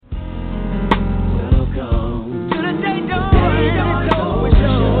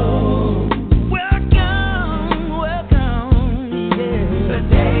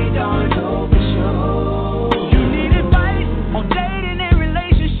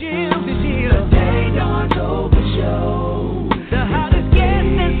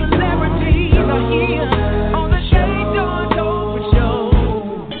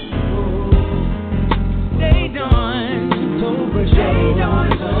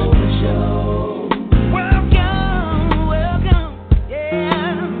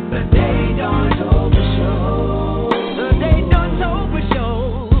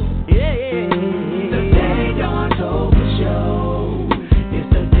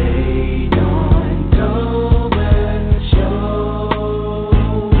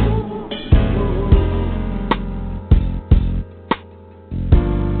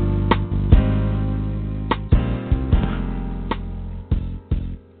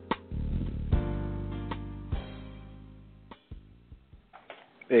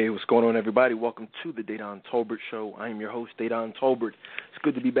Hey, what's going on, everybody? Welcome to the Dedan Tolbert Show. I am your host, Dedan Tolbert. It's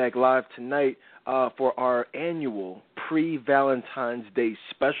good to be back live tonight for our annual pre-Valentine's Day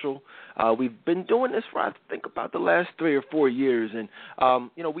special. We've been doing this for, I think, about the last 3 or 4 years, and,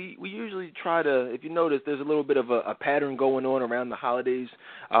 we usually try to, if you notice, there's a little bit of a pattern going on around the holidays,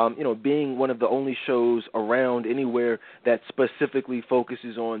 being one of the only shows around anywhere that specifically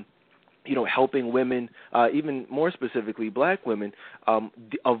focuses on helping women, even more specifically black women,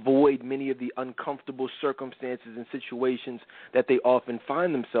 avoid many of the uncomfortable circumstances and situations that they often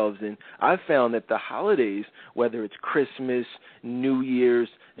find themselves in. I've found that the holidays, whether it's Christmas, New Year's,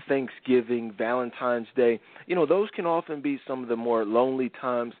 Thanksgiving, Valentine's Day, those can often be some of the more lonely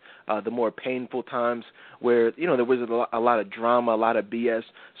times, the more painful times where, there was a lot of drama, a lot of BS.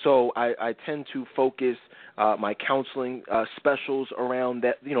 So I tend to focus my counseling specials around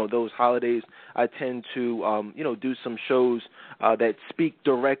that, those holidays. I tend to, do some shows that speak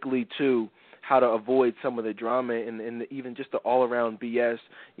directly to how to avoid some of the drama and even just the all-around BS,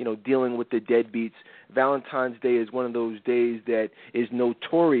 dealing with the deadbeats. Valentine's Day is one of those days that is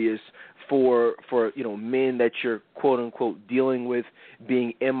notorious for men that you're quote-unquote dealing with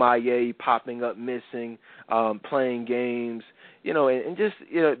being MIA, popping up missing, playing games, and just,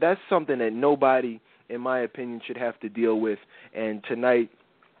 that's something that nobody, in my opinion, should have to deal with. And tonight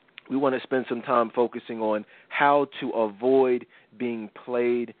we want to spend some time focusing on how to avoid being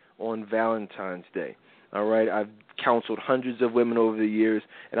played on Valentine's Day. All right, I've counseled hundreds of women over the years,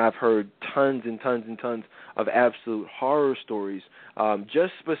 and I've heard tons and tons and tons of absolute horror stories,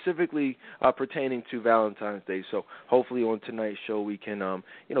 just specifically pertaining to Valentine's Day. So hopefully on tonight's show we can,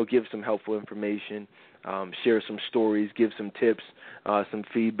 give some helpful information, share some stories, give some tips, some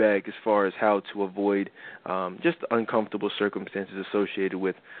feedback as far as how to avoid just uncomfortable circumstances associated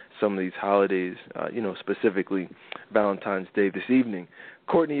with some of these holidays, specifically Valentine's Day this evening.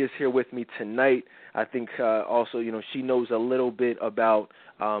 Courtney is here with me tonight. I think also, she knows a little bit about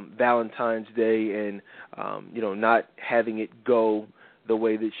Valentine's Day and, not having it go the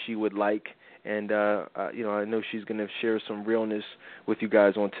way that she would like. And, I know she's going to share some realness with you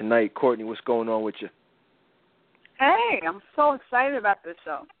guys on tonight. Courtney, what's going on with you? Hey, I'm so excited about this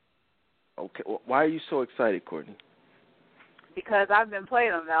show. Okay. Well, why are you so excited, Courtney? Because I've been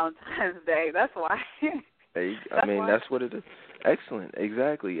playing on Valentine's Day. That's why. That's what it is. Excellent,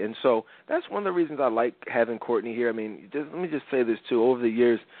 exactly. And so that's one of the reasons I like having Courtney here. Let me just say this, too. Over the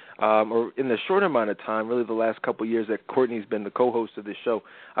years, or in the short amount of time, really the last couple of years that Courtney's been the co-host of this show,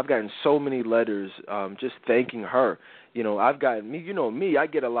 I've gotten so many letters just thanking her. I've gotten, me, I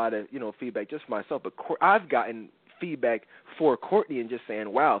get a lot of, feedback just myself, but I've gotten feedback for Courtney and just saying,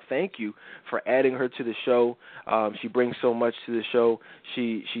 wow, thank you for adding her to the show. She brings so much to the show.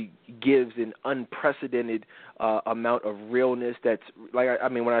 She gives an unprecedented amount of realness that's, when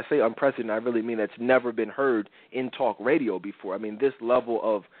I say unprecedented, I really mean that's never been heard in talk radio before. This level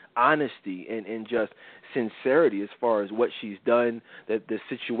of honesty and just sincerity as far as what she's done, the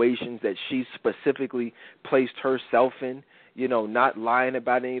situations that she specifically placed herself in, not lying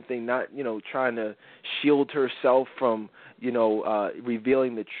about anything, not, trying to shield herself from,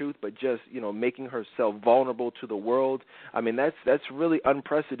 revealing the truth, but just, making herself vulnerable to the world. That's really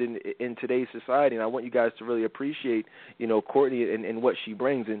unprecedented in today's society, and I want you guys to really appreciate, Courtney and what she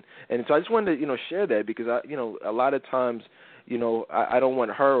brings. And so I just wanted to, share that because, a lot of times, I don't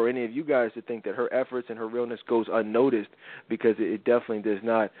want her or any of you guys to think that her efforts and her realness goes unnoticed, because it definitely does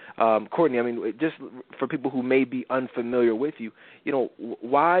not. Courtney, just for people who may be unfamiliar with you,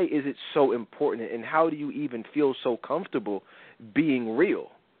 why is it so important, and how do you even feel so comfortable being real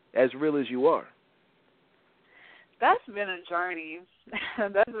as you are? That's been a journey.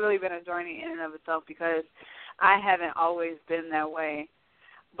 That's really been a journey in and of itself, because I haven't always been that way.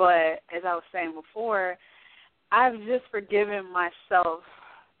 But as I was saying before, I've just forgiven myself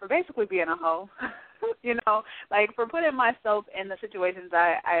for basically being a hoe, for putting myself in the situations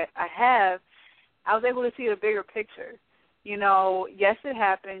I have. I was able to see the bigger picture. Yes, it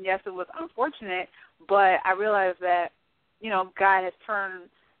happened. Yes, it was unfortunate, but I realized that, God has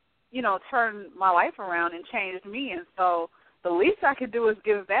turned my life around and changed me. And so the least I could do is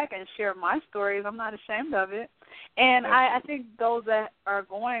give back and share my stories. I'm not ashamed of it. And I think those that are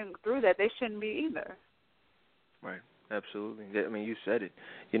going through that, they shouldn't be either. Right, absolutely. You said it.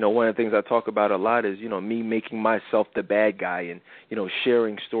 One of the things I talk about a lot is, me making myself the bad guy and,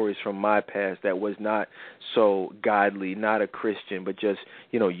 sharing stories from my past that was not so godly, not a Christian, but just,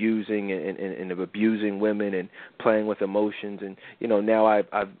 using and abusing women and playing with emotions. And, now I've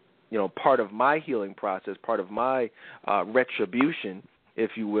part of my healing process, part of my retribution, if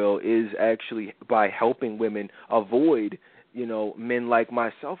you will, is actually by helping women avoid men like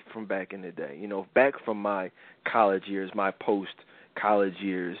myself from back in the day, back from my college years, my post-college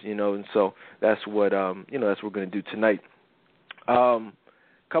years, and so that's what, that's what we're going to do tonight.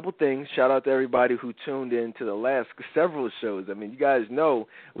 Couple things. Shout out to everybody who tuned in to the last several shows. I mean, you guys know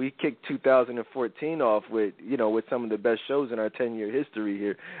we kicked 2014 off with some of the best shows in our 10-year history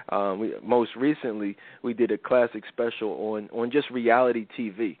here. Most recently, we did a classic special on just reality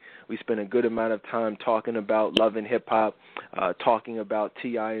TV. We spent a good amount of time talking about Love and Hip Hop, talking about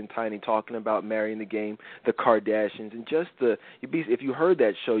T.I. and Tiny, talking about Marrying the Game, the Kardashians, and just if you heard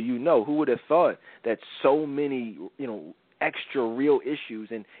that show, who would have thought that so many, extra real issues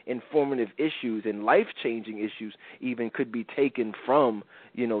and informative issues and life-changing issues even could be taken from,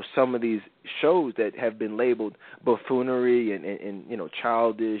 some of these shows that have been labeled buffoonery and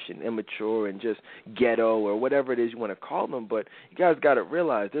childish and immature and just ghetto or whatever it is you want to call them. But you guys got to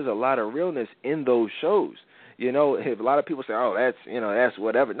realize there's a lot of realness in those shows. If a lot of people say, "Oh, that's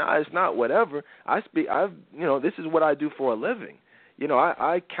whatever." No, it's not whatever. This is what I do for a living.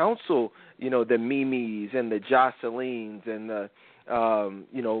 I counsel, the Mimis and the Jocelines and the,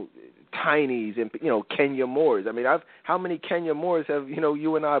 Tinys and, Kenya Moores. I mean, how many Kenya Moores have,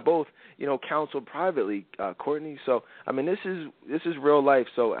 you and I both, counseled privately, Courtney? So, I mean, this is real life.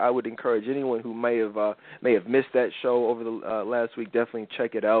 So I would encourage anyone who may have missed that show over the last week, definitely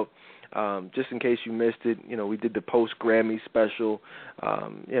check it out. Just in case you missed it, we did the post-Grammy special.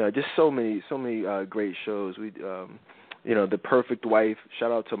 Just so many great shows. The Perfect Wife.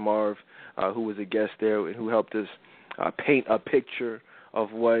 Shout out to Marv, who was a guest there and who helped us paint a picture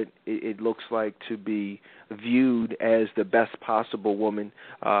of what it looks like to be viewed as the best possible woman,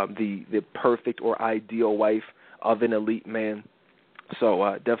 the perfect or ideal wife of an elite man.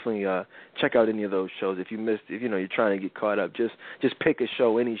 So definitely check out any of those shows. If you missed, if you're trying to get caught up, just pick a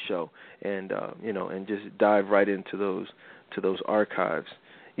show, any show, and and just dive right into those archives.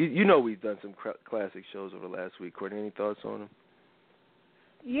 We've done some classic shows over the last week. Courtney, any thoughts on them?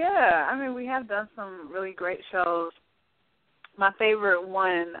 Yeah, I mean, we have done some really great shows. My favorite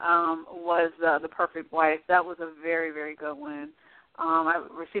one was The Perfect Wife. That was a very, very good one. I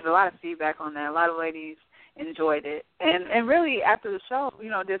received a lot of feedback on that. A lot of ladies enjoyed it. And really, after the show,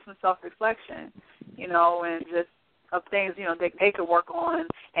 did some self-reflection, and just of things, they could work on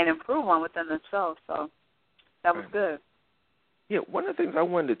and improve on within themselves. So that was good. Yeah, one of the things I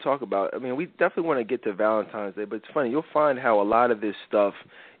wanted to talk about, I mean, we definitely want to get to Valentine's Day, but it's funny, you'll find how a lot of this stuff,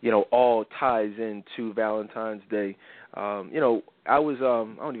 all ties into Valentine's Day. I don't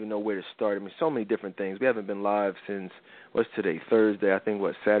even know where to start. I mean, so many different things. We haven't been live since, what's today, Thursday? I think,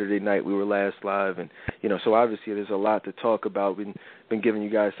 Saturday night we were last live. And, so obviously there's a lot to talk about. We've been giving you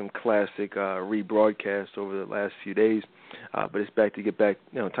guys some classic rebroadcasts over the last few days, but it's time to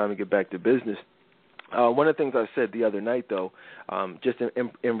get back to business. One of the things I said the other night, though, just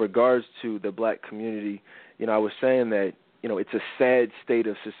in regards to the black community, I was saying that, it's a sad state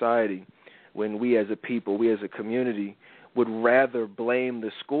of society when we as a people, we as a community, would rather blame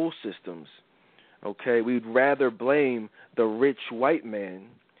the school systems, okay? We'd rather blame the rich white man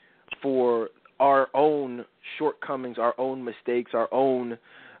for our own shortcomings, our own mistakes, our own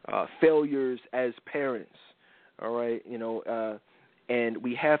failures as parents, all right? And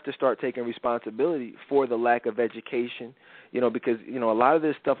we have to start taking responsibility for the lack of education, because, a lot of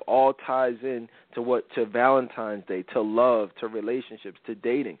this stuff all ties in to Valentine's Day, to love, to relationships, to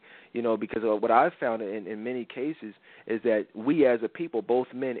dating, because what I've found in many cases is that we as a people, both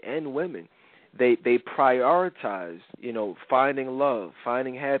men and women, they prioritize, finding love,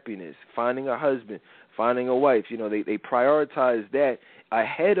 finding happiness, finding a husband, finding a wife. They prioritize that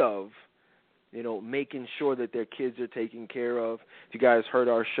ahead of making sure that their kids are taken care of. If you guys heard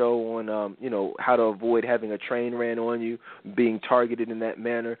our show on, how to avoid having a train ran on you, being targeted in that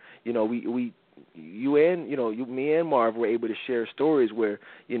manner, me and Marv were able to share stories where,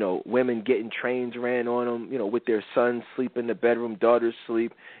 women getting trains ran on them, with their sons sleep in the bedroom, daughters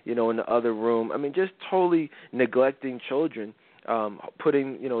sleep, in the other room. I mean, just totally neglecting children.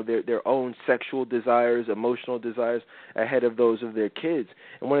 Putting, their own sexual desires, emotional desires ahead of those of their kids.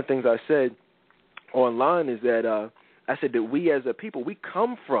 And one of the things I said online is that I said that we as a people, we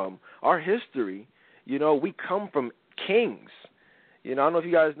come from our history, we come from kings. I don't know if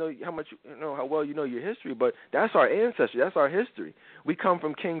you guys know how well you know your history, but that's our ancestry, that's our history. We come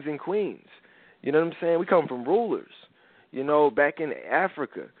from kings and queens. You know what I'm saying? We come from rulers, back in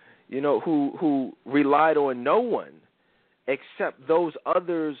Africa, who relied on no one except those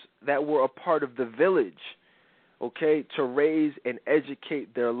others that were a part of the village, okay, to raise and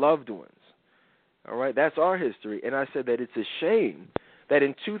educate their loved ones. All right, that's our history. And I said that it's a shame that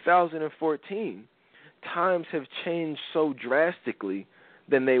in 2014, times have changed so drastically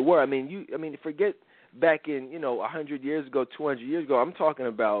than they were. I mean, forget back in 100 years ago, 200 years ago. I'm talking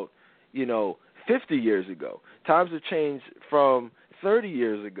about 50 years ago. Times have changed from 30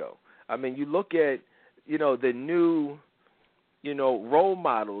 years ago. I mean, you look at the new role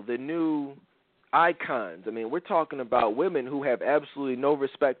model, the new icons. I mean, we're talking about women who have absolutely no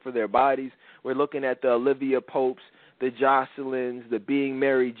respect for their bodies. We're looking at the Olivia Popes, the Jocelyn's, the Being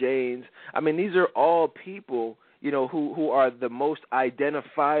Mary Janes. I mean, these are all people, who are the most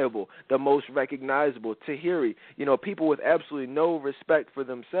identifiable, the most recognizable. Tahiri, people with absolutely no respect for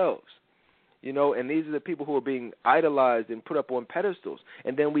themselves. And these are the people who are being idolized and put up on pedestals.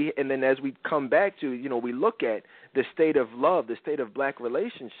 And then as we come back to, we look at the state of love, the state of black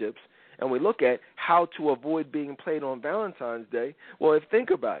relationships, and we look at how to avoid being played on Valentine's Day. Well, think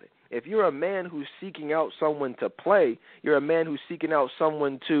about it. If you're a man who's seeking out someone to play, you're a man who's seeking out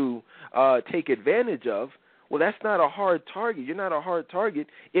someone to take advantage of, well, that's not a hard target. You're not a hard target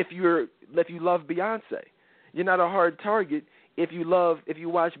if you love Beyonce. You're not a hard target if you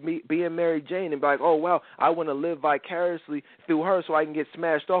watch Being Mary Jane and be like, oh, wow, I want to live vicariously through her so I can get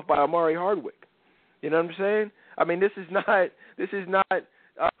smashed off by Amari Hardwick. You know what I'm saying? I mean, this is not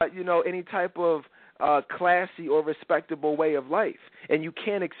any type of classy or respectable way of life. And you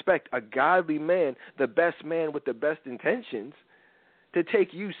can't expect a godly man, the best man with the best intentions, to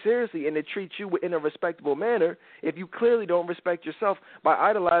take you seriously and to treat you in a respectable manner if you clearly don't respect yourself by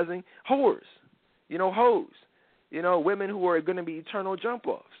idolizing whores, hoes, women who are going to be eternal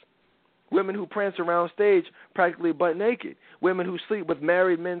jump-offs, women who prance around stage practically butt naked, women who sleep with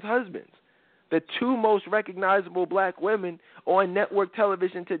married men's husbands. The two most recognizable black women on network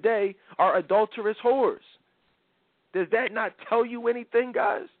television today are adulterous whores. Does that not tell you anything,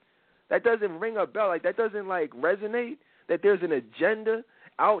 guys? That doesn't ring a bell. That doesn't resonate, that there's an agenda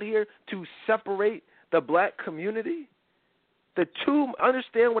out here to separate the black community? The two,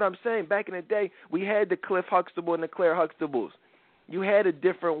 understand what I'm saying, back in the day, we had the Cliff Huxtable and the Claire Huxtables. You had a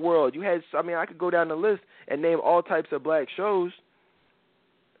different world. I could go down the list and name all types of black shows,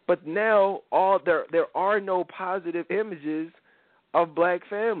 but now there are no positive images of black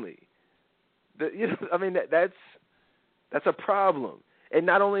family. That's a problem. And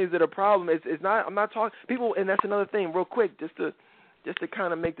not only is it a problem, it's not. I'm not talking people, and that's another thing. Real quick, just to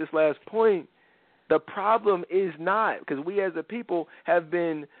kind of make this last point. The problem is not, because we as a people have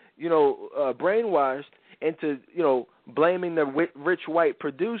been, brainwashed into, blaming the rich white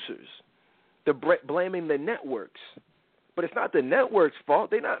producers, blaming the networks. But it's not the network's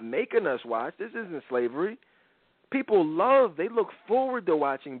fault. They're not making us watch. This isn't slavery. People they look forward to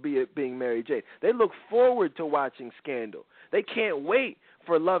watching Being Mary Jane. They look forward to watching Scandal. They can't wait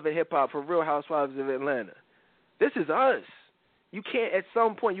for Love and Hip Hop, for Real Housewives of Atlanta. This is us. At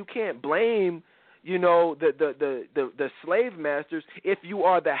some point, you can't blame, the slave masters if you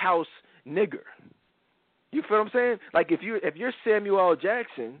are the house nigger. You feel what I'm saying? Like if you're Samuel L.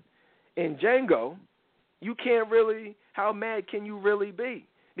 Jackson in Django, you can't really, how mad can you really be?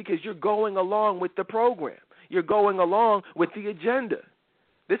 Because you're going along with the program. You're going along with the agenda.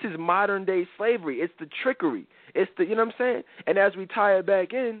 This is modern day slavery. It's the trickery. It's the, you know what I'm saying? And as we tie it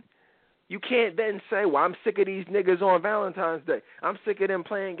back in, you can't then say, well, I'm sick of these niggas on Valentine's Day. I'm sick of them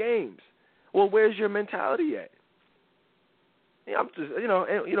playing games. Well, where's your mentality at? I'm just,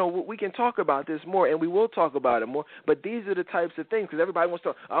 we can talk about this more, and we will talk about it more, but these are the types of things, because everybody wants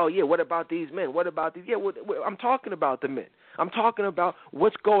to, oh, yeah, what about these men? What about these? Yeah, I'm talking about the men. I'm talking about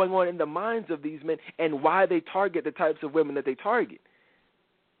what's going on in the minds of these men and why they target the types of women that they target.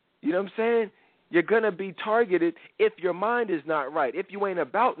 You know what I'm saying? You're going to be targeted if your mind is not right. If you ain't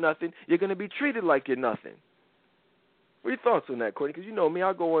about nothing, you're going to be treated like you're nothing. What are your thoughts on that, Courtney? Because you know me,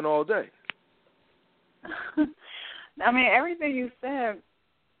 I'll go in all day. I mean, everything you said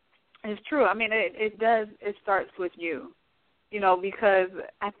is true. I mean, it starts with you, because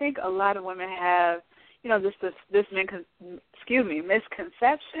I think a lot of women have, this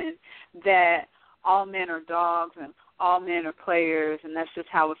misconception that all men are dogs and all men are players and that's just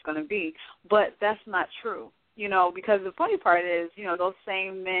how it's going to be. But that's not true, because the funny part is, those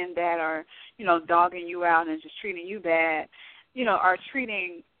same men that are, dogging you out and just treating you bad, are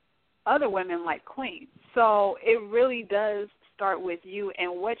treating other women like queens. So it really does start with you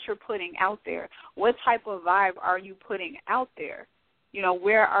and what you're putting out there. What type of vibe are you putting out there?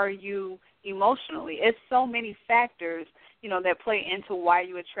 Where are you emotionally? It's so many factors, that play into why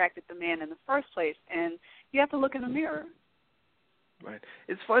you attracted the man in the first place. And you have to look in the mirror. Right.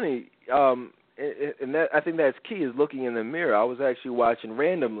 It's funny, and that, I think that's key, is looking in the mirror. I was actually watching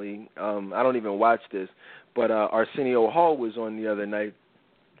randomly. I don't even watch this, but Arsenio Hall was on the other night,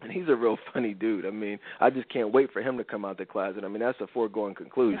 And he's a real funny dude. I mean, I just can't wait for him to come out the closet. I mean, that's a foregone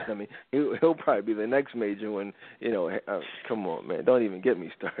conclusion. I mean, he'll probably be the next major one. Come on, man. Don't even get me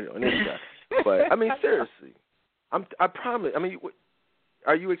started on this guy. But, I mean, seriously. I promise. I mean,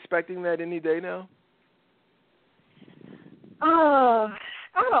 are you expecting that any day now?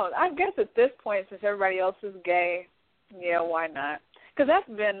 I guess at this point, since everybody else is gay, yeah, why not? Because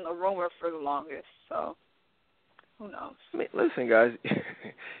that's been a rumor for the longest, so who knows? I mean, listen, guys,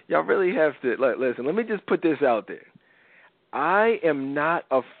 y'all really have to, listen, let me just put this out there. I am not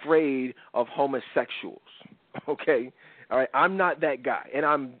afraid of homosexuals, okay? All right, I'm not that guy, and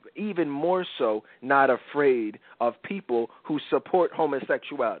I'm even more so not afraid of people who support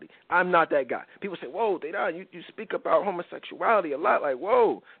homosexuality. I'm not that guy. People say, whoa, Dedan, you speak about homosexuality a lot. Like,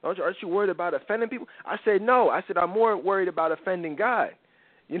 whoa, aren't you worried about offending people? I said, no. I said, I'm more worried about offending God.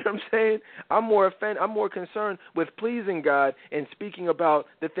 You know what I'm saying? I'm more concerned with pleasing God and speaking about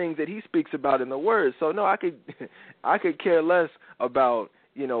the things that He speaks about in the Word. So no, I could care less about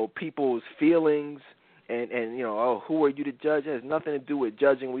people's feelings and who are you to judge? It has nothing to do with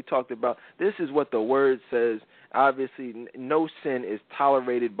judging. We talked about this is what the Word says. Obviously, no sin is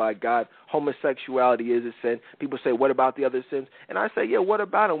tolerated by God. Homosexuality is a sin. People say, what about the other sins? And I say, yeah, what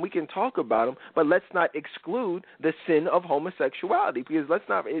about them? We can talk about them, but let's not exclude the sin of homosexuality because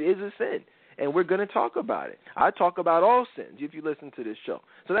it is a sin, and we're going to talk about it. I talk about all sins if you listen to this show.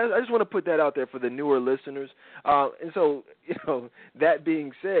 So I just want to put that out there for the newer listeners. And so, that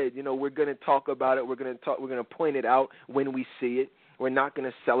being said, we're going to talk about it. We're going to point it out when we see it. We're not going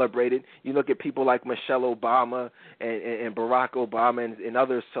to celebrate it. You look at people like Michelle Obama and Barack Obama and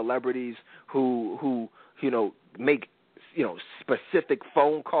other celebrities who make specific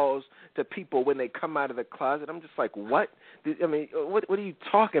phone calls to people when they come out of the closet. I'm just like, what? I mean, what are you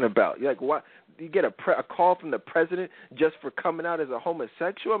talking about? You're like, what? You get a call from the president just for coming out as a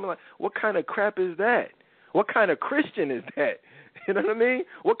homosexual? I'm like, what kind of crap is that? What kind of Christian is that? You know what I mean?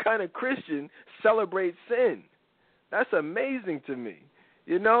 What kind of Christian celebrates sin? That's amazing to me.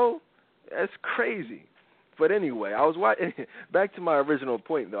 That's crazy. But anyway, I was watching. Back to my original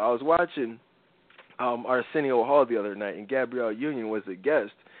point, though. I was watching Arsenio Hall the other night, and Gabrielle Union was a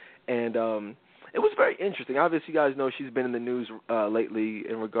guest, and it was very interesting. Obviously, you guys know she's been in the news lately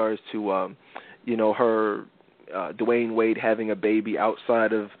in regards to, her Dwayne Wade having a baby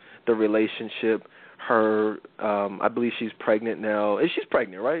outside of the relationship. Her, I believe she's pregnant now. She's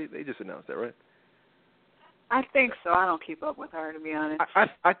pregnant, right? They just announced that, right? I think so. I don't keep up with her, to be honest.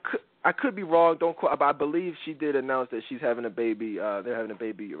 I could be wrong. Don't quote, but I believe she did announce that she's having a baby. They're having a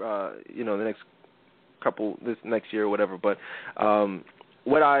baby. This next year or whatever. But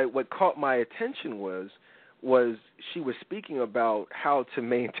what caught my attention was she was speaking about how to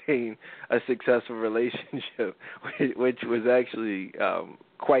maintain a successful relationship, which was actually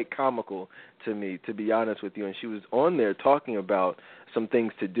quite comical to me, to be honest with you. And she was on there talking about some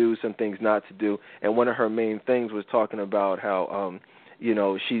things to do, some things not to do, and one of her main things was talking about how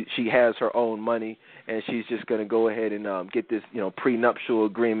she has her own money and she's just going to go ahead and get this prenuptial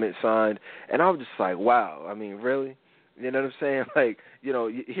agreement signed. And I was just like, wow, I mean, really? You know what I'm saying? Like,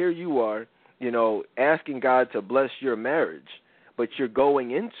 here you are, asking God to bless your marriage, but you're going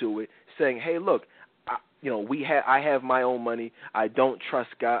into it saying, hey, look, I have my own money. I don't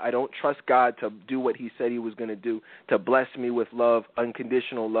trust God. I don't trust God to do what He said He was going to do, to bless me with love,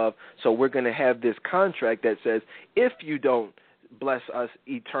 unconditional love. So we're going to have this contract that says, if you don't bless us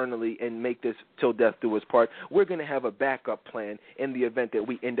eternally and make this till death do us part, we're going to have a backup plan in the event that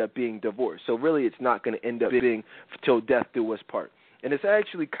we end up being divorced. So really, it's not going to end up being till death do us part. And it's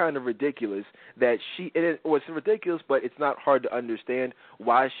actually kind of ridiculous that it's ridiculous, but it's not hard to understand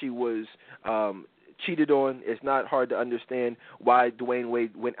why she was cheated on. It's not hard to understand why Dwayne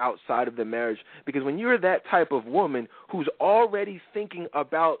Wade went outside of the marriage, because when you're that type of woman who's already thinking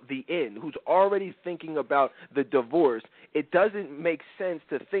about the end, who's already thinking about the divorce, it doesn't make sense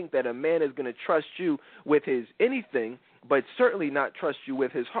to think that a man is going to trust you with his anything, but certainly not trust you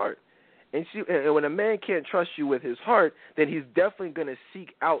with his heart. And when a man can't trust you with his heart, then he's definitely going to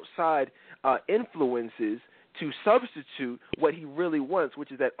seek outside influences to substitute what he really wants,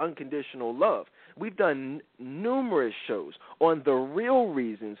 which is that unconditional love. We've done numerous shows on the real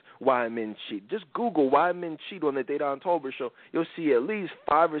reasons why men cheat. Just Google why men cheat on the Dedan Tolbert Show. You'll see at least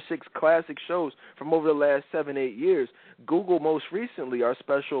 5 or 6 classic shows from over the last 7-8 years. Google most recently our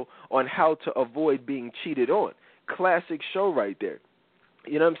special on how to avoid being cheated on. Classic show right there.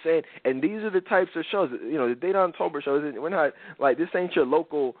 You know what I'm saying? And these are the types of shows, you know, the Dedan Tolbert shows. We're not, like, this ain't your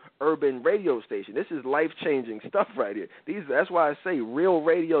local urban radio station. This is life-changing stuff right here. That's why I say real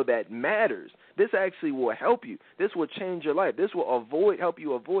radio that matters. This actually will help you. This will change your life. This will help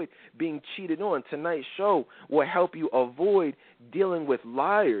you avoid being cheated on. Tonight's show will help you avoid dealing with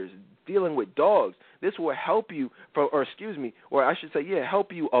liars, dealing with dogs. This will help you,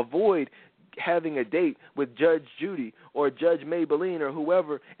 help you avoid having a date with Judge Judy or Judge Maybelline or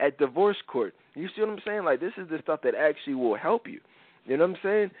whoever at divorce court. You see what I'm saying? Like, this is the stuff that actually will help you. You know what I'm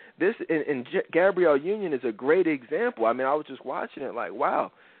saying? This and Gabrielle Union is a great example. I mean, I was just watching it like,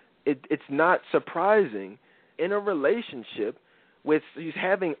 wow, it's not surprising in a relationship with he's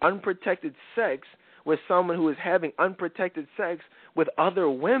having unprotected sex with someone who is having unprotected sex with other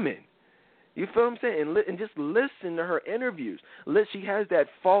women. You feel what I'm saying? And just listen to her interviews. She has that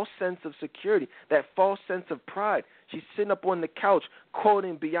false sense of security, that false sense of pride. She's sitting up on the couch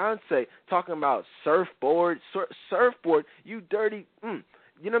quoting Beyonce, talking about surfboard, you dirty. You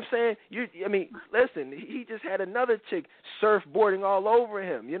know what I'm saying? Listen, he just had another chick surfboarding all over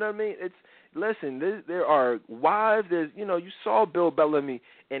him. You know what I mean? There are wives. You saw Bill Bellamy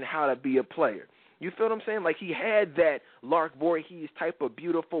in How to Be a Player. You feel what I'm saying? Like, he had that Lark Voorhees type of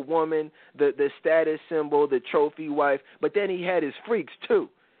beautiful woman, the status symbol, the trophy wife, but then he had his freaks too.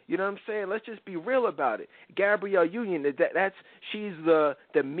 You know what I'm saying? Let's just be real about it. Gabrielle Union, she's the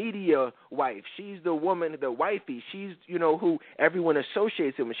media wife. She's the woman, the wifey. She's, who everyone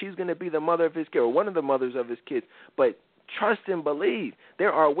associates him with. She's going to be the mother of his kid, or one of the mothers of his kids. But trust and believe,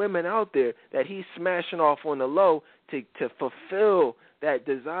 there are women out there that he's smashing off on the low to fulfill that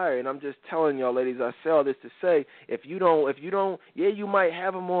desire. And I'm just telling y'all, ladies, I say all this to say, if you don't, you might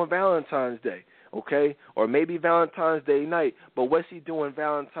have him on Valentine's Day, okay? Or maybe Valentine's Day night, but what's he doing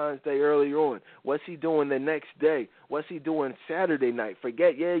Valentine's Day earlier on? What's he doing the next day? What's he doing Saturday night?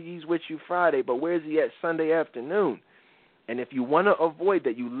 Forget, he's with you Friday, but where's he at Sunday afternoon? And if you want to avoid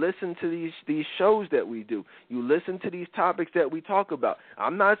that, you listen to these shows that we do. You listen to these topics that we talk about.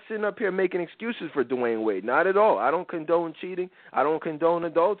 I'm not sitting up here making excuses for Dwayne Wade. Not at all. I don't condone cheating. I don't condone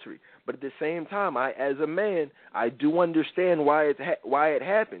adultery. But at the same time, as a man, I do understand why it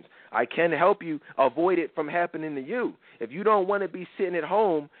happens. I can help you avoid it from happening to you. If you don't want to be sitting at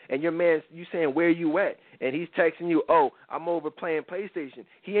home and your man, you saying, where you at? And he's texting you, I'm over playing PlayStation.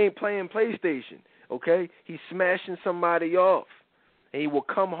 He ain't playing PlayStation. Okay? He's smashing somebody off. And he will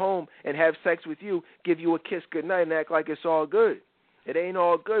come home and have sex with you, give you a kiss goodnight, and act like it's all good. It ain't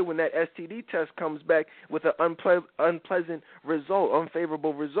all good when that STD test comes back with an unpleasant result,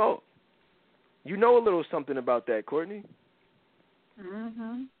 unfavorable result. You know a little something about that, Courtney.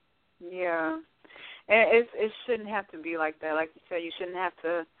 Mhm. Yeah. And it shouldn't have to be like that. Like you said, you shouldn't have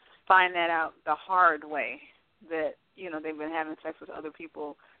to find that out the hard way, that, they've been having sex with other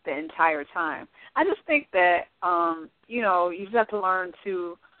people the entire time. I just think that, you just have to learn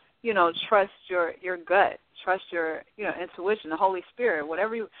to, trust your gut, trust your, intuition, the Holy Spirit,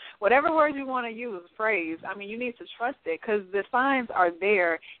 whatever word you want to use, phrase. I mean, you need to trust it, because the signs are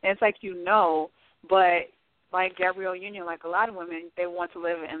there, and it's like, but like Gabrielle Union, like a lot of women, they want to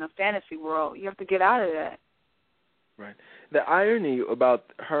live in a fantasy world. You have to get out of that. Right. The irony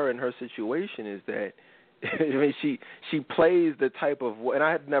about her and her situation is that, she plays the type of, and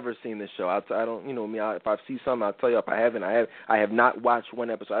I have never seen this show. I don't, if I see something, I'll tell you. If I haven't, I have not watched one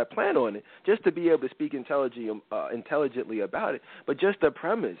episode. I plan on it just to be able to speak intelligently about it. But just the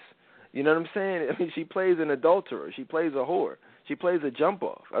premise, you know what I'm saying? She plays an adulterer. She plays a whore. She plays a jump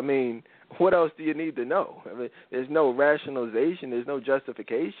off. What else do you need to know? There's no rationalization. There's no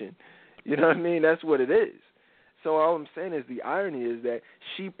justification. You know what I mean? That's what it is. So all I'm saying is the irony is that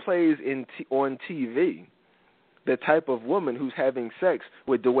she plays on TV the type of woman who's having sex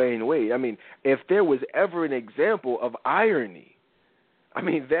with Dwayne Wade. If there was ever an example of irony,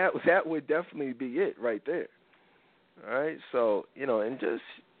 that would definitely be it right there. All right? So,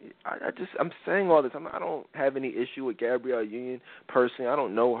 I'm saying all this. I don't have any issue with Gabrielle Union personally. I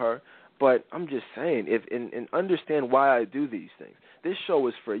don't know her. But I'm just saying, and understand why I do these things. This show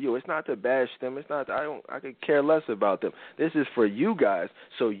is for you. It's not to bash them. It's not. I could care less about them. This is for you guys,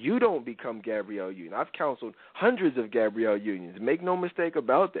 so you don't become Gabrielle Union. I've counseled hundreds of Gabrielle Unions. Make no mistake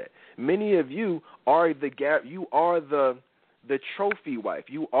about that. Many of you are the trophy wife.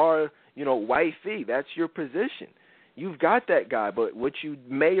 You are, wifey. That's your position. You've got that guy, but what you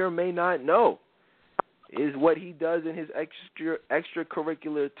may or may not know is what he does in his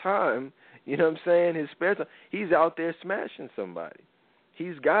extracurricular time, his spare time. He's out there smashing somebody.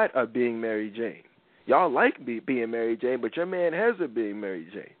 He's got a being Mary Jane. Y'all like being Mary Jane, but your man has a being Mary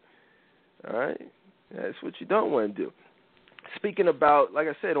Jane. All right? That's what you don't want to do. speaking about, like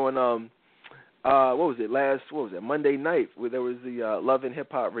I said, on Monday night, where there was the Love and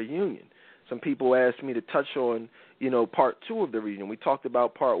Hip Hop reunion. Some people asked me to touch on, part 2 of the reunion. We talked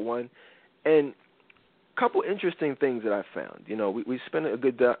about part 1, and a couple interesting things that I found. We spent a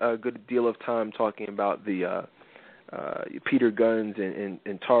good deal of time talking about the Peter Gunz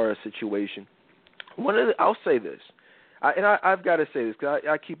and Tara situation. I'll say this, I've got to say this because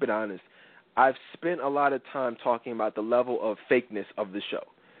I keep it honest. I've spent a lot of time talking about the level of fakeness of the show.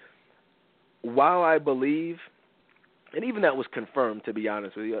 While I believe, and even that was confirmed, to be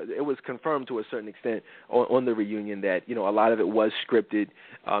honest with you, it was confirmed to a certain extent on the reunion that, a lot of it was scripted.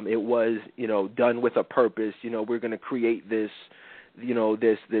 It was, done with a purpose. We're going to create this,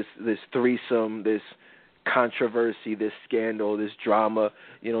 this threesome, this controversy, this scandal, this drama,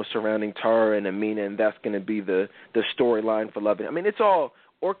 surrounding Tara and Amina, and that's going to be the storyline for Love. I mean, it's all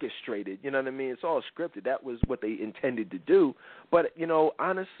orchestrated, you know what I mean? It's all scripted. That was what they intended to do. But,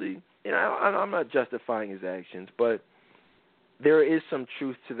 honestly, I'm not justifying his actions, but there is some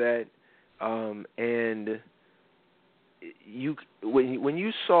truth to that. And when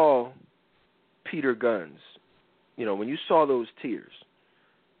you saw Peter Gunz, when you saw those tears,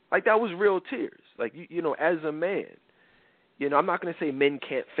 like that was real tears. Like, as a man, I'm not going to say men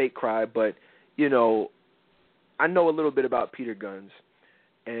can't fake cry, but, I know a little bit about Peter Gunz.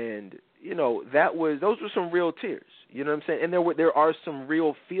 And, those were some real tears, you know what I'm saying? And there are some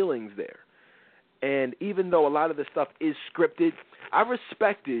real feelings there. And even though a lot of the stuff is scripted, I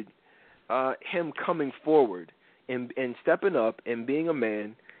respected him coming forward and stepping up and being a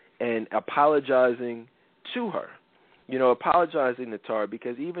man and apologizing to her, apologizing to Tara,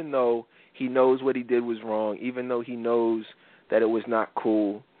 because even though he knows what he did was wrong, even though he knows that it was not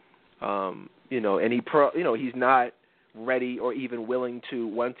cool, and he's not ready or even wanting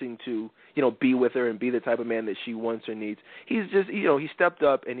to, be with her and be the type of man that she wants or needs. He's just, he stepped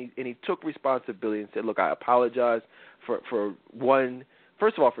up and he took responsibility and said, look, I apologize for one,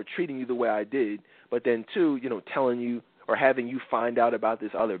 first of all, for treating you the way I did, but then two, telling you or having you find out about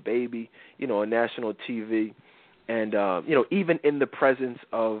this other baby, on national TV. And, even in the presence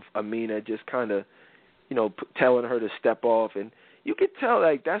of Amina, just kind of, telling her to step off. And you could tell,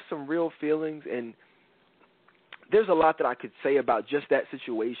 like, that's some real feelings. And there's a lot that I could say about just that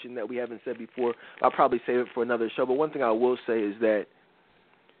situation that we haven't said before. I'll probably save it for another show. But one thing I will say is that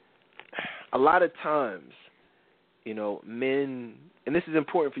a lot of times, men, and this is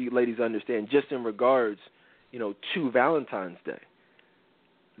important for you ladies to understand, just in regards, to Valentine's Day.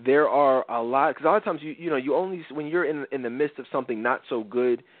 There are a lot, because a lot of times you only, when you're in the midst of something not so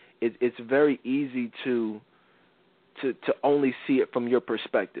good, it's very easy to only see it from your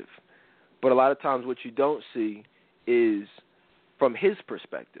perspective. But a lot of times what you don't see is from his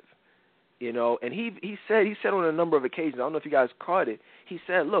perspective, And he said on a number of occasions, I don't know if you guys caught it. He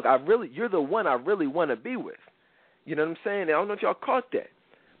said, "Look, you're the one I really want to be with." You know what I'm saying? And I don't know if y'all caught that,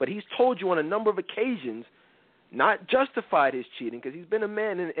 but he's told you on a number of occasions. Not justified his cheating, because he's been a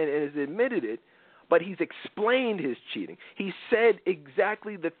man and has admitted it, but he's explained his cheating. He said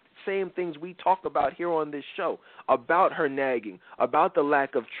exactly the same things we talk about here on this show, about her nagging, about the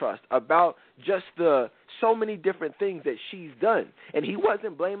lack of trust, about just the so many different things that she's done. And he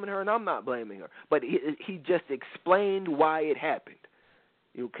wasn't blaming her, and I'm not blaming her, but he just explained why it happened.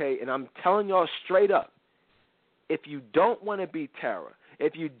 Okay? And I'm telling y'all straight up, if you don't want to be Tara,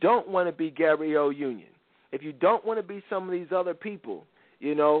 if you don't want to be Gabrielle Union, if you don't want to be some of these other people,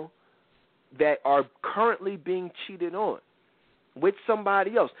 that are currently being cheated on with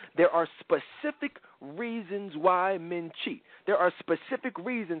somebody else, there are specific reasons why men cheat. There are specific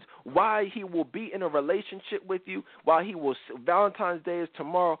reasons why he will be in a relationship with you, why he will, Valentine's Day is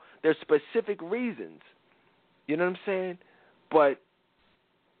tomorrow. There's specific reasons. You know what I'm saying? But,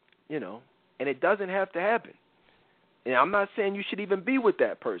 and it doesn't have to happen. And I'm not saying you should even be with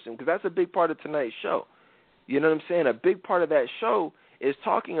that person, because that's a big part of tonight's show. You know what I'm saying? A big part of that show is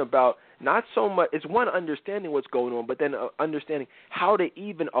talking about not so much, it's one, understanding what's going on, but then understanding how to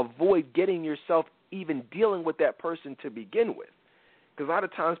even avoid getting yourself even dealing with that person to begin with. Because a lot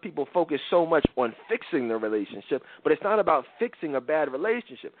of times people focus so much on fixing the relationship, but it's not about fixing a bad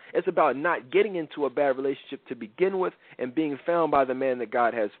relationship. It's about not getting into a bad relationship to begin with and being found by the man that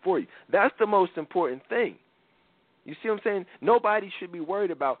God has for you. That's the most important thing. You see what I'm saying? Nobody should be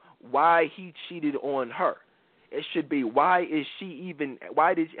worried about why he cheated on her. It should be, has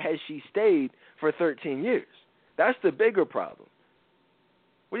she stayed for 13 years? That's the bigger problem.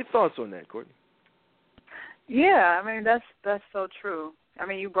 What are your thoughts on that, Courtney? Yeah, I mean, that's so true. I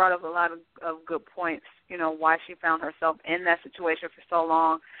mean, you brought up a lot of good points, why she found herself in that situation for so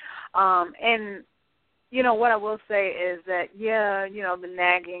long. And what I will say is that, the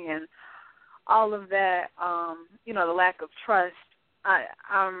nagging and all of that, the lack of trust,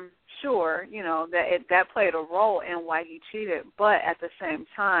 I'm sure, that played a role in why he cheated. But at the same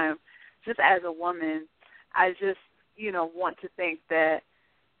time, just as a woman, I just, want to think that,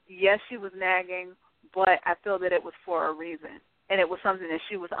 yes, she was nagging, but I feel that it was for a reason. And it was something that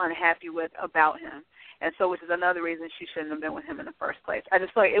she was unhappy with about him. And so, which is another reason she shouldn't have been with him in the first place. I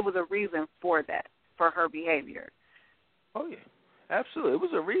just feel like it was a reason for that, for her behavior. Oh, yeah. Absolutely. It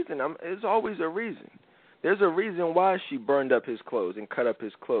was a reason. There's always a reason. There's a reason why she burned up his clothes and cut up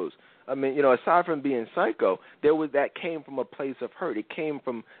his clothes. I mean, aside from being psycho, that came from a place of hurt. It came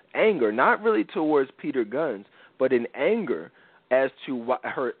from anger, not really towards Peter Gunz, but in anger as to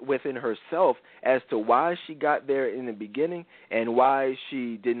within herself as to why she got there in the beginning and why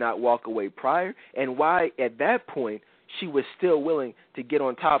she did not walk away prior, and why at that point she was still willing to get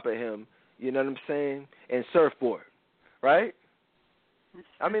on top of him, you know what I'm saying, and surfboard, right?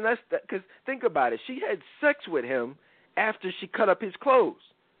 I mean, because think about it. She had sex with him after she cut up his clothes.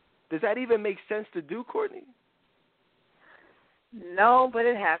 Does that even make sense to do, Courtney? No, but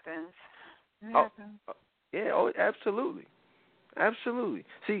it happens. Absolutely. Absolutely.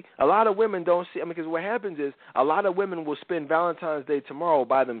 See, a lot of women don't see, because what happens is a lot of women will spend Valentine's Day tomorrow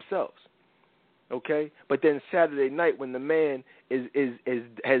by themselves, okay? But then Saturday night when the man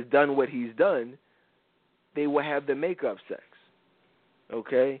has done what he's done, they will have the makeup sex,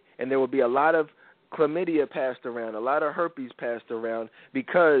 okay? And there will be a lot of chlamydia passed around, a lot of herpes passed around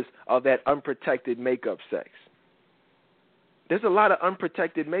because of that unprotected makeup sex. There's a lot of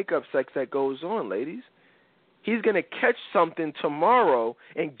unprotected makeup sex that goes on, ladies. He's going to catch something tomorrow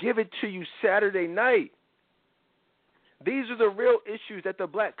and give it to you Saturday night. These are the real issues that the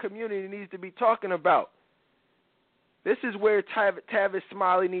black community needs to be talking about. This is where Tavis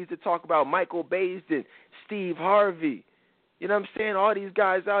Smiley needs to talk about Michael Baisden, Steve Harvey. You know what I'm saying? All these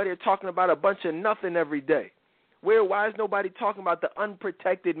guys out here talking about a bunch of nothing every day. Why is nobody talking about the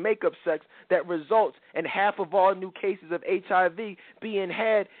unprotected makeup sex that results in half of all new cases of HIV being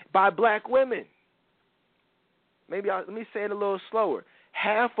had by black women? Let me say it a little slower.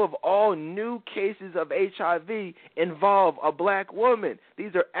 Half of all new cases of HIV involve a black woman.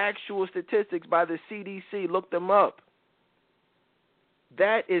 These are actual statistics by the CDC. Look them up.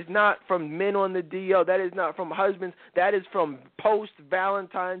 That is not from men on the DL. That is not from husbands. That is from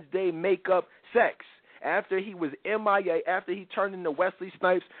post-Valentine's Day makeup sex. After he was MIA, after he turned into Wesley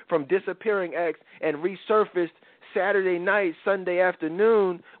Snipes from Disappearing Acts and resurfaced Saturday night, Sunday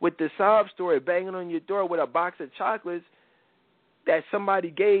afternoon with the sob story, banging on your door with a box of chocolates that somebody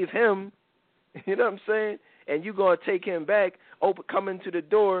gave him, you know what I'm saying? And you going to take him back, come into the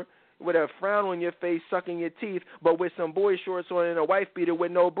door with a frown on your face, sucking your teeth, but with some boy shorts on and a wife beater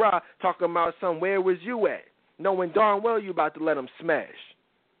with no bra, talking about where was you at? Knowing darn well you about to let him smash.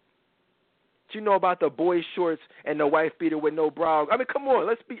 What you know about the boy shorts and the wife beater with no bra? I mean, come on,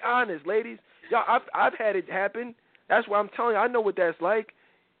 let's be honest, ladies. Y'all, I've had it happen. That's why I'm telling you, I know what that's like.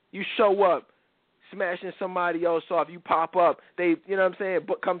 You show up, smashing somebody else off. You pop up. They, you know what I'm saying,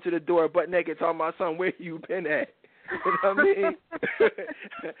 come to the door butt naked talking about something. Where you been at? You know what I mean?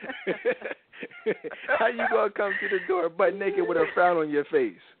 How you going to come to the door butt naked with a frown on your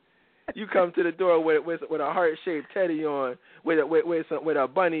face? You come to the door with a heart-shaped teddy on, with a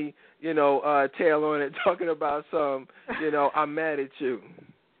bunny, tail on it, talking about I'm mad at you.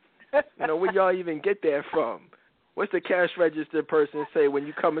 Where y'all even get that from? What's the cash register person say when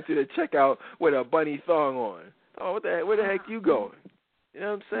you come into the checkout with a bunny thong on? Oh, where the heck you going? You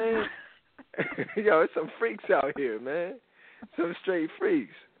know what I'm saying? It's some freaks out here, man. Some straight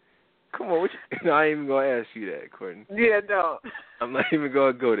freaks. Come on, I ain't even going to ask you that, Courtney. Yeah, no. I'm not even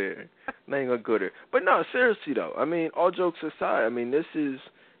going to go there. But no, seriously, though, I mean, all jokes aside, I mean, this is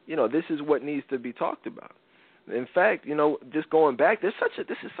what needs to be talked about. In fact, just going back, this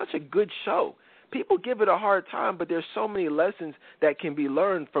is such a good show. People give it a hard time, but there's so many lessons that can be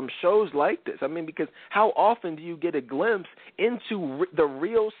learned from shows like this. I mean, because how often do you get a glimpse into the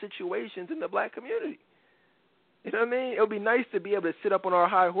real situations in the black community? You know what I mean? It would be nice to be able to sit up on our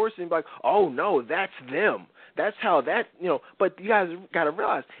high horse and be like, oh, no, that's them. That's how that, But you guys got to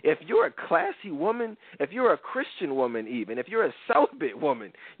realize, if you're a classy woman, if you're a Christian woman even, if you're a celibate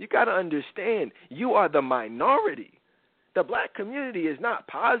woman, you got to understand you are the minority. The black community is not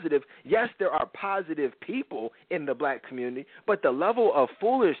positive. Yes, there are positive people in the black community, but the level of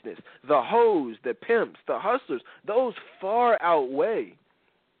foolishness, the hoes, the pimps, the hustlers, those far outweigh,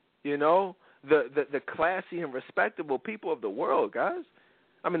 the classy and respectable people of the world, guys.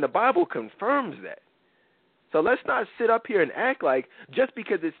 I mean, the Bible confirms that. So let's not sit up here and act like just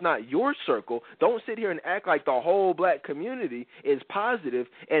because it's not your circle, don't sit here and act like the whole black community is positive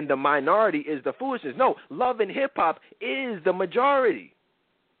and the minority is the foolishness. No, love and hip-hop is the majority.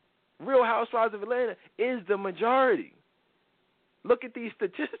 Real Housewives of Atlanta is the majority. Look at these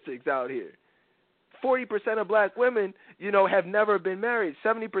statistics out here. 40% of black women, have never been married.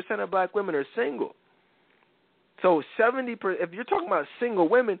 70% of black women are single. So if you're talking about single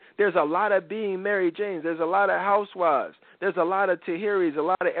women, there's a lot of being Mary Janes. There's a lot of housewives. There's a lot of Tahiris, a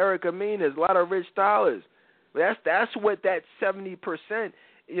lot of Erica Menas, a lot of Rich Dollars. That's what that 70%,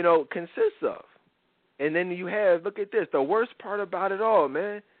 consists of. And then you have, look at this, the worst part about it all,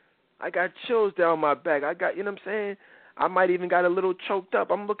 man. I got chills down my back. I got, I might even got a little choked up.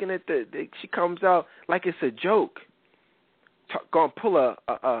 I'm looking at she comes out like it's a joke. Gonna pull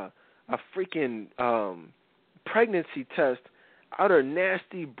a freaking pregnancy test out her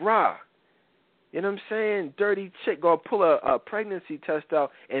nasty bra. You know what I'm saying? Dirty chick gonna pull a pregnancy test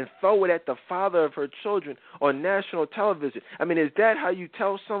out and throw it at the father of her children on national television. I mean, is that how you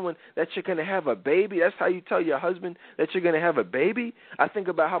tell someone that you're gonna have a baby? That's how you tell your husband that you're gonna have a baby? I think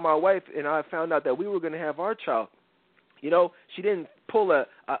about how my wife and I found out that we were gonna have our child. She didn't pull a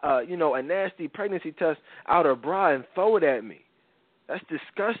nasty pregnancy test out her bra and throw it at me. That's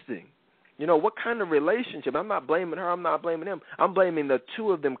disgusting. What kind of relationship? I'm not blaming her. I'm not blaming him. I'm blaming the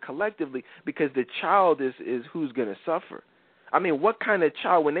two of them collectively because the child is who's going to suffer. I mean, what kind of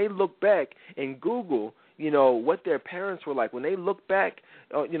child, when they look back and Google, what their parents were like, when they look back,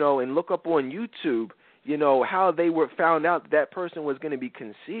 and look up on YouTube, how they were found out that person was going to be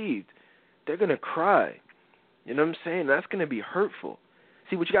conceived, they're going to cry. You know what I'm saying? That's going to be hurtful.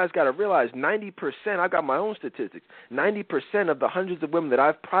 See, what you guys got to realize, 90%, I got my own statistics, 90% of the hundreds of women that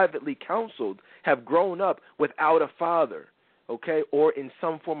I've privately counseled have grown up without a father, okay, or in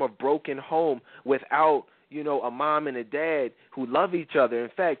some form of broken home without, a mom and a dad who love each other. In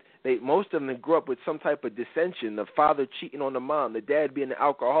fact, most of them grew up with some type of dissension, the father cheating on the mom, the dad being an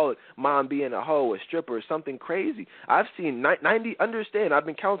alcoholic, mom being a hoe, a stripper, or something crazy. I've seen understand, I've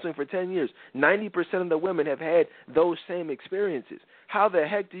been counseling for 10 years, 90% of the women have had those same experiences. How the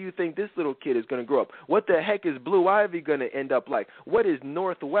heck do you think this little kid is going to grow up? What the heck is Blue Ivy going to end up like? What is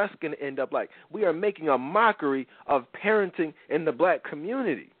Northwest going to end up like? We are making a mockery of parenting in the black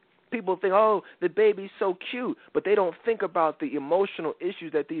community. People think, oh, the baby's so cute, but they don't think about the emotional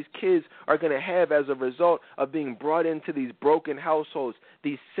issues that these kids are going to have as a result of being brought into these broken households,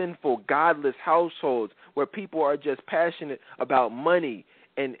 these sinful, godless households where people are just passionate about money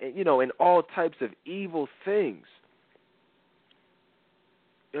and all types of evil things.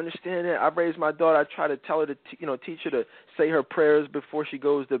 You understand that? I raised my daughter. I try to tell her to, teach her to say her prayers before she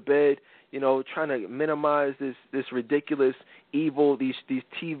goes to bed. Trying to minimize this ridiculous evil, these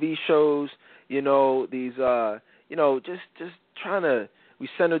TV shows. Just trying to. We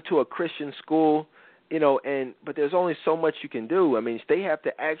send her to a Christian school. But there's only so much you can do. I mean, they have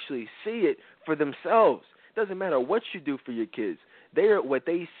to actually see it for themselves. It doesn't matter what you do for your kids. What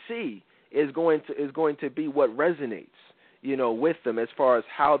they see is going to be what resonates. With them as far as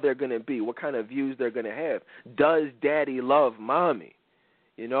how they're going to be, what kind of views they're going to have. Does daddy love mommy?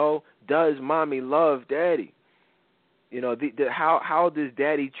 Does mommy love daddy? How does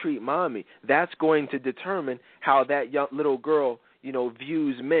daddy treat mommy? That's going to determine how that young little girl,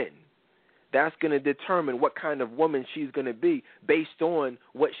 views men. That's going to determine what kind of woman she's going to be based on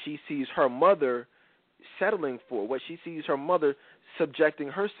what she sees her mother settling for, what she sees her mother subjecting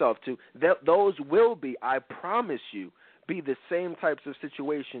herself to. Those will be, I promise you, be the same types of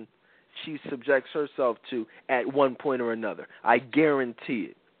situation she subjects herself to at one point or another. I guarantee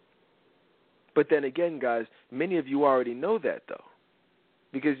it. But then again, guys, many of you already know that, though,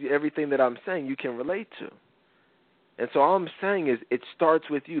 because everything that I'm saying you can relate to. And so all I'm saying is it starts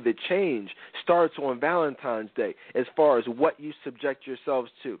with you. The change starts on Valentine's Day as far as what you subject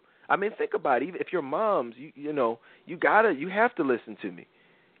yourselves to. I mean, think about it. Even if your mom's, you have to listen to me.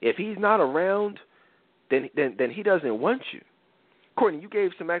 If he's not around, then he doesn't want you. Courtney, you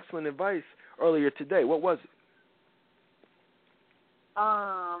gave some excellent advice earlier today. What was it?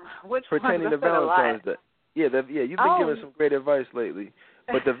 Which pertaining one? to Valentine's Day. Yeah, you've been giving some great advice lately.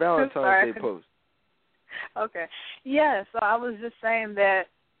 But the Valentine's Day post. Okay. Yeah, so I was just saying that,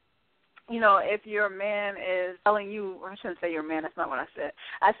 if your man is telling you, or I shouldn't say your man, that's not what I said.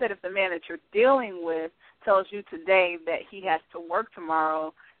 I said if the man that you're dealing with tells you today that he has to work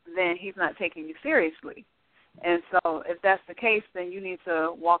tomorrow, then he's not taking you seriously. And so if that's the case, then you need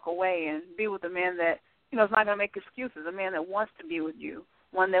to walk away and be with a man that, is not going to make excuses, a man that wants to be with you,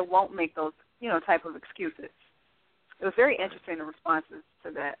 one that won't make those, type of excuses. It was very interesting, the responses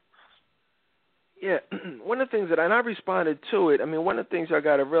to that. Yeah, one of the things that, and I responded to it, I mean, one of the things I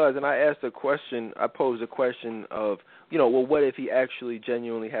got to realize, and I asked a question, I posed a question of, well, what if he actually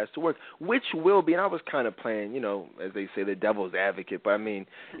genuinely has to work, which will be, and I was kind of playing, as they say, the devil's advocate, but I mean,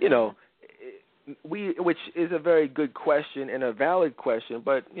 which is a very good question and a valid question,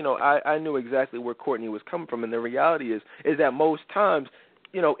 but, I knew exactly where Courtney was coming from, and the reality is that most times,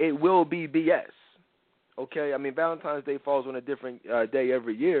 it will be BS. Okay, I mean, Valentine's Day falls on a different day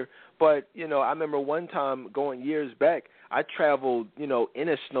every year, but, I remember one time going years back, I traveled, in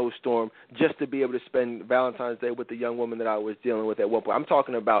a snowstorm just to be able to spend Valentine's Day with the young woman that I was dealing with at one point. I'm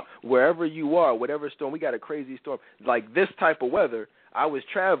talking about wherever you are, whatever storm, we got a crazy storm, like this type of weather, I was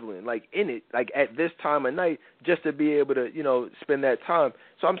traveling, like in it, like at this time of night, just to be able to, spend that time.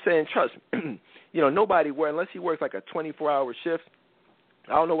 So I'm saying, trust me, nobody, unless he works like a 24-hour shift,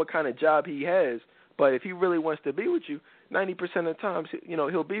 I don't know what kind of job he has, but if he really wants to be with you, 90% of the time,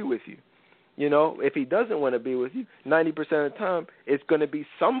 he'll be with you. If he doesn't want to be with you, 90% of the time, it's going to be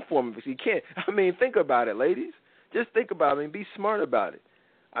some form of it. You can't, think about it, ladies. Just think about it. Be smart about it.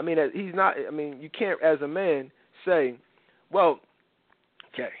 You can't, as a man, say, well,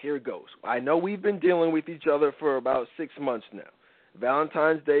 okay, here it goes. I know we've been dealing with each other for about 6 months now.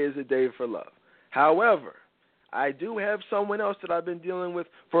 Valentine's Day is a day for love. However, I do have someone else that I've been dealing with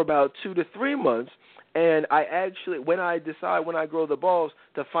for about 2 to 3 months, and I actually, when I grow the balls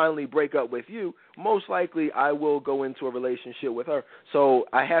to finally break up with you, most likely I will go into a relationship with her. So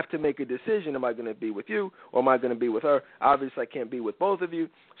I have to make a decision, am I going to be with you or am I going to be with her? Obviously, I can't be with both of you,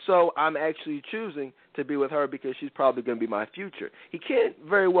 so I'm actually choosing to be with her because she's probably going to be my future. He can't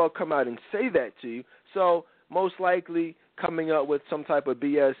very well come out and say that to you, so most likely coming up with some type of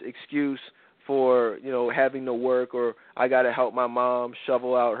BS excuse for, having to work, or I got to help my mom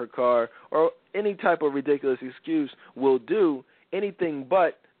shovel out her car, or any type of ridiculous excuse will do, anything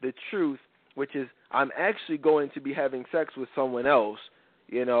but the truth, which is I'm actually going to be having sex with someone else,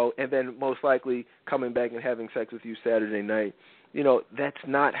 and then most likely coming back and having sex with you Saturday night. That's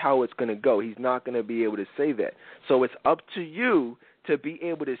not how it's going to go. He's not going to be able to say that. So it's up to you to be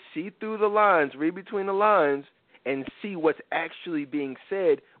able to see through the lines, read between the lines, and see what's actually being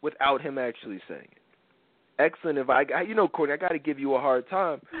said without him actually saying it. Excellent advice. Courtney, I got to give you a hard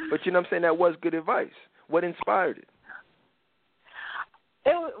time, but I'm saying that was good advice. What inspired it?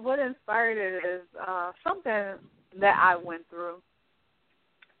 What inspired it is something that I went through.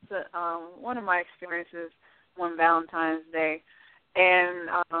 So, one of my experiences one Valentine's Day, and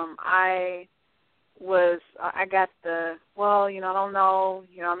I got I don't know,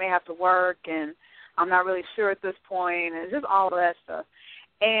 I may have to work, and I'm not really sure at this point, and just all of that stuff.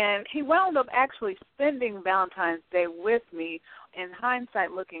 And he wound up actually spending Valentine's Day with me. In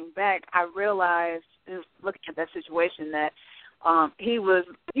hindsight, looking back, I realized, looking at that situation, that he was,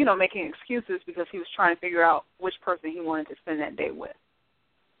 making excuses because he was trying to figure out which person he wanted to spend that day with.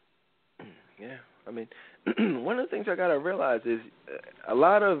 Yeah, one of the things I got to realize is a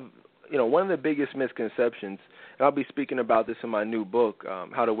lot of, one of the biggest misconceptions, and I'll be speaking about this in my new book,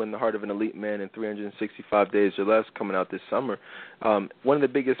 How to Win the Heart of an Elite Man in 365 Days or Less, coming out this summer. One of the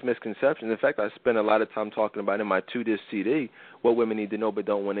biggest misconceptions, in fact, I spend a lot of time talking about in my 2-disc CD, What Women Need to Know But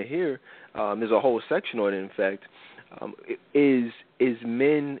Don't Want to Hear. There's a whole section on it, in fact, is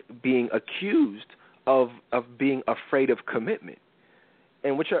men being accused of being afraid of commitment.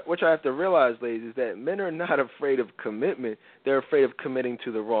 And which I have to realize, ladies, is that men are not afraid of commitment. They're afraid of committing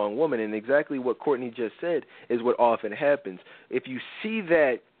to the wrong woman. And exactly what Courtney just said is what often happens. If you see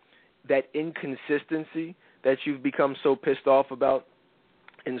that inconsistency that you've become so pissed off about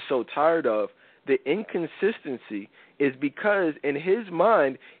and so tired of, the inconsistency is because in his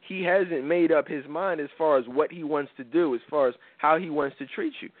mind, he hasn't made up his mind as far as what he wants to do, as far as how he wants to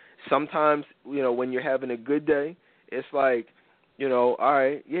treat you. Sometimes, when you're having a good day, it's like, all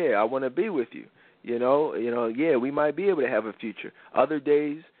right, yeah, I want to be with you. Yeah, we might be able to have a future. Other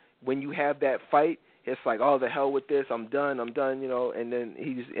days, when you have that fight, it's like, oh, the hell with this, I'm done, and then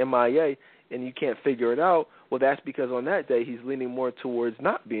he's MIA, and you can't figure it out. Well, that's because on that day, he's leaning more towards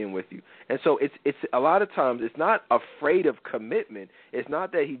not being with you. And so it's a lot of times, it's not afraid of commitment. It's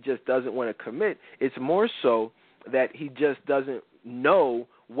not that he just doesn't want to commit. It's more so that he just doesn't know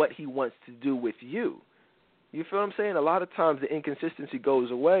what he wants to do with you. You feel what I'm saying? A lot of times the inconsistency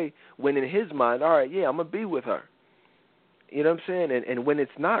goes away when in his mind, all right, yeah, I'm going to be with her. You know what I'm saying? And when it's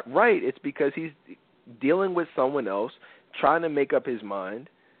not right, it's because he's dealing with someone else, trying to make up his mind,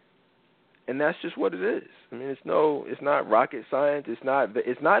 and that's just what it is. It's not rocket science.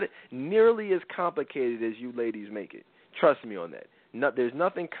 It's not nearly as complicated as you ladies make it. Trust me on that. There's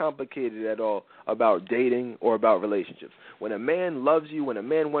nothing complicated at all about dating or about relationships. When a man loves you, when a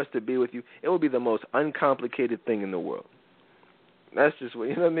man wants to be with you, it will be the most uncomplicated thing in the world. That's just what,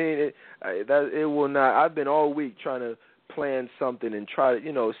 you know what I mean? It will not. I've been all week trying to plan something and try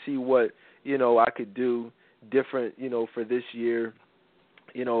to, see what, I could do different, for this year,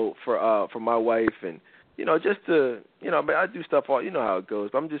 for my wife and, just to, but I do stuff all, how it goes.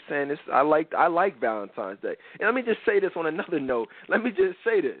 But I'm just saying this. I like Valentine's Day. And let me just say this on another note. Let me just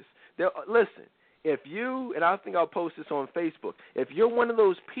say this. Listen, if you, and I think I'll post this on Facebook, if you're one of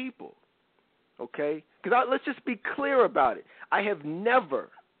those people, okay, because let's just be clear about it. I have never,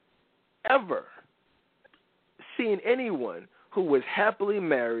 ever seen anyone who was happily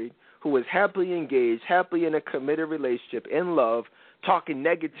married, who was happily engaged, happily in a committed relationship, in love, talking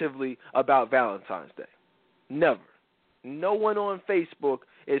negatively about Valentine's Day. Never. No one on Facebook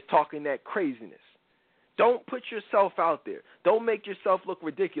is talking that craziness. Don't put yourself out there. Don't make yourself look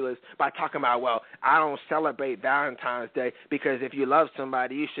ridiculous by talking about, well, I don't celebrate Valentine's Day because if you love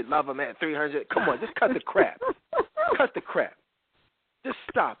somebody, you should love them at 300. Come on, just cut the crap. Cut the crap. Just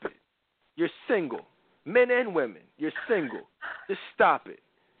stop it. You're single. Men and women, you're single. Just stop it.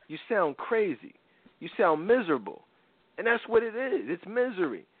 You sound crazy. You sound miserable. And that's what it is. It's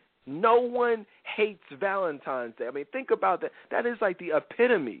misery. No one hates Valentine's Day. I mean, think about that. That is like the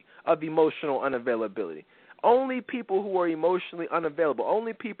epitome of emotional unavailability. Only people who are emotionally unavailable,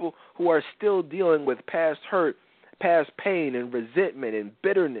 only people who are still dealing with past hurt, past pain and resentment and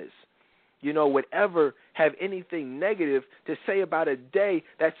bitterness, would ever have anything negative to say about a day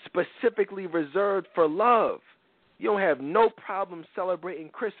that's specifically reserved for love. You don't have no problem celebrating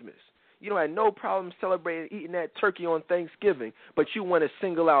Christmas. You don't have no problem celebrating eating that turkey on Thanksgiving, but you want to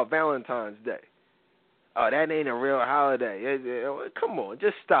single out Valentine's Day. Oh, that ain't a real holiday. Come on,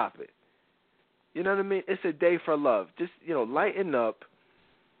 just stop it. You know what I mean? It's a day for love. Just, lighten up,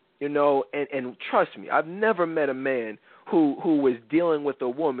 and trust me, I've never met a man who was dealing with a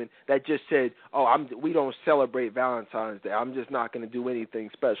woman that just said, oh, we don't celebrate Valentine's Day. I'm just not going to do anything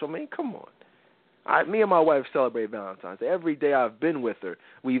special. I mean, come on. Me and my wife celebrate Valentine's Day. Every day I've been with her,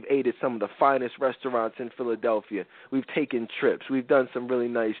 we've ate at some of the finest restaurants in Philadelphia. We've taken trips. We've done some really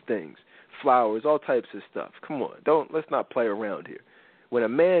nice things, flowers, all types of stuff. Come on, let's not play around here. When a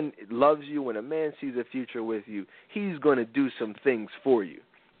man loves you, when a man sees a future with you, he's going to do some things for you.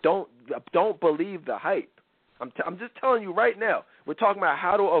 Don't believe the hype. I'm just telling you right now. We're talking about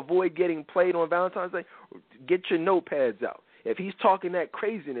how to avoid getting played on Valentine's Day. Get your notepads out. If he's talking that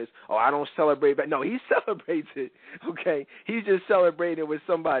craziness, I don't celebrate, but no, he celebrates it, okay? He's just celebrating with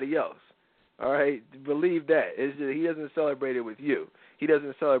somebody else, all right? Believe that. He doesn't celebrate it with you. He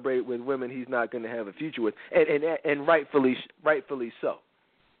doesn't celebrate with women he's not going to have a future with, and rightfully so.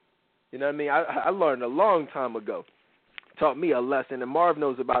 You know what I mean? I learned a long time ago, taught me a lesson, and Marv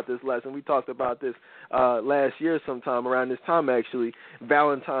knows about this lesson. We talked about this last year sometime, around this time actually,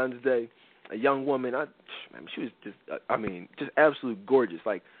 Valentine's Day. A young woman, she was just absolutely gorgeous,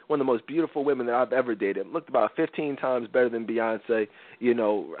 like one of the most beautiful women that I've ever dated. Looked about 15 times better than Beyonce,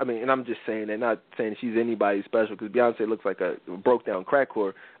 and I'm just saying that, not saying she's anybody special, because Beyonce looks like a broke-down crack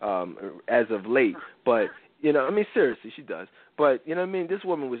whore as of late, but, seriously, she does. But, this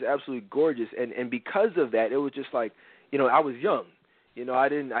woman was absolutely gorgeous, and because of that, it was just like, I was young.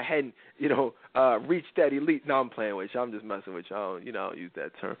 I hadn't, reached that elite. No, I'm playing with you. I'm just messing with you. I don't use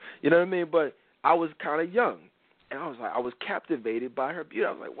that term. You know what I mean? But I was kind of young, and I was captivated by her beauty.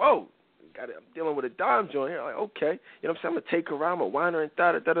 I was like, whoa, I'm dealing with a dime joint here. Like, okay, I'm saying? I'm gonna take her around, I'm gonna wine her and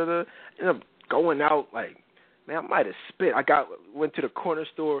da-da-da-da-da. And I'm going out like, man, I might have spit. Went to the corner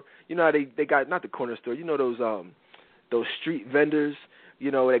store. How they got, not the corner store, those street vendors,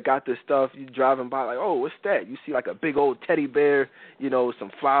 they got this stuff, you driving by like, oh, what's that? You see like a big old teddy bear,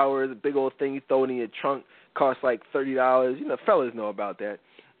 some flowers, a big old thing you throw it in your trunk, costs like $30. Fellas know about that.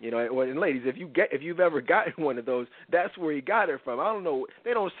 And ladies, if you've ever gotten one of those, that's where he got it from. I don't know,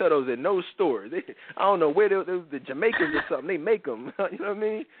 they don't sell those in no stores. I don't know where the Jamaicans or something, they make them. You know what I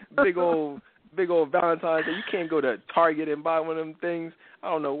mean? Big old Valentine's Day. You can't go to Target and buy one of them things.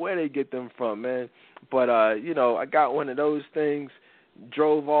 I don't know where they get them from, man. But I got one of those things.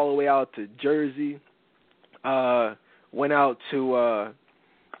 Drove all the way out to Jersey. Went out to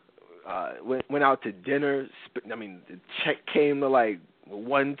dinner. The check came to like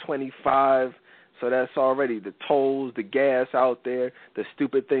 $125. So that's already the tolls, the gas out there, the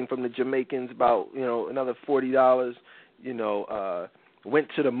stupid thing from the Jamaicans about another $40. Went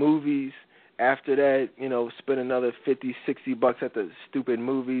to the movies. After that, spend another $50-$60 at the stupid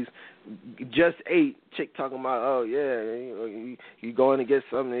movies. Just ate. Chick talking about, oh yeah, you going to get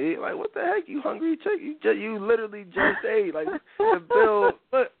something to eat? Like, what the heck? You hungry, chick? You literally just ate. Like, the bill.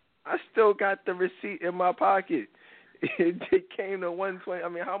 Look, I still got the receipt in my pocket. It came to $120. I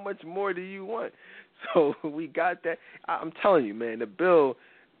mean, how much more do you want? So we got that. I'm telling you, man, the bill.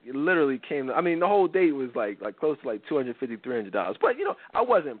 It literally came to, I mean, the whole date was like close to like $250, $300. But, I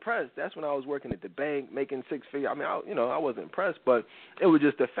wasn't impressed. That's when I was working at the bank, making six figures. I mean, I wasn't impressed, but it was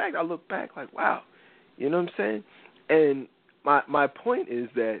just the fact. I look back like, wow, you know what I'm saying? And my point is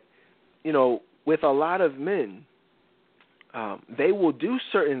that, with a lot of men, they will do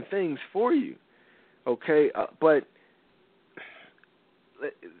certain things for you, okay? But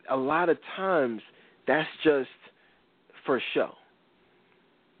a lot of times that's just for show.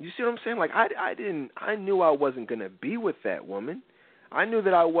 You see what I'm saying? Like, I knew I wasn't going to be with that woman. I knew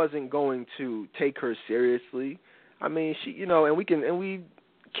that I wasn't going to take her seriously. I mean, she, and we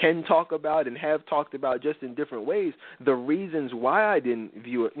can talk about and have talked about just in different ways the reasons why I didn't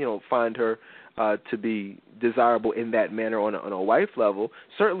find her to be desirable in that manner on a wife level,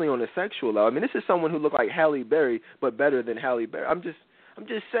 certainly on a sexual level. I mean, this is someone who looked like Halle Berry, but better than Halle Berry. I'm just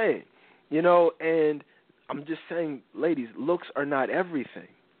saying, and I'm just saying, ladies, looks are not everything.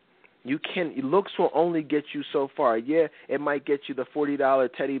 Looks will only get you so far. Yeah, it might get you the $40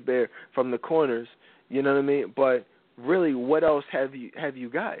 teddy bear from the corners, you know what I mean? But really, what else have you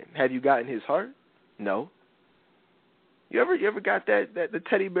gotten? Have you gotten his heart? No. You ever got the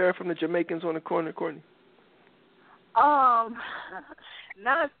teddy bear from the Jamaicans on the corner, Courtney? Not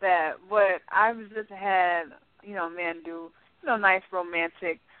that, but I've just had, men do, nice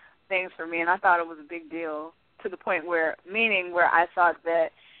romantic things for me, and I thought it was a big deal to the point where I thought that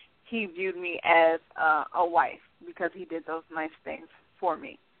he viewed me as a wife because he did those nice things for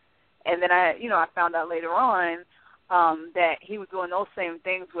me. And then I found out later on that he was doing those same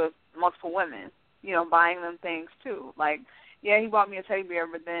things with multiple women, buying them things too. Like, yeah, he bought me a teddy bear,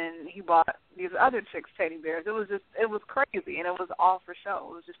 but then he bought these other chicks teddy bears. It was crazy, and it was all for show.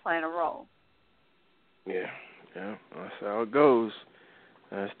 It was just playing a role. Yeah, that's how it goes.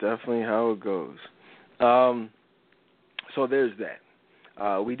 That's definitely how it goes. So there's that.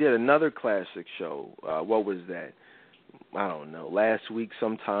 We did another classic show. What was that? I don't know. Last week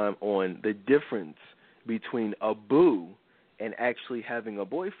sometime on the difference between a boo and actually having a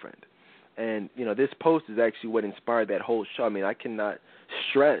boyfriend. And, this post is actually what inspired that whole show. I mean, I cannot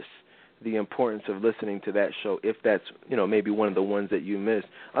stress the importance of listening to that show if that's, maybe one of the ones that you missed.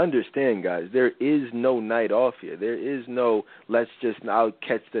 Understand, guys, there is no night off here. There is no I'll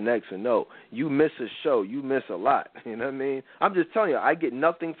catch the next one. No, you miss a show, you miss a lot. You know what I mean? I'm just telling you, I get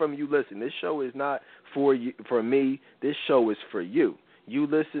nothing from you listening. This show is not for you, for me. This show is for you. You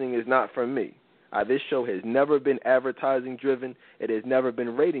listening is not for me. This show has never been advertising driven. It has never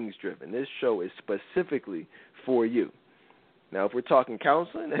been ratings driven. This show is specifically for you. Now, if we're talking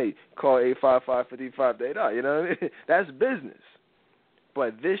counseling, hey, call 855-55-8. You know what I mean? That's business.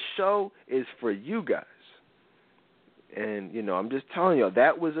 But this show is for you guys. And, I'm just telling you,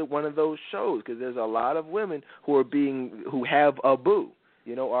 that was one of those shows because there's a lot of women who have a boo,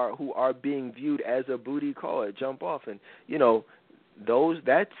 who are being viewed as a booty call at Jump Off. And,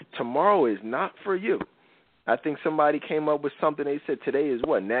 that's tomorrow is not for you. I think somebody came up with something. They said today is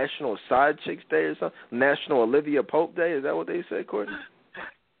what, National Side Chicks Day or something? National Olivia Pope Day? Is that what they said, Courtney?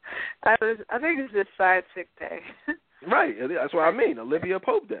 I think it's just Side Chick Day. Right. That's what I mean, Olivia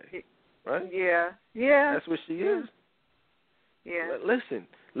Pope Day. Right? Yeah. That's what she is. Yeah. Listen,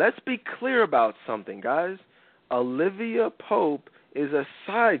 let's be clear about something, guys. Olivia Pope is a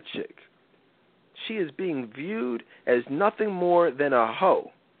side chick. She is being viewed as nothing more than a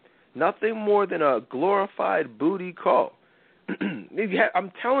hoe. Nothing more than a glorified booty call.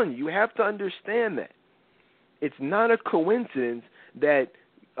 I'm telling you, you have to understand that. It's not a coincidence that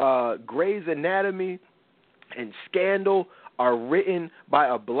Grey's Anatomy and Scandal are written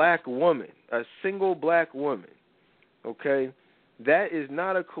by a black woman, a single black woman, okay? That is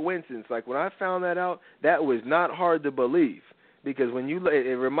not a coincidence. Like, when I found that out, that was not hard to believe because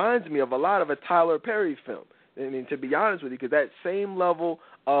it reminds me of a lot of a Tyler Perry film. I mean, to be honest with you, because that same level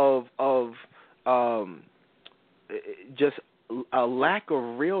of just a lack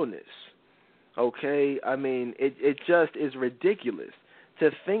of realness, okay? I mean, it just is ridiculous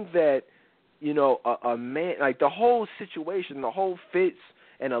to think that, a man, like the whole situation, the whole Fitz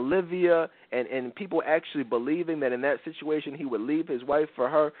and Olivia and people actually believing that in that situation he would leave his wife for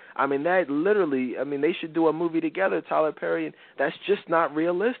her. I mean, they should do a movie together, Tyler Perry, and that's just not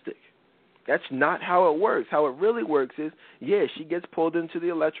realistic. That's not how it works. How it really works is, yeah, she gets pulled into the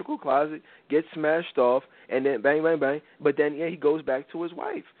electrical closet, gets smashed off, and then bang, bang, bang. But then, yeah, he goes back to his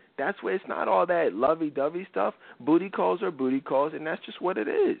wife. That's where it's not all that lovey-dovey stuff. Booty calls are booty calls, and that's just what it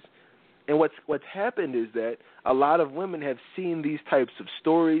is. And what's happened is that a lot of women have seen these types of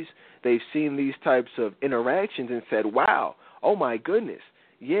stories. They've seen these types of interactions and said, wow, oh, my goodness.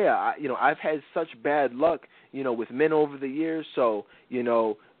 Yeah, I've had such bad luck, with men over the years. So,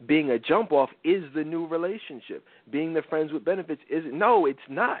 being a jump off is the new relationship. Being the friends with benefits isn't. No, it's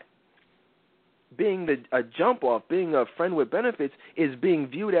not. Being a jump off, being a friend with benefits is being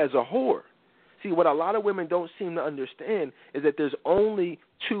viewed as a whore. See, what a lot of women don't seem to understand is that there's only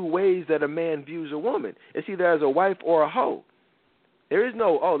two ways that a man views a woman. It's either as a wife or a hoe. There is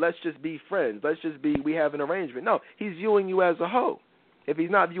no, oh, let's just be friends. We have an arrangement. No, he's viewing you as a hoe. If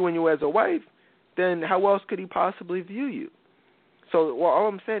he's not viewing you as a wife, then how else could he possibly view you? So all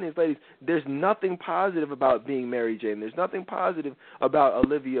I'm saying is, ladies, there's nothing positive about being Mary Jane. There's nothing positive about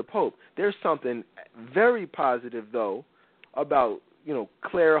Olivia Pope. There's something very positive, though, about,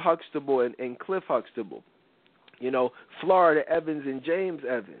 Claire Huxtable and Cliff Huxtable. Florida Evans and James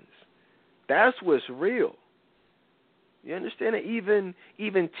Evans. That's what's real. You understand it? Even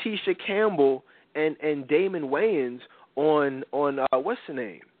Tisha Campbell and Damon Wayans on what's the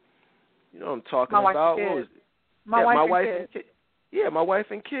name? You know what I'm talking about? What was it? My wife and kids. Yeah, My Wife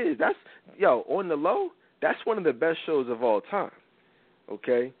and Kids. That's on the low. That's one of the best shows of all time.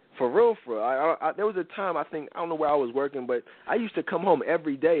 Okay, for real. There was a time I don't know where I was working, but I used to come home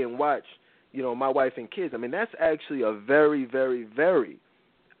every day and watch, My Wife and Kids. I mean, that's actually a very, very, very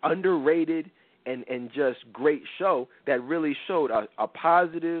underrated and just great show that really showed a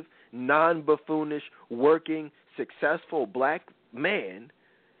positive, non-buffoonish, working, successful black man,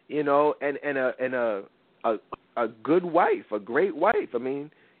 and a good wife, a great wife. I mean,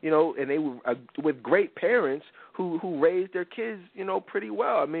 and they were with great parents who raised their kids, pretty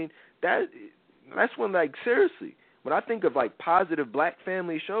well. I mean, that's when, like, seriously, when I think of, like, positive black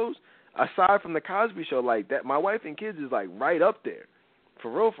family shows, aside from the Cosby Show, like that, My Wife and Kids is, like, right up there. For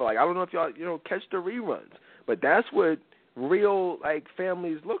real, I don't know if y'all, catch the reruns, but that's what real, like,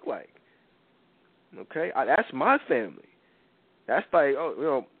 families look like. Okay? That's my family. That's like,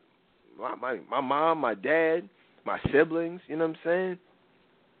 my mom, my dad, my siblings, you know what I'm saying?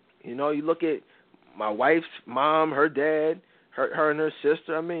 You look at my wife's mom, her dad, her and her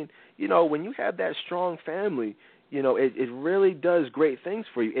sister. I mean, when you have that strong family, it really does great things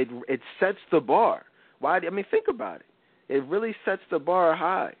for you. It sets the bar. Why? I mean, think about it. It really sets the bar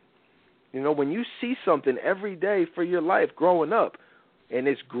high. When you see something every day for your life growing up, and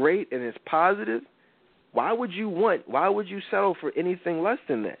it's great and it's positive, why would you settle for anything less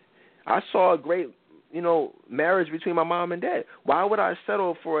than that? I saw a great, marriage between my mom and dad. Why would I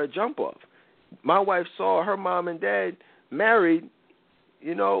settle for a jump off? My wife saw her mom and dad married,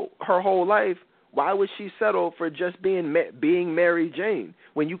 her whole life. Why would she settle for just being Mary Jane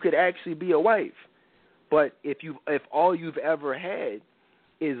when you could actually be a wife? But if all you've ever had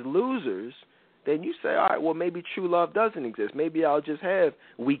is losers, then you say, all right, well, maybe true love doesn't exist. Maybe I'll just have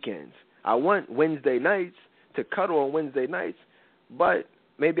weekends. I want Wednesday nights to cuddle on Wednesday nights, but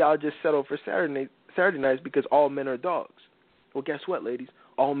maybe I'll just settle for Saturday nights because all men are dogs. Well, guess what, ladies?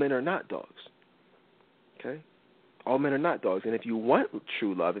 All men are not dogs. Okay? All men are not dogs. And if you want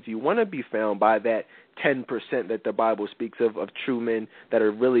true love, if you want to be found by that 10% that the Bible speaks of true men that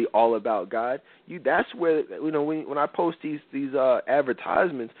are really all about God, that's where, when I post these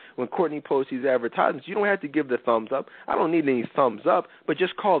advertisements, when Courtney posts these advertisements, you don't have to give the thumbs up. I don't need any thumbs up, but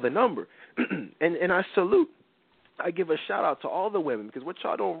just call the number. and I salute. I give a shout-out to all the women, because what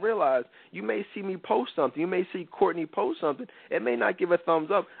y'all don't realize, you may see me post something. You may see Courtney post something. It may not give a thumbs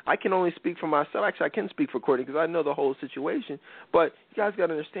up. I can only speak for myself. Actually, I can speak for Courtney because I know the whole situation. But you guys got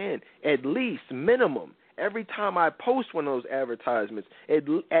to understand, at least, minimum, every time I post one of those advertisements,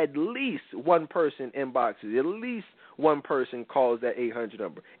 at least one person inboxes, at least one person calls that 800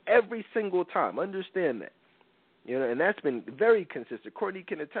 number. Every single time. Understand that. And that's been very consistent. Courtney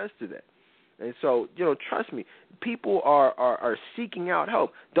can attest to that. And so, trust me, people are seeking out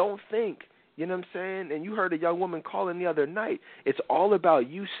help. Don't think, you know what I'm saying? And you heard a young woman calling the other night. It's all about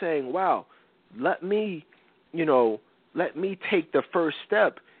you saying, wow, let me take the first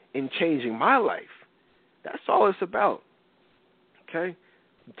step in changing my life. That's all it's about. Okay?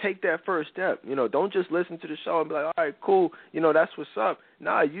 Take that first step. Don't just listen to the show and be like, all right, cool, that's what's up.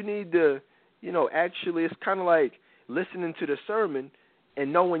 Nah, you need to, actually, it's kind of like listening to the sermon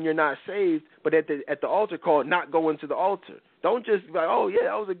and knowing you're not saved, but at the altar call, not going to the altar. Don't just be like, oh, yeah,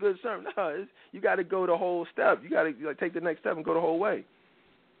 that was a good sermon. No, you got to go the whole step. You got to take the next step and go the whole way.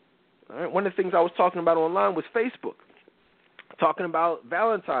 All right. One of the things I was talking about online was Facebook. Talking about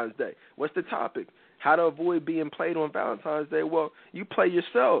Valentine's Day. What's the topic? How to avoid being played on Valentine's Day. Well, you play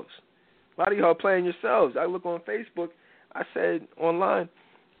yourselves. A lot of y'all playing yourselves. I look on Facebook. I said online,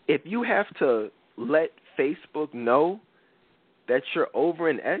 if you have to let Facebook know that you're over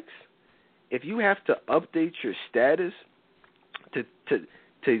an ex, if you have to update your status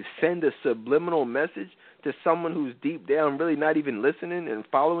to send a subliminal message to someone who's deep down really not even listening and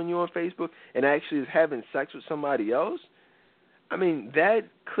following you on Facebook and actually is having sex with somebody else, I mean, that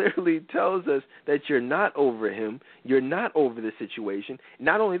clearly tells us that you're not over him, you're not over the situation.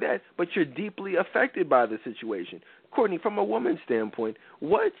 Not only that, but you're deeply affected by the situation. Courtney, from a woman's standpoint,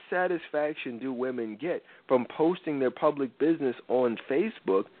 what satisfaction do women get from posting their public business on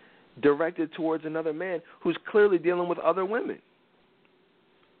Facebook directed towards another man who's clearly dealing with other women?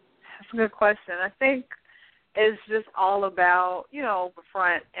 That's a good question. I think it's just all about, the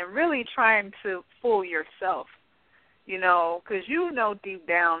front and really trying to fool yourself. Because deep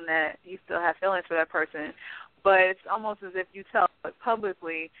down that you still have feelings for that person, but it's almost as if you tell it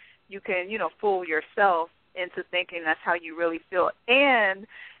publicly, you can, fool yourself into thinking that's how you really feel. And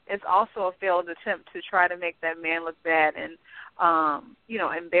it's also a failed attempt to try to make that man look bad and,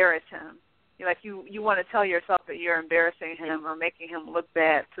 embarrass him. You want to tell yourself that you're embarrassing him or making him look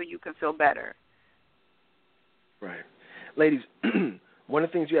bad so you can feel better. Right. Ladies, one of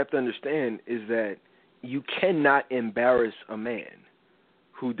the things you have to understand is that you cannot embarrass a man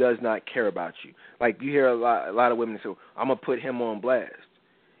who does not care about you. Like you hear a lot of women say, I'm going to put him on blast.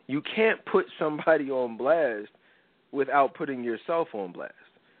 You can't put somebody on blast without putting yourself on blast.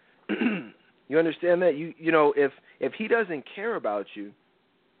 You understand that? If he doesn't care about you,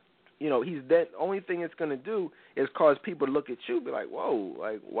 he's that only thing it's going to do is cause people to look at you and be like, whoa,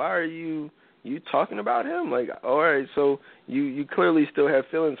 like why are you talking about him? Like, all right, so you clearly still have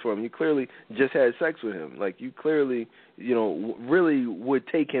feelings for him. You clearly just had sex with him. Like, you clearly, really would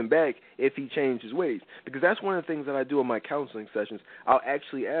take him back if he changed his ways. Because that's one of the things that I do in my counseling sessions. I'll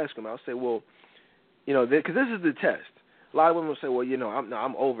actually ask him. I'll say, well, because this is the test. A lot of women will say, well,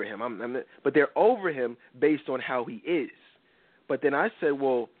 I'm over him. But they're over him based on how he is. But then I said,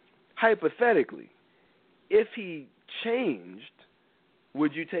 well, hypothetically, if he changed,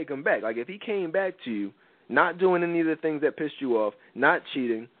 would you take him back? Like, if he came back to you, not doing any of the things that pissed you off, not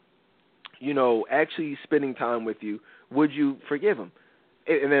cheating, actually spending time with you, would you forgive him?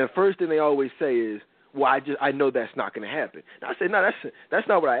 And then the first thing they always say is, well, I know that's not going to happen. And I said, no, that's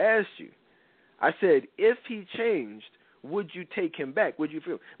not what I asked you. I said, if he changed, would you take him back? Would you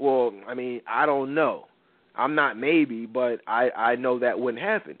feel? Well, I mean, I don't know. I'm not maybe, but I know that wouldn't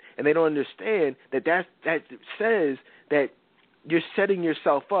happen. And they don't understand that says that you're setting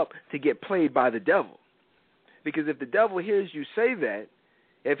yourself up to get played by the devil. Because if the devil hears you say that,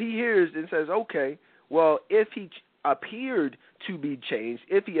 if he hears and says, okay, well, if he appeared to be changed,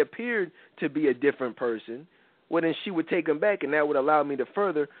 if he appeared to be a different person, well, then she would take him back, and that would allow me to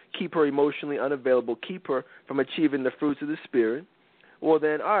further keep her emotionally unavailable, keep her from achieving the fruits of the Spirit. Well,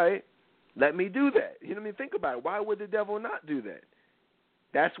 then, all right, let me do that. You know what I mean? Think about it. Why would the devil not do that?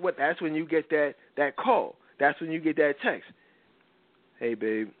 That's when you get that call. That's when you get that text. Hey,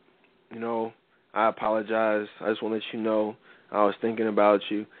 babe, I apologize. I just want to let you know I was thinking about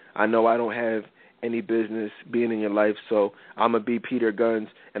you. I know I don't have any business being in your life, so I'm going to be Peter Guns,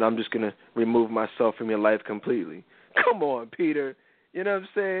 and I'm just going to remove myself from your life completely. Come on, Peter. You know what I'm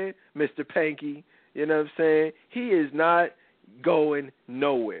saying? Mr. Panky. You know what I'm saying? He is not going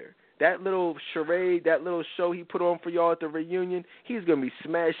nowhere. That little charade, that little show he put on for y'all at the reunion, he's going to be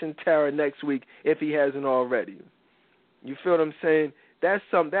smashing Tara next week if he hasn't already. You feel what I'm saying?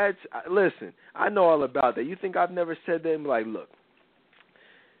 Listen, I know all about that. You think I've never said that? I'm like, look,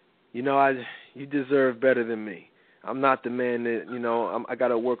 you deserve better than me. I'm not the man that, I got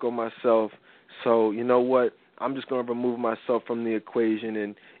to work on myself. So, you know what? I'm just going to remove myself from the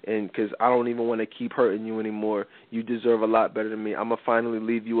equation and because I don't even want to keep hurting you anymore. You deserve a lot better than me. I'm going to finally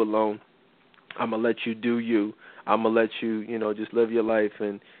leave you alone. I'm going to let you do you. I'm going to let you, just live your life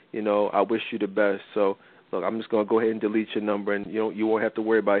and, I wish you the best. So, look, I'm just going to go ahead and delete your number, and you won't have to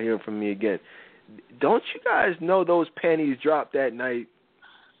worry about hearing from me again. Don't you guys know those panties dropped that night?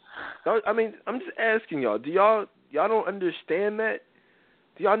 I mean, I'm just asking y'all. Do y'all don't understand that?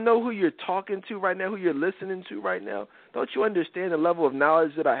 Do y'all know who you're talking to right now, who you're listening to right now? Don't you understand the level of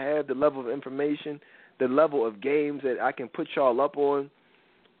knowledge that I have, the level of information, the level of games that I can put y'all up on?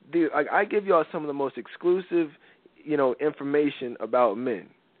 Dude, I give y'all some of the most exclusive, information about men.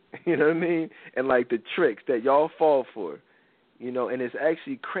 You know what I mean? And, like, the tricks that y'all fall for, and it's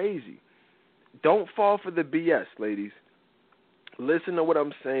actually crazy. Don't fall for the BS, ladies. Listen to what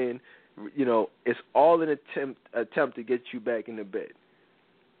I'm saying. it's all an attempt to get you back in the bed.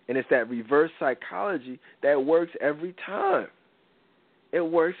 And it's that reverse psychology that works every time. It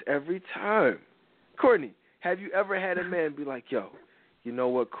works every time. Courtney, have you ever had a man be like, yo, you know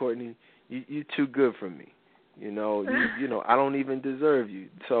what, Courtney, you too good for me. You know, I don't even deserve you.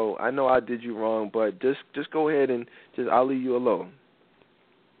 So I know I did you wrong, but just go ahead and I'll leave you alone.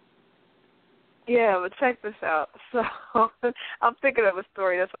 Yeah, but check this out. So I'm thinking of a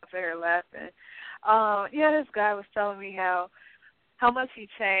story. That's why I'm sitting here laughing. This guy was telling me how much he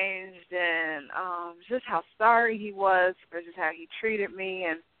changed and just how sorry he was for just how he treated me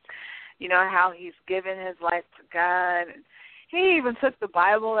and, how he's given his life to God. And he even took the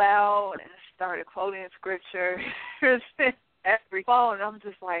Bible out and started quoting scripture every phone. And I'm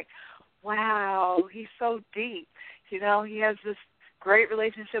just like, wow, he's so deep. He has this great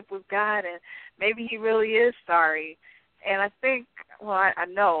relationship with God, and maybe he really is sorry. And I think, I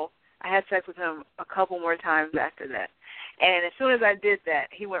know I had sex with him a couple more times after that. And as soon as I did that,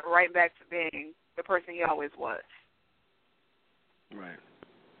 he went right back to being the person he always was. Right.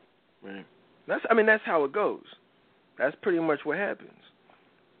 That's how it goes. That's pretty much what happens.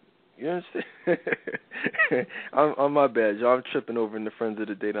 You understand? I'm my bad, y'all. I'm tripping over in the Friends of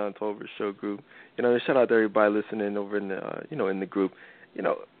the Dayton Tolbert Show group. Shout out to everybody listening over in the in the group.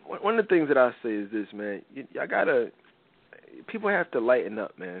 One of the things that I say is this, man. People have to lighten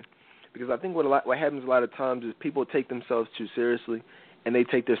up, man, because I think what happens a lot of times is people take themselves too seriously, and they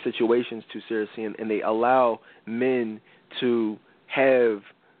take their situations too seriously, and they allow men to have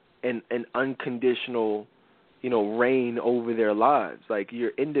an unconditional reign over their lives. Like,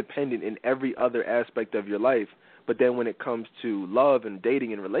 you're independent in every other aspect of your life, but then when it comes to love and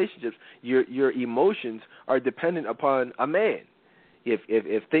dating and relationships, your emotions are dependent upon a man.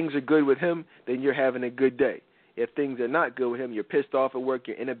 If things are good with him, then you're having a good day. If things are not good with him, you're pissed off at work,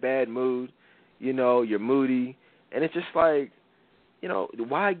 you're in a bad mood, you're moody, and it's just like,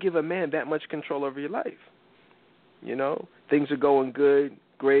 why give a man that much control over your life? Things are going good,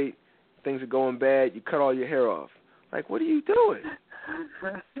 great. Things are going bad, you cut all your hair off. Like, what are you doing?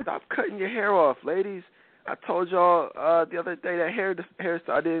 Stop cutting your hair off, ladies. I told y'all the other day that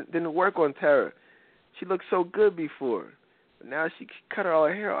hairstyle didn't work on Tara. She looked so good before. But now she cut all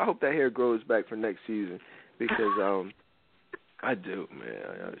her hair. I hope that hair grows back for next season because I do,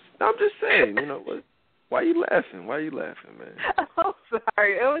 man. I'm just saying, what? Why are you laughing? Man? I'm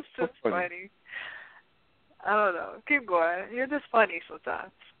sorry. It was just funny. I don't know. Keep going. You're just funny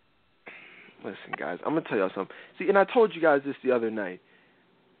sometimes. Listen, guys, I'm going to tell y'all something. See, and I told you guys this the other night.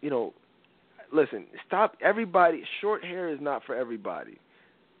 Listen, stop. Everybody, short hair is not for everybody.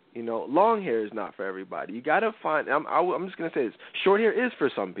 Long hair is not for everybody. You got to find, I'm just going to say this. Short hair is for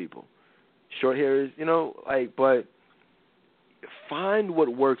some people. Short hair is, but find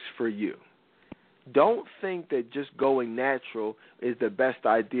what works for you. Don't think that just going natural is the best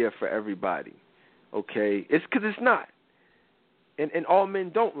idea for everybody, okay? It's because it's not. And all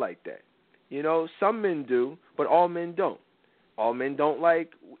men don't like that. Some men do, but all men don't. All men don't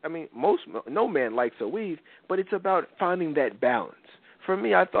like, no man likes a weave, but it's about finding that balance. For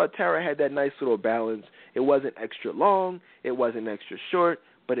me, I thought Tara had that nice little balance. It wasn't extra long, it wasn't extra short,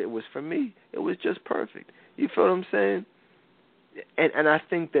 but it was, for me, it was just perfect. You feel what I'm saying? And I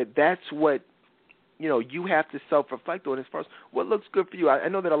think that's what, you have to self-reflect on as far as what looks good for you. I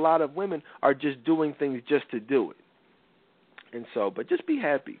know that a lot of women are just doing things just to do it. And so, but just be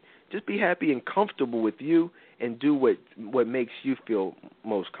happy. Just be happy and comfortable with you and do what makes you feel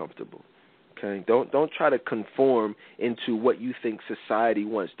most comfortable. Okay? Don't try to conform into what you think society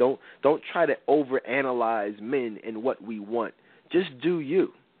wants. Don't try to overanalyze men and what we want. Just do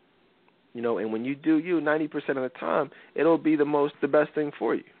you. And when you do you, 90% of the time, it'll be the best thing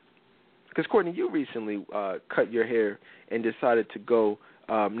for you. Because, Courtney, you recently cut your hair and decided to go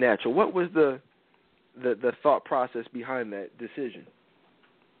natural. What was the thought process behind that decision?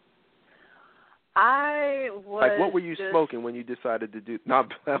 I was what were you smoking when you decided to do? No,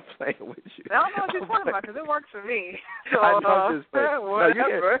 I'm playing with you. I don't know what you're talking about because it works for me. So, I'm just playing.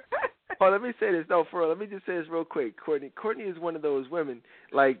 whatever. Let me say this. No, for real. Let me just say this real quick. Courtney is one of those women.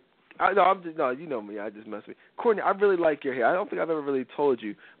 You know me. I just mess with you. Courtney, I really like your hair. I don't think I've ever really told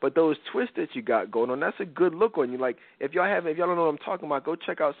you, but those twists that you got going on, that's a good look on you. Like, if y'all don't know what I'm talking about, go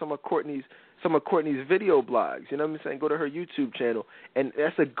check out some of Courtney's video blogs. You know what I'm saying? Go to her YouTube channel, and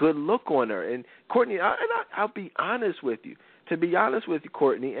that's a good look on her. And Courtney, I'll be honest with you. To be honest with you,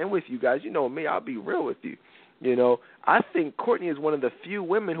 Courtney, and with you guys, you know me, I'll be real with you. I think Courtney is one of the few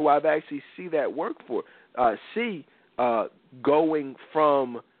women who I've actually see that work for. Going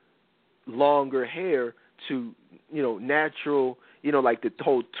from longer hair to natural, like the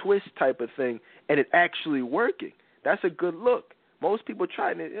whole twist type of thing, and it actually working. That's a good look. Most people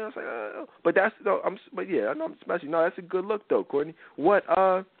try it, it's like, but that's no. I know I'm smashing. No, that's a good look though, Courtney. What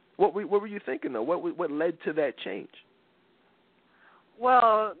were you thinking though? What led to that change?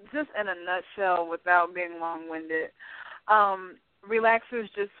 Well, just in a nutshell, without being long-winded, relaxers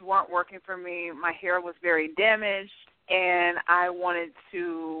just weren't working for me. My hair was very damaged, and I wanted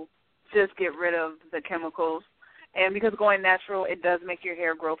to just get rid of the chemicals. And because going natural, it does make your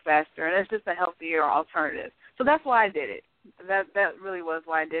hair grow faster, and it's just a healthier alternative. So that's why I did it. That really was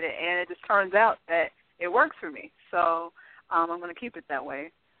why I did it, and it just turns out that it works for me. So I'm going to keep it that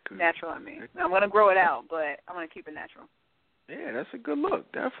way, natural. I'm going to grow it out, but I'm going to keep it natural. Yeah, that's a good look,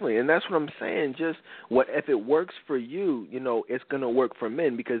 definitely. And that's what I'm saying. Just if it works for you, it's going to work for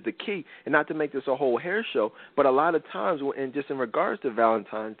men, because the key, and not to make this a whole hair show, but a lot of times, and just in regards to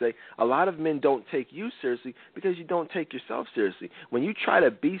Valentine's Day, a lot of men don't take you seriously because you don't take yourself seriously. When you try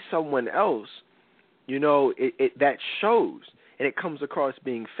to be someone else, that shows, and it comes across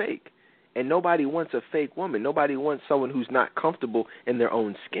being fake. And nobody wants a fake woman. Nobody wants someone who's not comfortable in their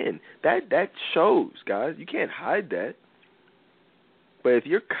own skin. That shows, guys. You can't hide that. But if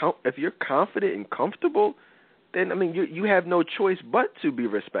you're confident and comfortable, then you have no choice but to be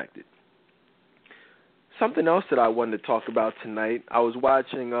respected. Something else that I wanted to talk about tonight. I was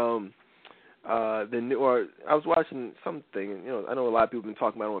watching I was watching something. I know a lot of people have been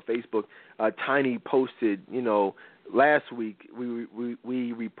talking about it on Facebook. Tiny posted, last week we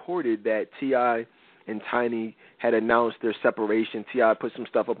reported that T.I. and Tiny had announced their separation. T.I. put some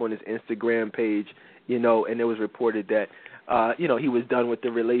stuff up on his Instagram page, and it was reported that he was done with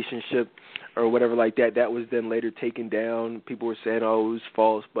the relationship or whatever like that. That was then later taken down. People were saying, oh, it was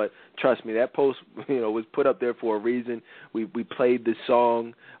false. But trust me, that post, was put up there for a reason. We played the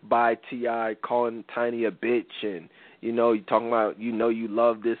song by T.I. calling Tiny a bitch, and, you're talking about, you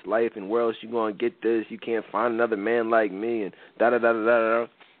love this life, and where else you going to get this? You can't find another man like me, and da-da-da-da-da-da.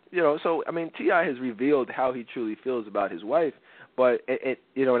 So, T.I. has revealed how he truly feels about his wife. But,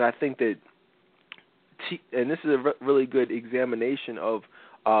 and I think that, and this is a really good examination of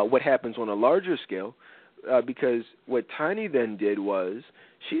what happens on a larger scale, because what Tiny then did was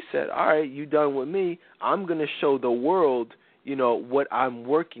she said, all right, you done with me. I'm going to show the world, what I'm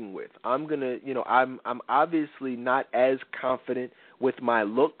working with. I'm going to, I'm obviously not as confident with my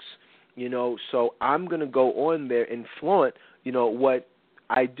looks, so I'm going to go on there and flaunt, what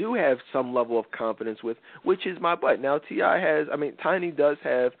I do have some level of confidence with, which is my butt. Now, Tiny does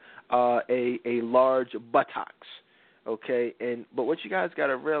have a large buttocks, okay? But what you guys got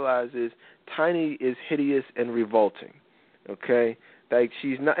to realize is Tiny is hideous and revolting, okay? Like,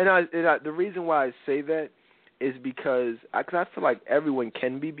 she's not, the reason why I say that is because I feel like everyone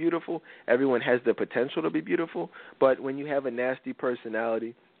can be beautiful. Everyone has the potential to be beautiful, but when you have a nasty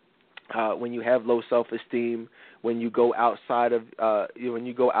personality, when you have low self-esteem, when you go outside of, when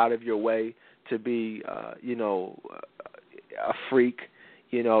you go out of your way to be, a freak,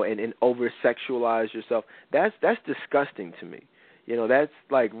 and over-sexualize yourself, that's disgusting to me. That's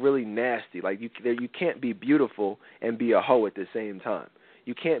like really nasty. Like you can't be beautiful and be a hoe at the same time.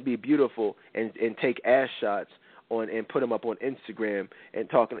 You can't be beautiful and take ass shots and put them up on Instagram and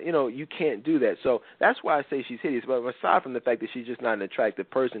talking. You can't do that. So that's why I say she's hideous. But aside from the fact that she's just not an attractive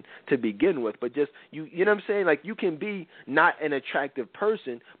person to begin with, but just you know what I'm saying? Like, you can be not an attractive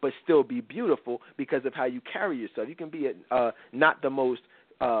person but still be beautiful because of how you carry yourself. You can be not the most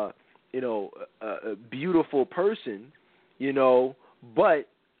beautiful person, but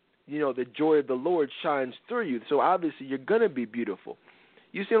the joy of the Lord shines through you. So obviously you're gonna be beautiful.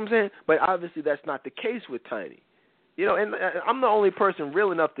 You see what I'm saying? But obviously that's not the case with Tiny. And I'm the only person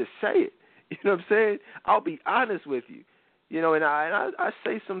real enough to say it. You know what I'm saying? I'll be honest with you. And I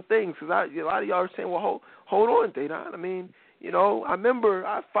say some things because a lot of y'all are saying, well, hold on, Dedan. I remember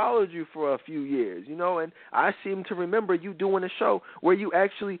I followed you for a few years, and I seem to remember you doing a show where you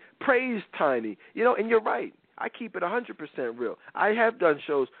actually praised Tiny, and you're right. I keep it 100% real. I have done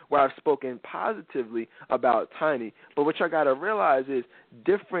shows where I've spoken positively about Tiny, but what y'all got to realize is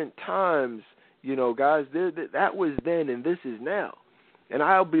different times, guys, that was then and this is now. And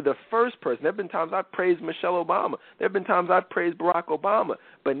I'll be the first person. There have been times I've praised Michelle Obama. There have been times I've praised Barack Obama.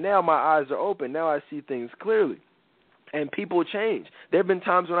 But now my eyes are open. Now I see things clearly. And people change. There have been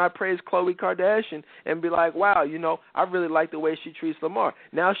times when I praise Khloe Kardashian and be like, wow, I really like the way she treats Lamar.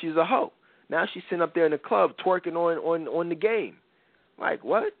 Now she's a hoe. Now she's sitting up there in the club twerking on the game. Like,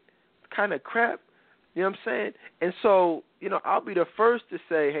 what kind of crap? You know what I'm saying? And so, I'll be the first to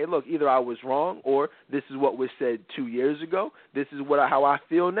say, hey, look, either I was wrong or this is what was said 2 years ago. This is how I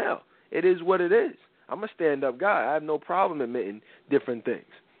feel now. It is what it is. I'm a stand-up guy. I have no problem admitting different things.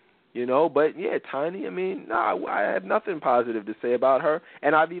 You know, but yeah, Tiny, I mean, I have nothing positive to say about her,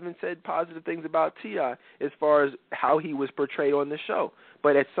 and I've even said positive things about T.I. as far as how he was portrayed on the show.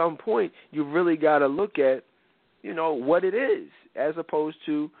 But at some point, you really got to look at, you know, what it is as opposed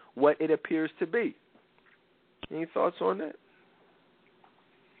to what it appears to be. Any thoughts on that?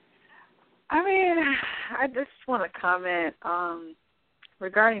 I mean, I just want to comment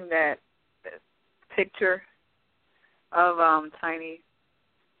regarding that picture of Tiny.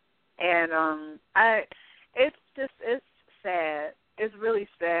 And it's sad. It's really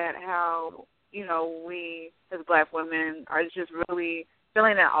sad how, you know, we as Black women are just really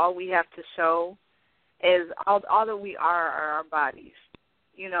feeling that all we have to show is all that we are our bodies,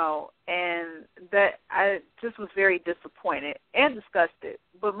 you know, and that I just was very disappointed and disgusted,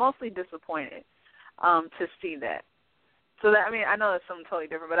 but mostly disappointed to see that. So that, I mean, I know that's something totally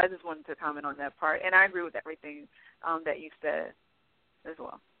different, but I just wanted to comment on that part, and I agree with everything that you said as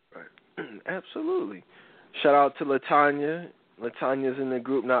well. Right. Absolutely. Shout out to LaTanya. LaTanya's in the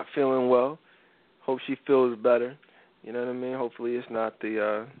group not feeling well. Hope she feels better. You know what I mean? Hopefully it's not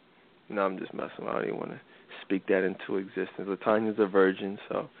the, I'm just messing. I don't even want to speak that into existence. LaTanya's a virgin,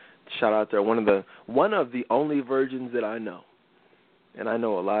 so shout out there. One of the only virgins that I know, and I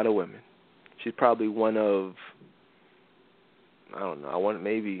know a lot of women. She's probably one of, I don't know, I want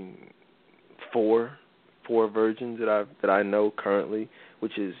maybe four virgins that I know currently,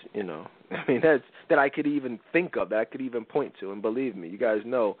 which is, you know, I mean, that I could even think of, that I could even point to. And believe me, you guys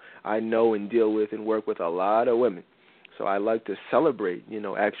know I know and deal with and work with a lot of women. So I like to celebrate, you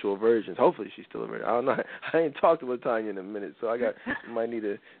know, actual virgins. Hopefully she's still a virgin. I don't know. I ain't talked to LaTanya in a minute, so you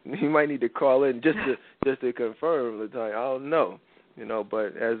might need to call in just to confirm, LaTanya. I don't know, you know,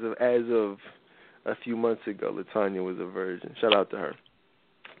 but as of a few months ago, LaTanya was a virgin. Shout out to her.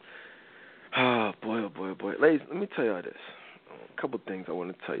 Oh boy. Ladies, let me tell y'all this. A couple things I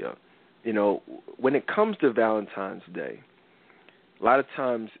want to tell y'all. You know, when it comes to Valentine's Day, a lot of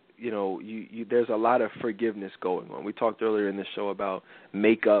times, you know, there's a lot of forgiveness going on. We talked earlier in the show about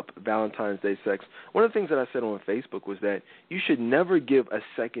makeup, Valentine's Day sex. One of the things that I said on Facebook was that you should never give a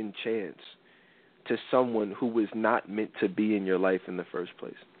second chance to someone who was not meant to be in your life in the first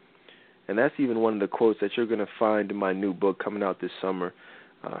place. And that's even one of the quotes that you're going to find in my new book coming out this summer,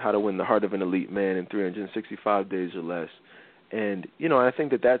 How to Win the Heart of an Elite Man in 365 Days or Less. And, you know, I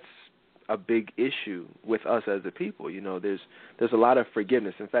think that that's a big issue with us as a people. You know, there's a lot of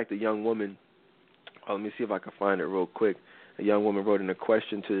forgiveness. In fact, a young woman, let me see if I can find it real quick. A young woman wrote in a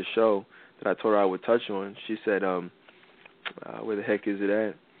question to the show that I told her I would touch on. She said, where the heck is it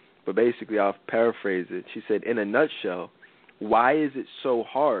at? But basically, I'll paraphrase it. She said, in a nutshell, why is it so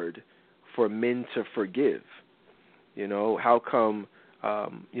hard for men to forgive? You know, how come,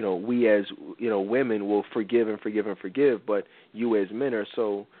 you know, we as, you know, women will forgive, but you as men are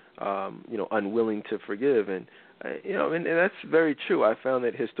so, you know, unwilling to forgive. And, you know, and that's very true. I found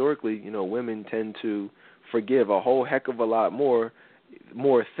that historically, you know, women tend to forgive a whole heck of a lot more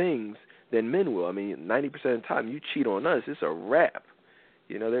things than men will. I mean, 90% of the time you cheat on us, it's a wrap.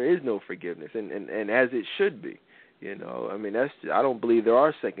 You know, there is no forgiveness, and as it should be. You know, I mean, I don't believe there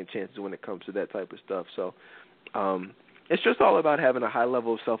are second chances when it comes to that type of stuff. So it's just all about having a high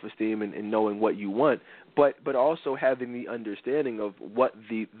level of self-esteem and knowing what you want, but also having the understanding of what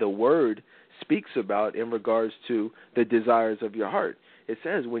the word speaks about in regards to the desires of your heart. It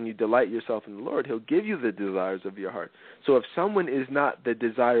says when you delight yourself in the Lord, he'll give you the desires of your heart. So if someone is not the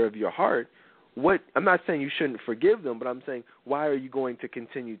desire of your heart, I'm not saying you shouldn't forgive them, but I'm saying why are you going to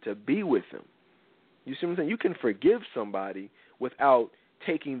continue to be with them? You see what I'm saying? You can forgive somebody without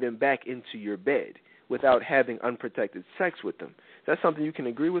taking them back into your bed, without having unprotected sex with them. Is that something you can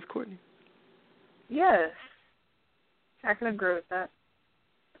agree with, Courtney? Yes, I can agree with that.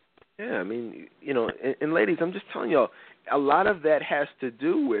 Yeah, I mean, you know, and ladies, I'm just telling y'all, a lot of that has to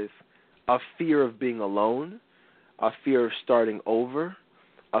do with a fear of being alone, a fear of starting over,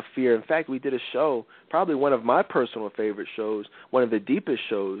 a fear. In fact, we did a show, probably one of my personal favorite shows, one of the deepest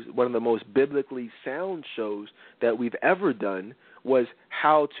shows, one of the most biblically sound shows that we've ever done, was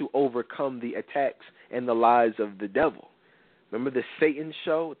how to overcome the attacks and the lies of the devil. Remember the Satan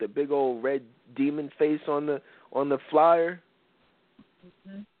show with the big old red demon face on the flyer?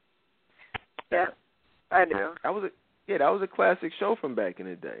 Mm-hmm. Yeah, I do. That was a classic show from back in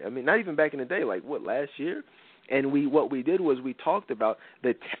the day. I mean, not even back in the day, like last year? And what we did was we talked about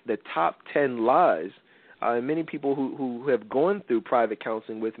the top 10 lies. And many people who have gone through private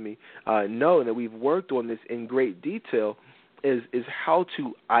counseling with me know that we've worked on this in great detail, is how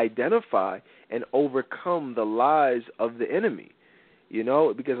to identify and overcome the lies of the enemy. You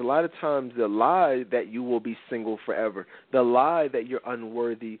know, because a lot of times the lie that you will be single forever, the lie that you're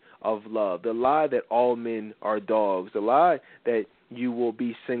unworthy of love, the lie that all men are dogs, the lie that you will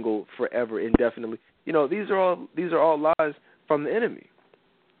be single forever indefinitely, you know, these are all lies from the enemy.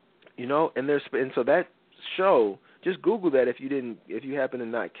 You know, and so that show, just Google that if you happen to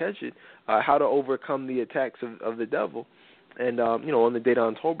not catch it, how to overcome the attacks of the devil. And, you know, on the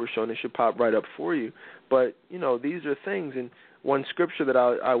Dedan Tolbert show, and it should pop right up for you. But, you know, these are things, and one scripture that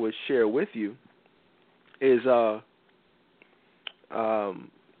I would share with you is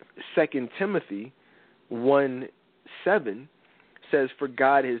 2 Timothy 1:7 says, "For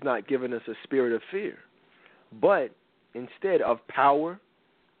God has not given us a spirit of fear, but instead of power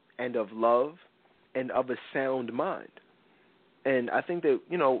and of love and of a sound mind." And I think that,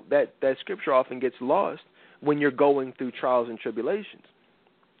 you know, that scripture often gets lost when you're going through trials and tribulations.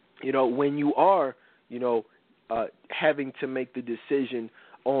 You know, when you are, you know, having to make the decision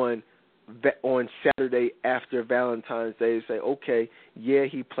on Saturday after Valentine's Day to say, okay, yeah,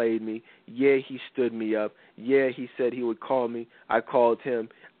 he played me. Yeah, he stood me up. Yeah, he said he would call me. I called him.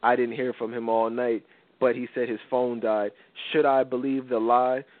 I didn't hear from him all night, but he said his phone died. Should I believe the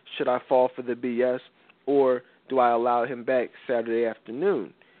lie? Should I fall for the BS? Or do I allow him back Saturday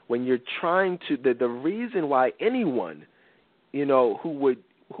afternoon? When you're trying to, the reason why anyone, you know, who would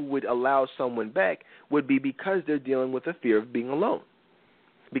allow someone back would be because they're dealing with the fear of being alone.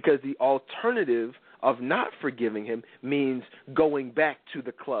 Because the alternative of not forgiving him means going back to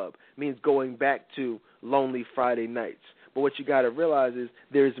the club, means going back to lonely Friday nights. But what you got to realize is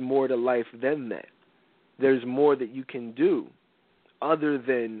there's more to life than that. There's more that you can do other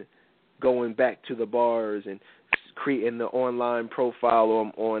than going back to the bars and creating the online profile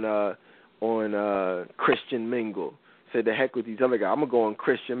on Christian Mingle. Said the heck with these other guys. I'm gonna go on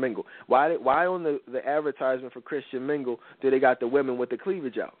Christian Mingle. Why on the advertisement for Christian Mingle do they got the women with the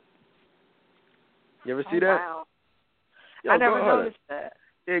cleavage out? You ever see that? Wow. I never noticed that.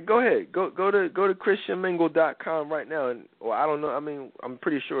 Yeah, go ahead. Go to ChristianMingle.com right now, and I don't know. I mean, I'm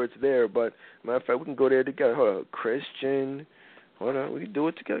pretty sure it's there, but matter of fact, we can go there together. Hold on, Hold on, we can do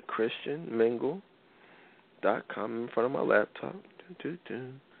it together. ChristianMingle.com in front of my laptop.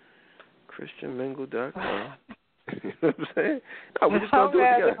 ChristianMingle.com. You know what I'm saying? No, we're just gonna do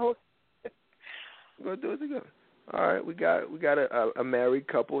it together. We're gonna do it together. All right, we got a married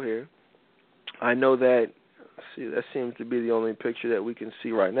couple here. I know that. See, that seems to be the only picture that we can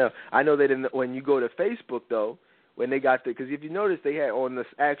see right now. I know that when you go to Facebook, though, when they got because if you notice, they had on this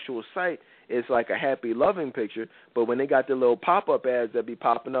actual site, it's like a happy, loving picture. But when they got the little pop-up ads that be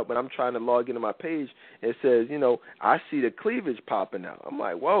popping up when I'm trying to log into my page, it says, you know, I see the cleavage popping out. I'm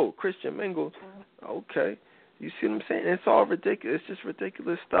like, whoa, Christian Mingle. Okay. You see what I'm saying? It's all ridiculous. It's just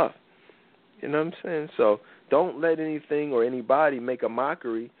ridiculous stuff. You know what I'm saying? So don't let anything or anybody make a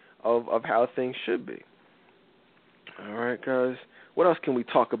mockery of how things should be. All right, guys. What else can we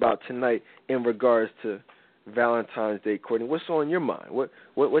talk about tonight in regards to Valentine's Day, Courtney? What's on your mind? What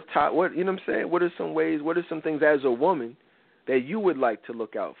you know what I'm saying? What are some ways? What are some things as a woman that you would like to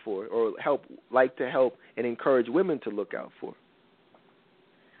look out for, or help and encourage women to look out for?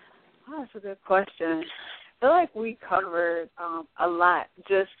 Oh, that's a good question. I feel like we covered a lot.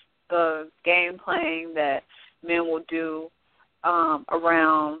 Just the game playing that men will do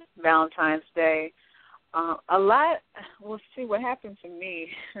around Valentine's Day. A lot. Well, see, what happened to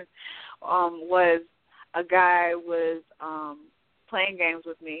me was a guy was playing games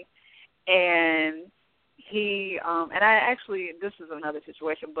with me, and he and I actually, this is another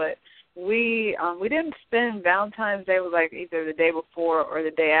situation, but we didn't spend Valentine's Day. It was like either the day before or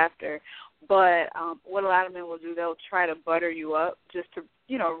the day after. But what a lot of men will do, they'll try to butter you up just to,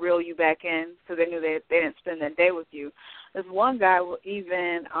 you know, reel you back in because they knew they didn't spend that day with you. This one guy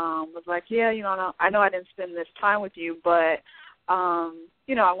even was like, yeah, you know, I know I didn't spend this time with you, but,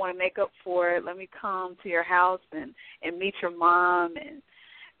 you know, I want to make up for it. Let me come to your house and meet your mom. And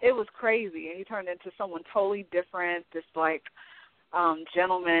it was crazy. And he turned into someone totally different, this, like,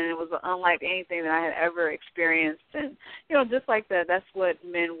 gentleman. It was unlike anything that I had ever experienced. And, you know, just like that, that's what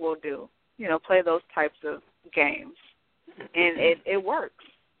men will do, you know, play those types of games. And it works.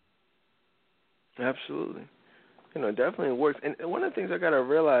 Absolutely. You know, it definitely works. And one of the things I got to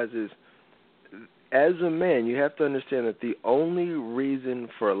realize is, as a man, you have to understand that the only reason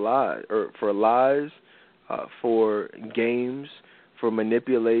for lies, for games, for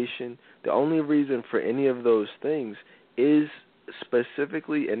manipulation, the only reason for any of those things is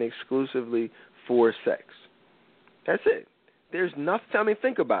specifically and exclusively for sex. That's it. There's nothing. I mean,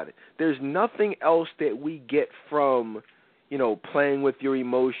 think about it. There's nothing else that we get from, you know, playing with your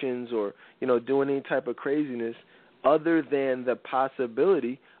emotions or, you know, doing any type of craziness other than the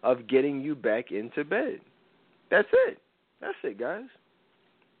possibility of getting you back into bed. That's it. That's it, guys.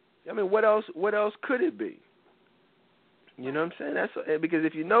 I mean, what else could it be? You know what I'm saying? That's because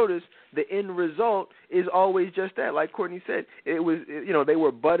if you notice, the end result is always just that. Like Courtney said, it was, they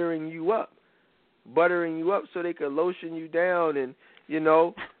were buttering you up so they could lotion you down and,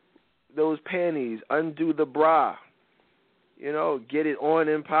 those panties, undo the bra, get it on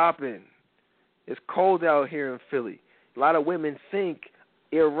and popping. It's cold out here in Philly. A lot of women think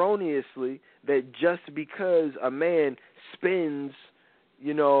erroneously that just because a man spends,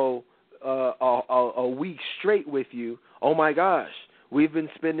 a week straight with you, oh my gosh, we've been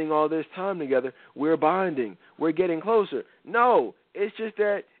spending all this time together, we're bonding, we're getting closer. No, it's just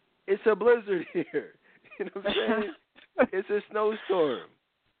that it's a blizzard here. You know what I'm saying? It's a snowstorm.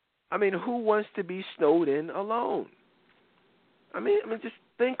 I mean, who wants to be snowed in alone? I mean, just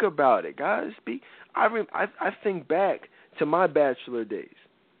think about it, guys. I think back to my bachelor days.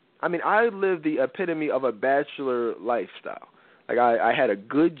 I mean, I lived the epitome of a bachelor lifestyle. Like, I had a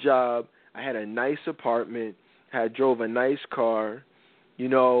good job. I had a nice apartment. I drove a nice car.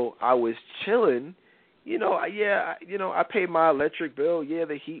 I was chilling. I paid my electric bill. Yeah,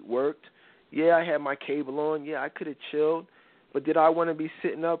 the heat worked. Yeah, I had my cable on. Yeah, I could have chilled. But did I want to be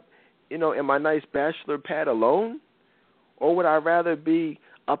sitting up, in my nice bachelor pad alone? Or would I rather be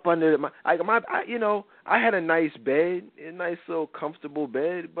up under I had a nice bed, a nice little comfortable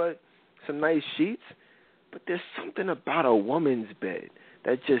bed, but some nice sheets. But there's something about a woman's bed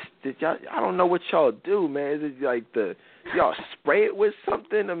that y'all, I don't know what y'all do, man. Is it like do y'all spray it with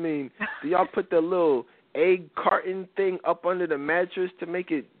something? I mean, do y'all put the little egg carton thing up under the mattress to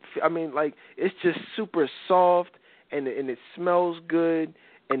make it? I mean, like, it's just super soft and it smells good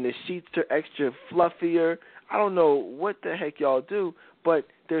and the sheets are extra fluffier. I don't know what the heck y'all do, but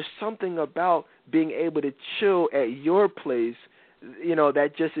there's something about being able to chill at your place,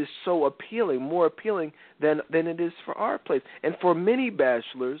 that just is so appealing, more appealing than it is for our place. And for many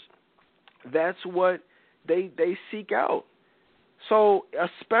bachelors, that's what they seek out. So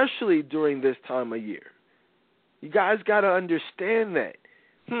especially during this time of year, you guys got to understand that.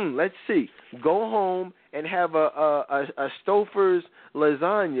 Let's see. Go home and have a Stouffer's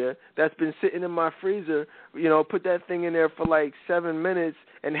lasagna that's been sitting in my freezer, put that thing in there for like 7 minutes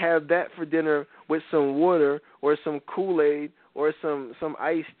and have that for dinner with some water or some Kool-Aid or some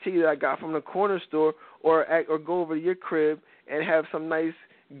iced tea that I got from the corner store, or go over to your crib and have some nice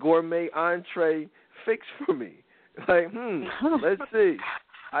gourmet entree fixed for me. Like, let's see.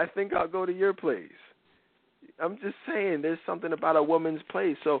 I think I'll go to your place. I'm just saying there's something about a woman's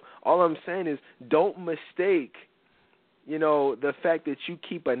place. So all I'm saying is don't mistake, the fact that you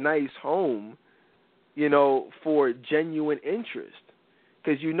keep a nice home, for genuine interest.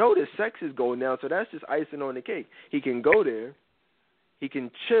 Because the sex is going down, so that's just icing on the cake. He can go there. He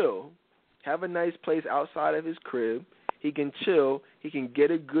can chill, have a nice place outside of his crib. He can chill. He can get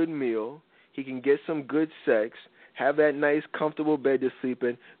a good meal. He can get some good sex, have that nice, comfortable bed to sleep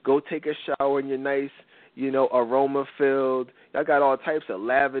in, go take a shower in your nice, aroma-filled. Y'all got all types of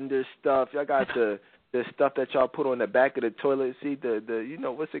lavender stuff. Y'all got the stuff that y'all put on the back of the toilet seat, the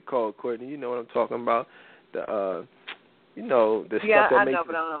what's it called, Courtney? You know what I'm talking about. The stuff that makes I know,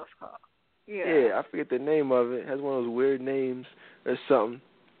 but I don't know what it's called. Yeah, I forget the name of it. It has one of those weird names or something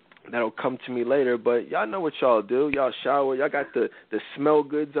that'll come to me later. But y'all know what y'all do. Y'all shower. Y'all got the smell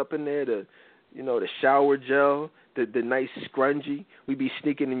goods up in there, the shower gel, the nice scrunchie. We be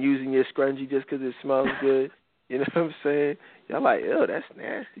sneaking and using your scrunchie just because it smells good. You know what I'm saying? Y'all like, ew, that's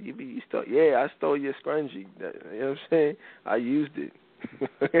nasty. I stole your scrunchie. You know what I'm saying? I used it. You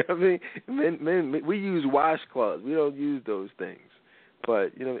know what I mean? Men, we use washcloths. We don't use those things.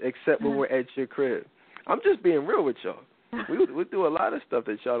 But, except when we're at your crib. I'm just being real with y'all. We do a lot of stuff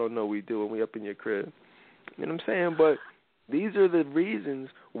that y'all don't know we do when we up in your crib. You know what I'm saying? But these are the reasons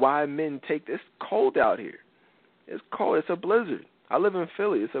why men take this. Cold out here. It's cold. It's a blizzard. I live in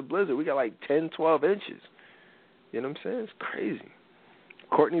Philly. It's a blizzard. We got like 10, 12 inches. You know what I'm saying? It's crazy.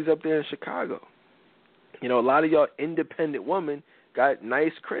 Courtney's up there in Chicago. A lot of y'all independent women got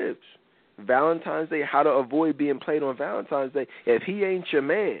nice cribs. Valentine's Day, how to avoid being played on Valentine's Day. If he ain't your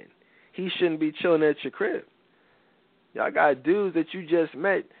man, he shouldn't be chilling at your crib. Y'all got dudes that you just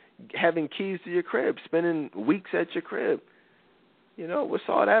met having keys to your crib, spending weeks at your crib. What's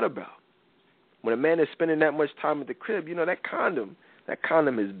all that about? When a man is spending that much time at the crib, that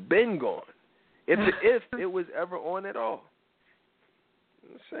condom has been gone. If it was ever on at all. You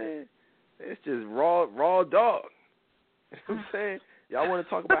know what I'm saying? It's just raw dog. You know what I'm saying? Y'all want to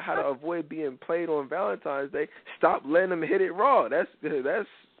talk about how to avoid being played on Valentine's Day? Stop letting them hit it raw. That's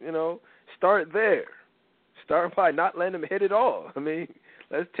start there. Start by not letting them hit at all. I mean,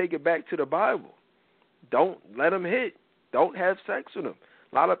 let's take it back to the Bible. Don't let them hit. Don't have sex with them.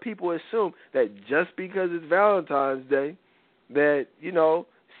 A lot of people assume that just because it's Valentine's Day, that,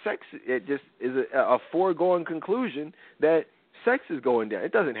 sex, it just is a foregone conclusion that sex is going down.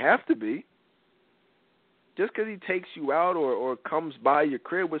 It doesn't have to be. Just because he takes you out or comes by your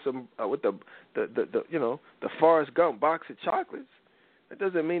crib with the Forrest Gump box of chocolates, that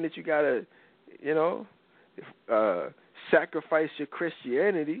doesn't mean that you gotta, sacrifice your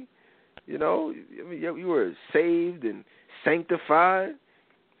Christianity. I mean, you were saved and sanctified.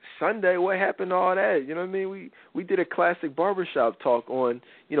 Sunday, what happened to all that? You know what I mean? We did a classic barbershop talk on,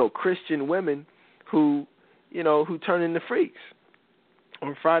 Christian women who turn into freaks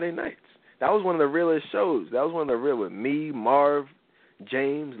on Friday nights. That was one of the realest shows. That was one of the real, with me, Marv,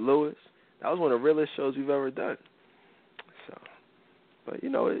 James, Lewis. That was one of the realest shows we've ever done. So, but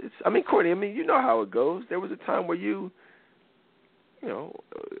Courtney, you know how it goes. There was a time where you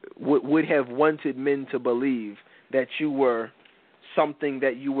would have wanted men to believe that you were something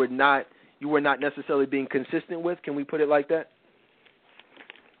that you were not necessarily being consistent with. Can we put it like that?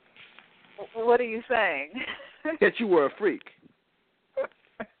 What are you saying? That you were a freak.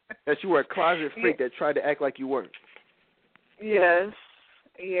 That you were a closet freak that tried to act like you weren't. Yes.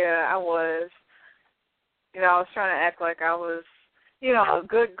 Yeah, I was. I was trying to act like I was, a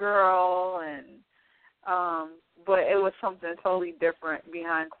good girl, and but it was something totally different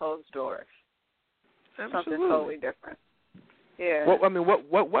behind closed doors. Absolutely. Something totally different. Yeah. What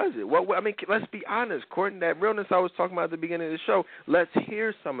was it? Let's be honest, Courtney. That realness I was talking about at the beginning of the show. Let's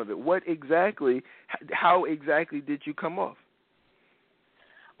hear some of it. How exactly did you come off?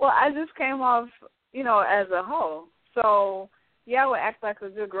 Well, I just came off, as a hoe. So, yeah, I would act like a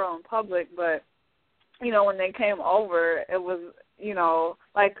good girl in public, but, when they came over, it was,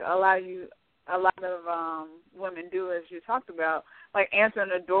 like a lot of women do, as you talked about, like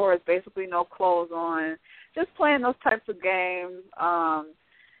answering the doors, basically no clothes on, just playing those types of games. I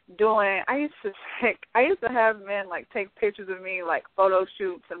used to have men like take pictures of me, like photo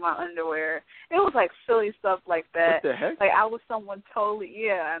shoots in my underwear. It was like silly stuff like that. What the heck? Like I was someone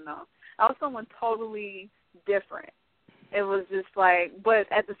totally, I was someone totally different. It was just like, but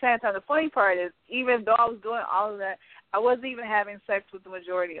at the same time, the funny part is, even though I was doing all of that, I wasn't even having sex with the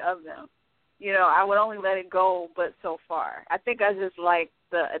majority of them. I would only let it go, but so far. I think I just liked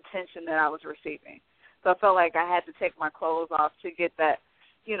the attention that I was receiving. So I felt like I had to take my clothes off to get that,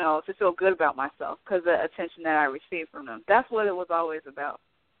 to feel good about myself because the attention that I received from them. That's what it was always about.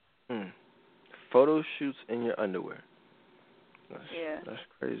 Photo shoots in your underwear. That's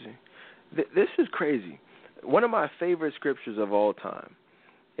crazy. This is crazy. One of my favorite scriptures of all time,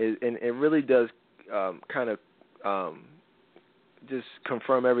 and it really does just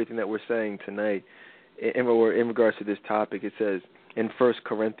confirm everything that we're saying tonight in regards to this topic. It says in 1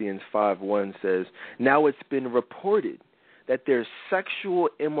 Corinthians 5:1 says, "Now it's been reported that there's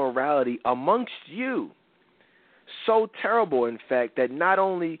sexual immorality amongst you, so terrible, in fact, that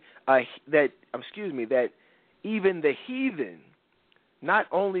that even the heathen,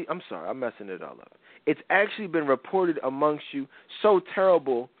 I'm messing it all up. It's actually been reported amongst you so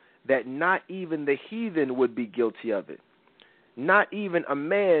terrible that not even the heathen would be guilty of it. Not even a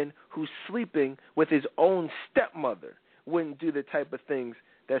man who's sleeping with his own stepmother wouldn't do the type of things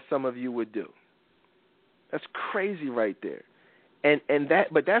that some of you would do." That's crazy right there.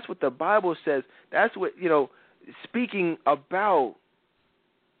 But that's what the Bible says. That's what, speaking about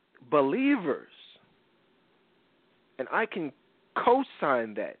believers. And I can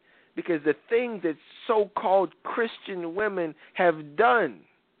co-sign that because the things that so-called Christian women have done,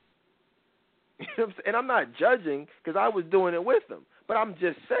 and I'm not judging because I was doing it with them, but I'm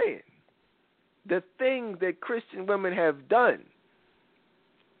just saying the things that Christian women have done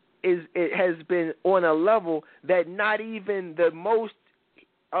it has been on a level that not even the most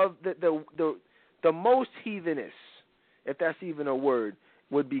of the most heathenish, if that's even a word,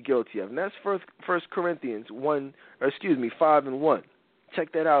 would be guilty of. And that's 1 Corinthians 5:1.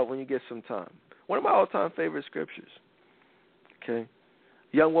 Check that out when you get some time. One of my all-time favorite scriptures. Okay.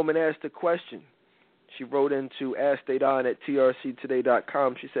 A young woman asked a question. She wrote into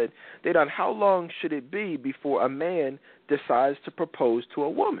AskDadon@trctoday.com. She said, "Dadon, how long should it be before a man decides to propose to a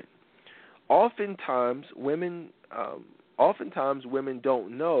woman? Oftentimes women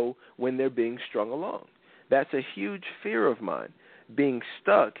don't know when they're being strung along. That's a huge fear of mine, being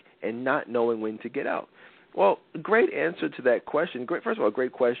stuck and not knowing when to get out." Well, great answer to that question. First of all,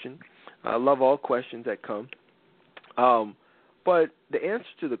 great question. I love all questions that come. But the answer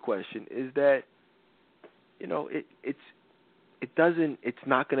to the question is that, it's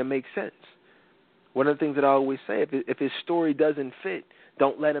not going to make sense. One of the things that I always say, if his story doesn't fit,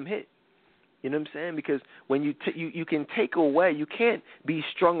 don't let him hit. You know what I'm saying? Because when you can take away, you can't be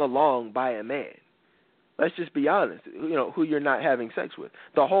strung along by a man. Let's just be honest, who you're not having sex with.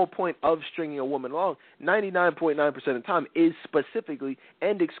 The whole point of stringing a woman along 99.9% of the time is specifically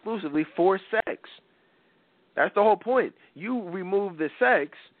and exclusively for sex. That's the whole point. You remove the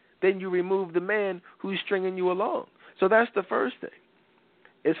sex, then you remove the man who's stringing you along. So that's the first thing.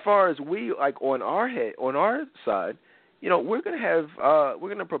 As far as we, like on our side, we're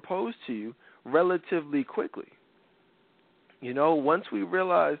gonna propose to you relatively quickly. Once we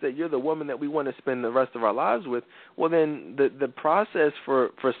realize that you're the woman that we want to spend the rest of our lives with, well, then the process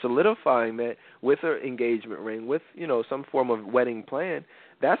for solidifying that with an engagement ring, with some form of wedding plan,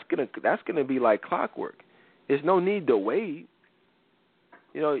 that's gonna be like clockwork. There's no need to wait.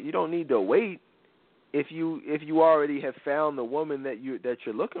 You don't need to wait. If you already have found the woman that you're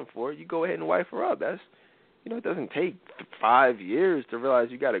looking for, you go ahead and wife her up. That's it doesn't take 5 years to realize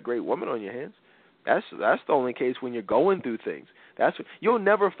you got a great woman on your hands. That's the only case when you're going through things. You'll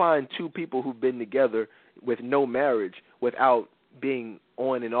never find two people who've been together with no marriage without being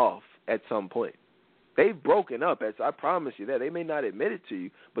on and off at some point. They've broken up, as I promise you that. They may not admit it to you,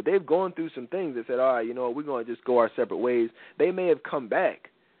 but they've gone through some things that said, all right, we're going to just go our separate ways. They may have come back,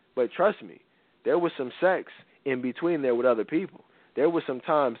 but trust me, there was some sex in between there with other people. There was some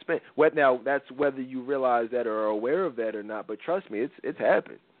time spent. Now, that's whether you realize that or are aware of that or not, but trust me, it's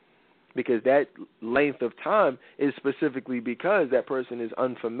happened. Because that length of time is specifically because that person is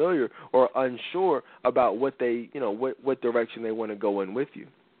unfamiliar or unsure about what they, what direction they want to go in with you.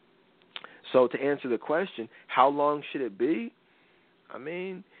 So to answer the question, how long should it be? I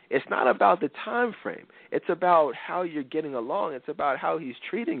mean, it's not about the time frame. It's about how you're getting along. It's about how he's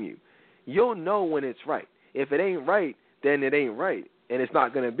treating you. You'll know when it's right. If it ain't right, then it ain't right, and it's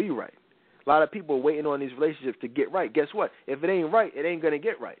not going to be right. A lot of people are waiting on these relationships to get right. Guess what? If it ain't right, it ain't going to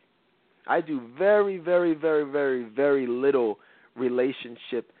get right. I do very, very, very, very, very little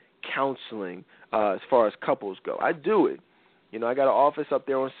relationship counseling as far as couples go. I do it. I got an office up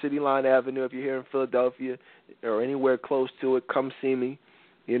there on City Line Avenue. If you're here in Philadelphia or anywhere close to it, come see me,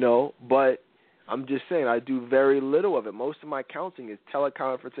 But I'm just saying I do very little of it. Most of my counseling is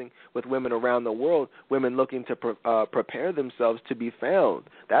teleconferencing with women around the world, women looking to prepare themselves to be found.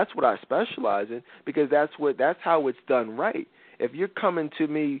 That's what I specialize in because that's how it's done right. If you're coming to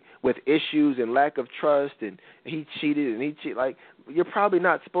me with issues and lack of trust and he cheated, you're probably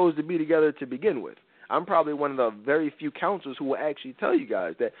not supposed to be together to begin with. I'm probably one of the very few counselors who will actually tell you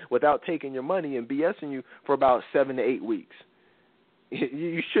guys that without taking your money and BSing you for about 7 to 8 weeks.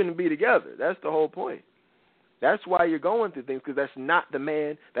 You shouldn't be together. That's the whole point. That's why you're going through things, because that's not the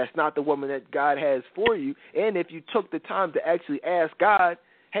man, that's not the woman that God has for you. And if you took the time to actually ask God,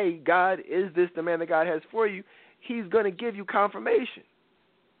 hey, God, is this the man that God has for you? He's going to give you confirmation.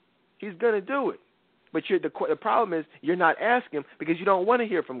 He's going to do it. But the problem is you're not asking him because you don't want to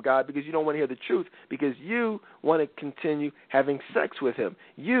hear from God, because you don't want to hear the truth, because you want to continue having sex with him.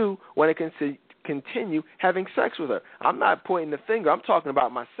 You want to continue having sex with her. I'm not pointing the finger. I'm talking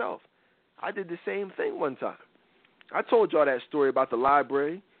about myself. I did the same thing one time. I told y'all that story about the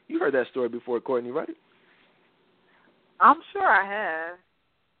library. You heard that story before, Courtney, right? I'm sure I have.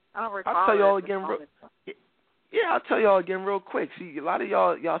 I don't recall. I'll tell y'all again. I'll tell y'all again real quick. See, a lot of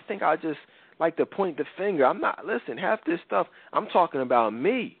y'all think I just like to point the finger. I'm not. Listen, half this stuff I'm talking about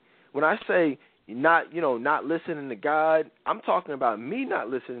me. When I say not listening to God, I'm talking about me not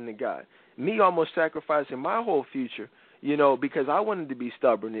listening to God. Me almost sacrificing my whole future, because I wanted to be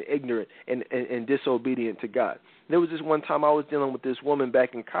stubborn and ignorant and disobedient to God. There was this one time I was dealing with this woman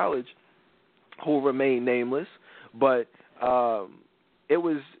back in college who remained nameless, but it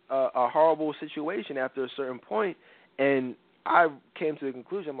was a horrible situation after a certain point, and I came to the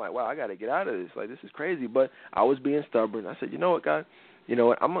conclusion, I'm like, wow, I got to get out of this. Like, this is crazy. But I was being stubborn. I said, you know what, God? You know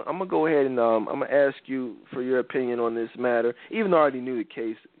what? I'm gonna go ahead and I'm gonna ask you for your opinion on this matter, even though I already knew the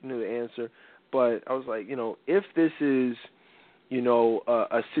case, knew the answer. But I was like, if this is,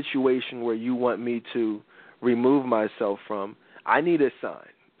 a situation where you want me to remove myself from, I need a sign,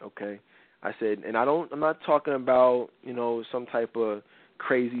 okay? I said, and I'm not talking about, some type of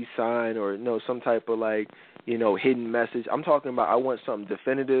crazy sign or some type of hidden message. I'm talking about I want something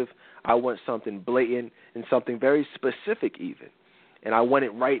definitive. I want something blatant and something very specific even. And I want it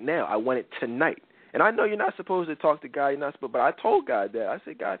right now. I want it tonight. And I know you're not supposed to talk to God. You're not supposed, but I told God that. I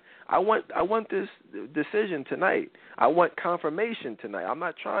said, God, I want this decision tonight. I want confirmation tonight. I'm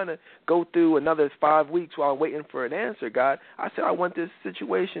not trying to go through another 5 weeks while I'm waiting for an answer, God. I said, I want this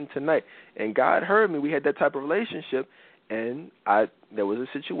situation tonight. And God heard me. We had that type of relationship. And there was a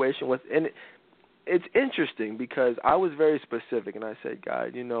situation it's interesting because I was very specific, and I said,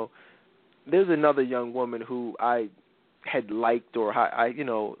 God, there's another young woman who I had liked or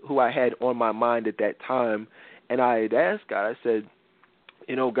who I had on my mind at that time, and I had asked God, I said,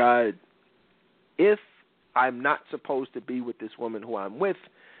 God, if I'm not supposed to be with this woman who I'm with,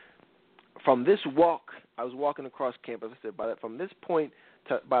 from this walk, I was walking across campus, I said, from this point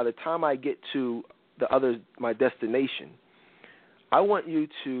by the time I get to my destination, I want you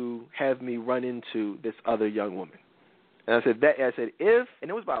to have me run into this other young woman. And I said, if,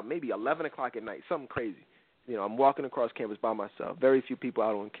 and it was about maybe 11 o'clock at night, something crazy. I'm walking across campus by myself, very few people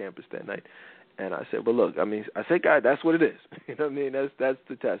out on campus that night. And I said, well, look, I said, God, that's what it is. You know what I mean? That's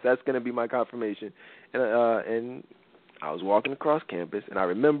the test. That's going to be my confirmation. And I was walking across campus, and I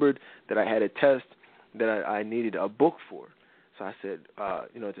remembered that I had a test that I needed a book for. So I said,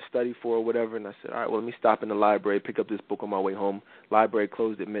 to study for or whatever. And I said, all right, well, let me stop in the library, pick up this book on my way home. Library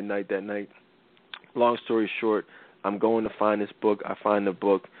closed at midnight that night. Long story short, I'm going to find this book. I find the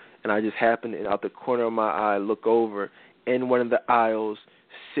book, and I just happen to, out the corner of my eye, look over in one of the aisles,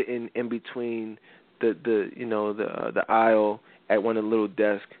 sitting in between the aisle at one of the little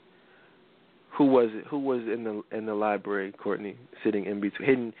desks. Who was it? Who was in the library, Courtney, sitting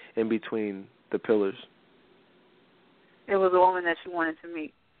hidden in between the pillars? It was a woman that you wanted to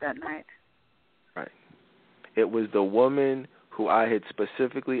meet that night. Right. It was the woman who I had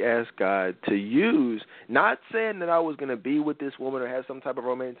specifically asked God to use, not saying that I was going to be with this woman or have some type of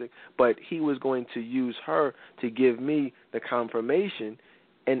romantic, but he was going to use her to give me the confirmation.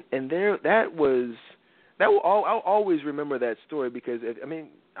 And I'll always remember that story because,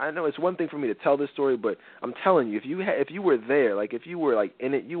 I know it's one thing for me to tell this story, but I'm telling you, if you were there, like if you were like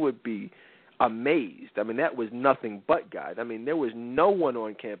in it, you would be amazed. That was nothing but God. There was no one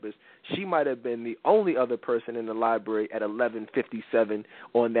on campus. She might have been the only other person in the library at 11:57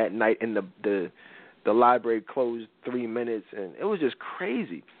 on that night, and the library closed 3 minutes, and it was just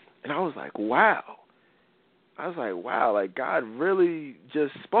crazy. And I was like, wow. Like God really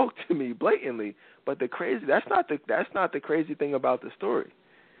just spoke to me blatantly. But that's not the crazy thing about the story.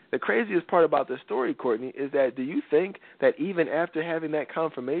 The craziest part about the story, Courtney, is that do you think that even after having that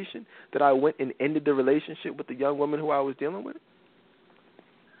confirmation that I went and ended the relationship with the young woman who I was dealing with?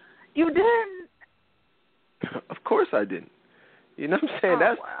 You didn't? Of course I didn't. You know what I'm saying?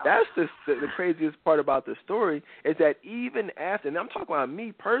 That's the craziest part about the story is that even after, and I'm talking about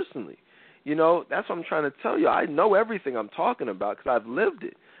me personally, that's what I'm trying to tell you. I know everything I'm talking about because I've lived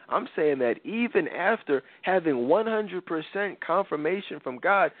it. I'm saying that even after having 100% confirmation from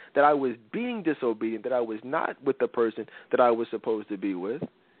God that I was being disobedient, that I was not with the person that I was supposed to be with,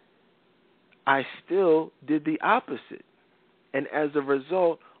 I still did the opposite. And as a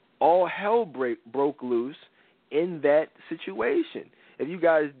result, all hell broke loose in that situation. If you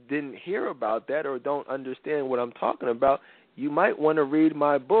guys didn't hear about that or don't understand what I'm talking about, you might want to read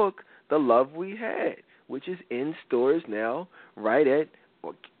my book, The Love We Had, which is in stores now,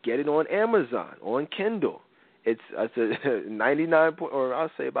 or get it on Amazon, on Kindle. It's a 99 or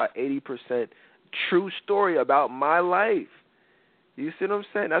I'll say about 80% true story about my life. You see what I'm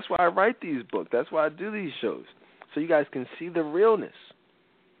saying? That's why I write these books. That's why I do these shows, so you guys can see the realness.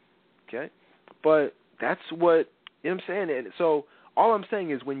 Okay? But that's what, you know what I'm saying? And so all I'm saying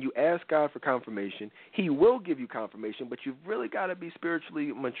is when you ask God for confirmation, he will give you confirmation, but you've really got to be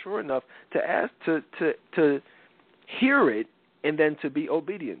spiritually mature enough to ask to hear it and then to be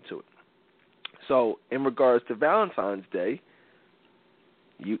obedient to it. So in regards to Valentine's Day,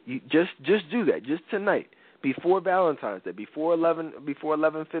 you just do that. Just tonight, before Valentine's Day, before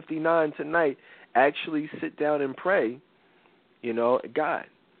 11:59 tonight, actually sit down and pray. God,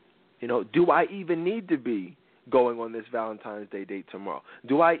 do I even need to be going on this Valentine's Day date tomorrow?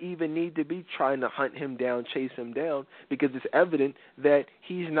 Do I even need to be trying to hunt him down, chase him down? Because it's evident that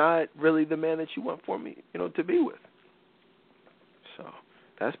he's not really the man that you want for me, to be with. So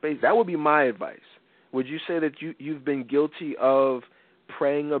that would be my advice. Would you say that you've been guilty of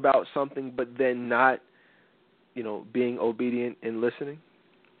praying about something but then not, being obedient and listening?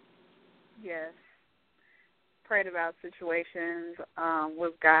 Yes. Prayed about situations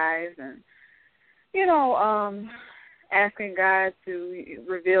with guys and, asking God to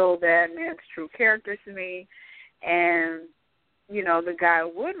reveal that man's true character to me. And, the guy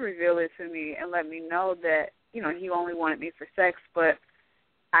would reveal it to me and let me know that, he only wanted me for sex, but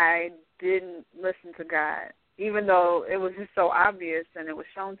I didn't listen to God. Even though it was just so obvious and it was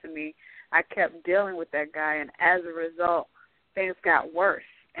shown to me, I kept dealing with that guy, and as a result, things got worse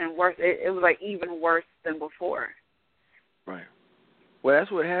and worse. It was like even worse than before. Right. Well,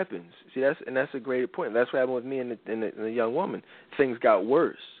 that's what happens. See, that's a great point. That's what happened with me and the young woman. Things got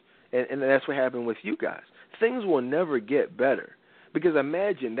worse. And that's what happened with you guys. Things will never get better. Because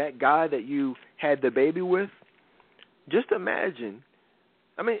imagine that guy that you had the baby with, just imagine,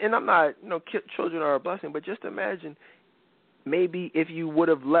 I mean, and I'm not, children are a blessing, but just imagine maybe if you would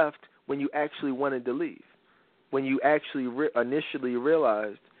have left when you actually wanted to leave, when you actually initially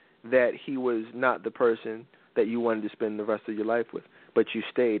realized that he was not the person that you wanted to spend the rest of your life with, but you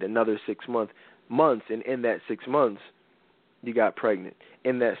stayed another 6 months, and in that 6 months, you got pregnant.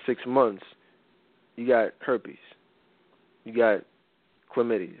 In that 6 months, you got herpes. You got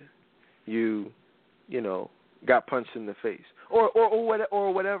chlamydia. You got punched in the face. Or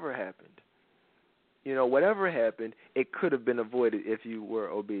whatever happened. Whatever happened, it could have been avoided if you were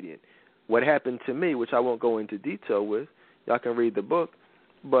obedient. What happened to me, which I won't go into detail with, y'all can read the book,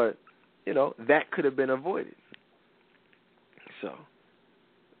 but, that could have been avoided. So,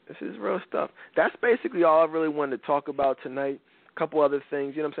 this is real stuff. That's basically all I really wanted to talk about tonight. A couple other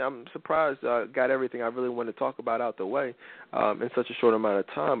things, I'm saying? I'm surprised I got everything I really wanted to talk about out the way in such a short amount of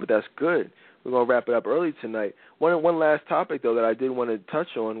time, but that's good. We're going to wrap it up early tonight. One last topic, though, that I did want to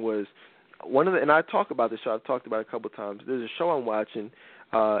touch on was and I talk about this show, I've talked about it a couple of times. There's a show I'm watching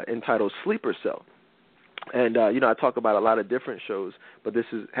entitled Sleeper Cell. And, I talk about a lot of different shows, but this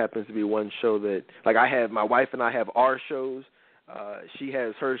happens to be one show that, like, my wife and I have our shows, she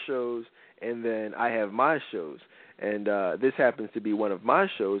has her shows, and then I have my shows. And this happens to be one of my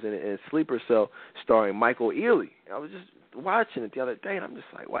shows, and it's Sleeper Cell starring Michael Ealy. I was just watching it the other day, and I'm just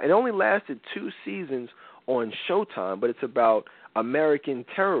like, wow. It only lasted 2 seasons on Showtime, but it's about American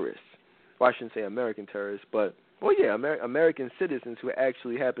terrorists. Well, I shouldn't say American terrorists, but, American citizens who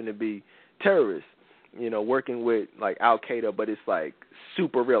actually happen to be terrorists, working with, like, Al-Qaeda, but it's, like,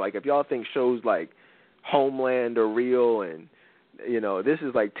 super real. Like, if y'all think shows like Homeland are real and, this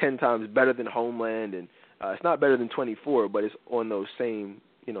is, like, 10 times better than Homeland, and it's not better than 24, but it's on those same,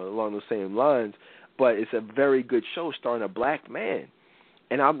 along those same lines. But it's a very good show starring a black man.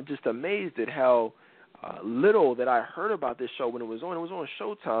 And I'm just amazed at how little that I heard about this show when it was on. It was on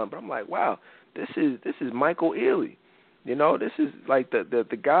Showtime, but I'm like, wow, this is Michael Ealy. This is like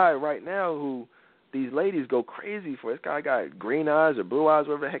the guy right now who these ladies go crazy for. This guy got green eyes or blue eyes,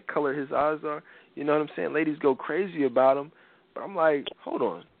 whatever the heck color his eyes are. You know what I'm saying? Ladies go crazy about him. But I'm like, hold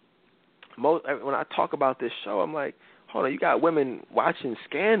on. When I talk about this show, I'm like, hold on, you got women watching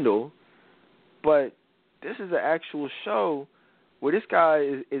Scandal, but this is an actual show where this guy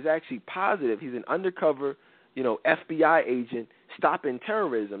is actually positive. He's an undercover, FBI agent stopping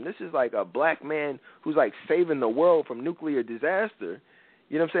terrorism. This is like a black man who's like saving the world from nuclear disaster.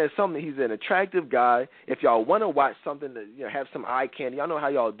 You know what I'm saying? He's an attractive guy. If y'all want to watch something that have some eye candy, y'all know how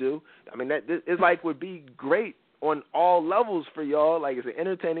y'all do. I mean, it's like would be great on all levels for y'all. Like, it's an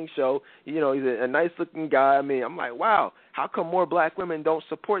entertaining show. He's a nice-looking guy. I mean, I'm like, wow, how come more black women don't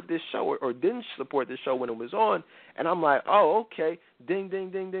support this show or didn't support this show when it was on? And I'm like, oh, okay, ding, ding,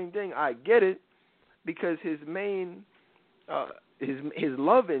 ding, ding, ding. I get it, because his main, his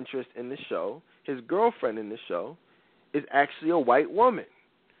love interest in the show, his girlfriend in the show, is actually a white woman.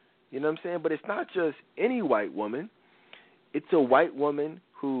 You know what I'm saying? But it's not just any white woman. It's a white woman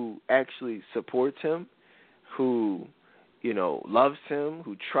who actually supports him, who, loves him,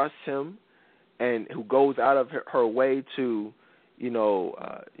 who trusts him, and who goes out of her way to,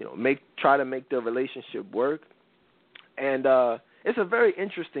 try to make their relationship work. And it's a very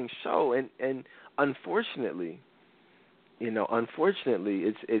interesting show. And unfortunately,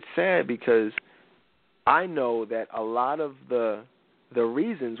 it's sad, because I know that a lot of the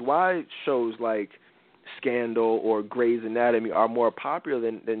reasons why shows like Scandal or Grey's Anatomy are more popular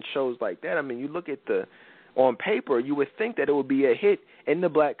than shows like that. I mean, you look at on paper, you would think that it would be a hit in the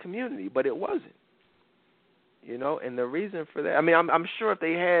black community, but it wasn't. And the reason for that, I mean, I'm sure if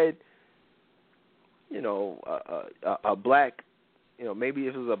they had, a black, maybe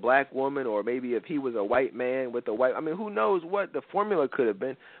if it was a black woman, or maybe if he was a white man with a white, I mean, who knows what the formula could have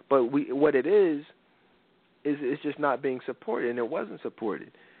been, but what it is it's just not being supported, and it wasn't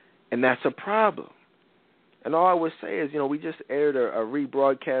supported, and that's a problem. And all I would say is, we just aired a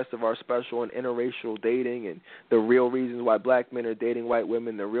rebroadcast of our special on interracial dating and the real reasons why black men are dating white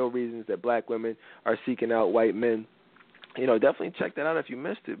women, the real reasons that black women are seeking out white men. Definitely check that out if you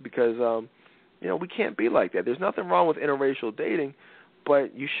missed it, because, we can't be like that. There's nothing wrong with interracial dating,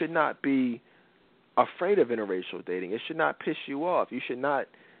 but you should not be afraid of interracial dating. It should not piss you off. You should not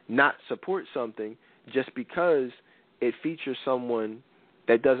support something just because it features someone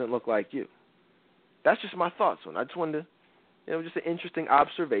that doesn't look like you. That's just my thoughts on it. I just wanted to, just an interesting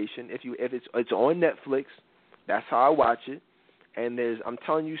observation. If it's on Netflix, that's how I watch it. And I'm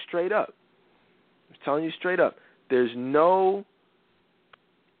telling you straight up, there's no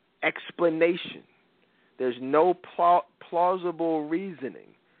explanation. There's no plausible reasoning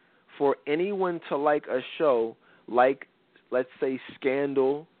for anyone to like a show like, let's say,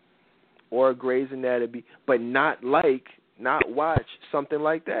 Scandal or Grey's Anatomy, but not watch something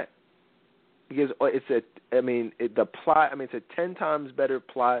like that. Because it's the plot, it's a 10 times better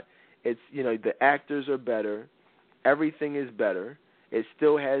plot. It's, the actors are better. Everything is better. It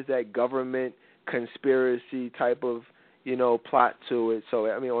still has that government conspiracy type of, plot to it. So,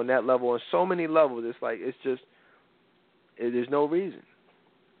 on that level, on so many levels, there's no reason.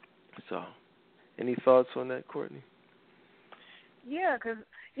 So, any thoughts on that, Courtney? Yeah, because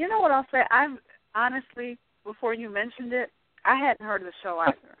you know what I'll say? I've honestly, before you mentioned it, I hadn't heard of the show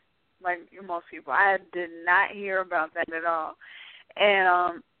either. Like most people, I did not hear about that at all.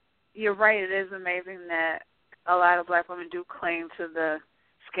 And you're right, it is amazing that a lot of black women do claim to the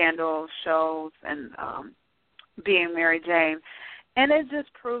Scandal shows and being Mary Jane. And it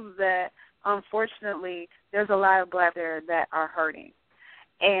just proves that, unfortunately, there's a lot of black there that are hurting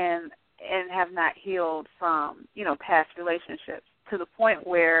and have not healed from, past relationships to the point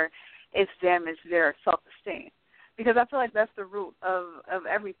where it's damaged their self-esteem. Because I feel like that's the root of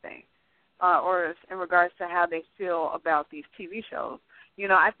everything, or in regards to how they feel about these TV shows.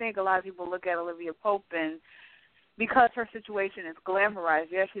 I think a lot of people look at Olivia Pope, and because her situation is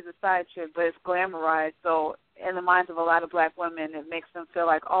glamorized, yes, she's a side chick, but it's glamorized. So in the minds of a lot of black women, it makes them feel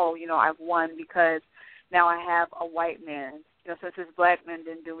like, oh, I've won because now I have a white man. Since this black man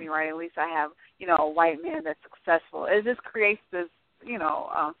didn't do me right, at least I have, a white man that's successful. It just creates this,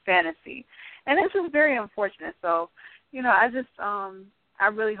 fantasy. And it's just very unfortunate. So, I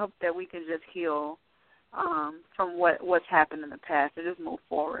really hope that we can just heal from what's happened in the past and just move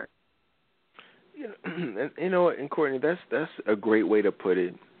forward. And Courtney, that's a great way to put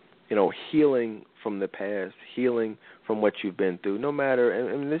it. Healing from the past, healing from what you've been through. No matter,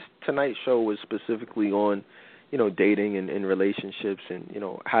 and this tonight's show was specifically on, dating and relationships and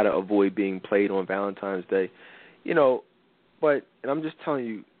how to avoid being played on Valentine's Day. But I'm just telling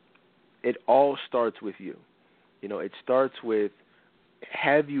you, it all starts with you. It starts with,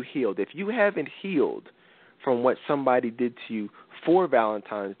 have you healed? If you haven't healed from what somebody did to you 4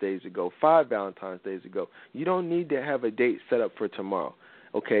 Valentine's Days ago, 5 Valentine's Days ago, you don't need to have a date set up for tomorrow.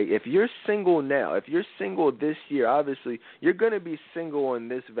 Okay, if you're single now, if you're single this year, obviously you're going to be single on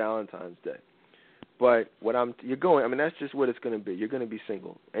this Valentine's Day. But that's just what it's going to be. You're going to be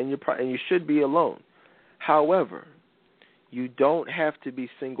single, and you should be alone. However, you don't have to be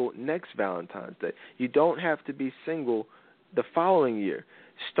single next Valentine's Day. You don't have to be single the following year.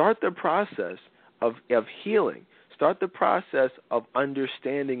 Start the process of healing. Start the process of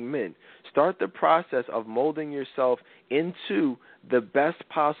understanding men. Start the process of molding yourself into the best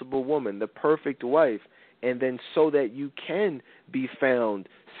possible woman, the perfect wife, and then so that you can be found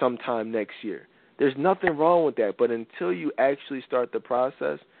sometime next year. There's nothing wrong with that, but until you actually start the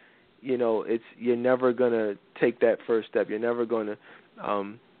process, you're never going to take that first step. You're never going to,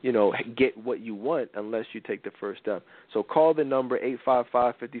 get what you want unless you take the first step. So call the number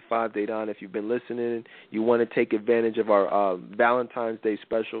 855-55-DATE-ON if you've been listening and you want to take advantage of our Valentine's Day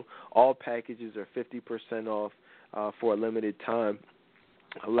special. All packages are 50% off for a limited time.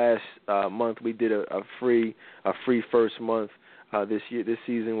 Last month we did a free first month. This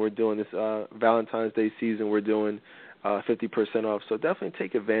season we're doing this Valentine's Day season. We're doing 50% off. So definitely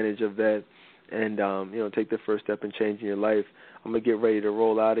take advantage of that, and take the first step in changing your life. I'm gonna get ready to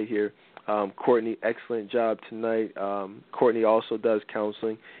roll out of here. Courtney, excellent job tonight. Courtney also does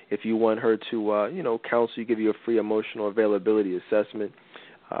counseling. If you want her to counsel you, give you a free emotional availability assessment,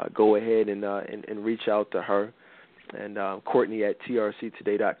 go ahead and reach out to her. And Courtney at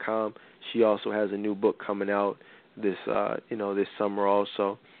trctoday.com. She also has a new book coming out this summer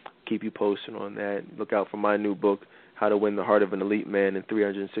also. Keep you posted on that. Look out for my new book, How to Win the Heart of an Elite Man in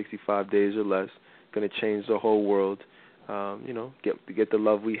 365 Days or Less. Going to change the whole world. Get the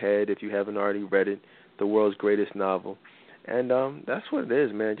love we had if you haven't already read it. The world's greatest novel. And that's what it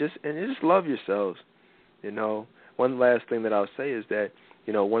is, man. Just love yourselves. One last thing that I'll say is that,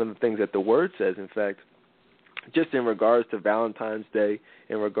 one of the things that the Word says, in fact, just in regards to Valentine's Day,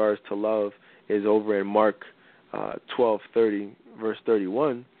 in regards to love, is over in Mark 12:30, verse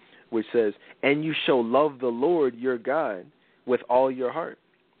 31, which says, "And you shall love the Lord your God with all your heart,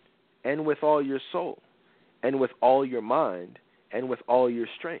 and with all your soul, and with all your mind, and with all your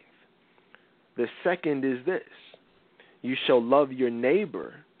strength." The second is this: you shall love your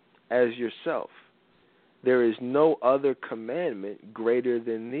neighbor as yourself. There is no other commandment greater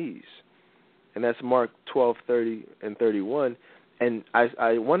than these. And that's Mark 12:30 and 31. And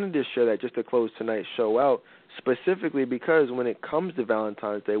I wanted to share that just to close tonight's show out specifically because when it comes to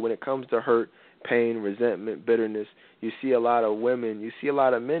Valentine's Day, when it comes to hurt, pain, resentment, bitterness, you see a lot of women, you see a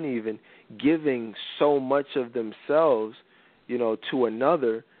lot of men even giving so much of themselves, to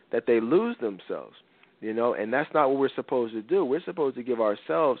another that they lose themselves, and that's not what we're supposed to do. We're supposed to give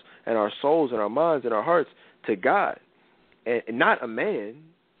ourselves and our souls and our minds and our hearts to God and not a man.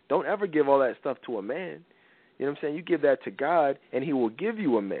 Don't ever give all that stuff to a man. You know what I'm saying? You give that to God and he will give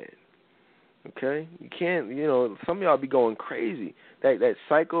you a man. Okay? You can't, some of y'all be going crazy. That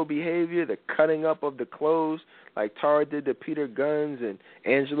psycho behavior, the cutting up of the clothes, like Tara did to Peter Guns and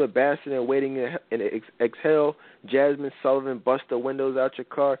Angela Bassett and Waiting in Exhale, Jasmine Sullivan, Bust the Windows Out Your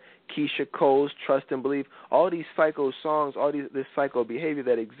Car, Keisha Cole's Trust and Believe, all these psycho songs, this psycho behavior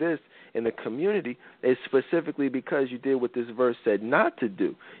that exists in the community is specifically because you did what this verse said not to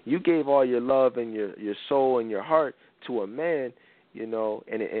do. You gave all your love and your soul and your heart to a man,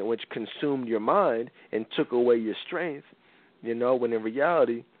 and which consumed your mind and took away your strength, when in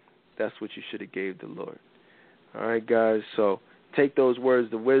reality, that's what you should have gave the Lord. All right, guys, so take those words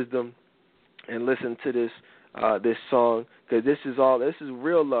to wisdom and listen to this song, because this is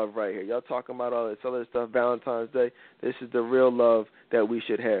real love right here. Y'all talking about all this other stuff, Valentine's Day. This is the real love that we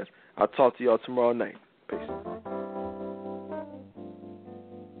should have. I'll talk to y'all tomorrow night. Peace.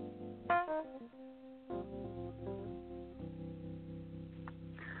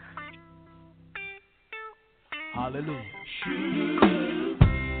 Hallelujah.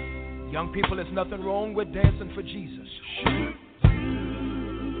 Young people, there's nothing wrong with dancing for Jesus.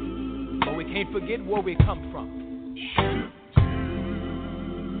 But we can't forget where we come from.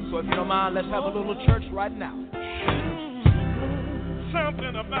 So if you don't mind, let's have a little church right now.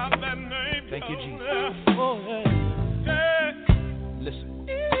 Something about that name. Thank you, Jesus. Oh, yeah. Listen.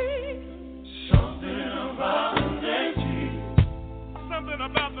 Something about the name Jesus. Something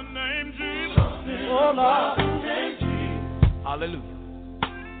about the name Jesus. Something about the name Jesus. Hallelujah.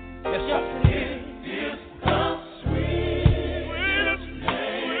 Yes, sir. It is the sweetest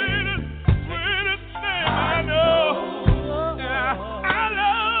name I know. Yeah, I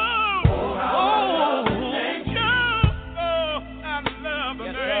love. I love the name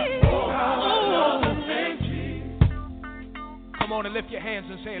Jesus. Come on and lift your hands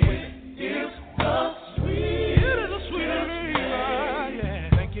and say it with me. It's the sweetest name. Yeah.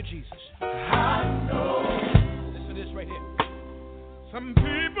 Thank you, Jesus. I know. Listen to this right here. Some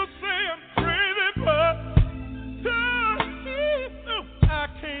people say I'm crazy, but I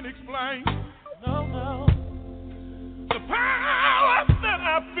can't explain. No. The power that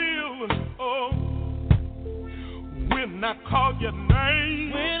I feel, when I call your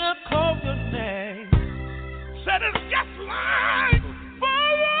name. Said it's just like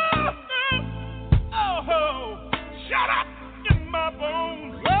fire. Shut up in my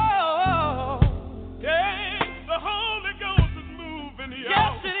bones. Yeah, the Holy Ghost is moving here.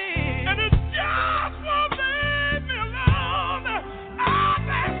 Yes, it is. And it just won't leave me alone.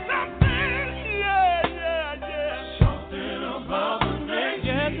 There's something, yeah. Something about the name.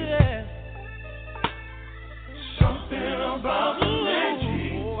 Yes, Something about the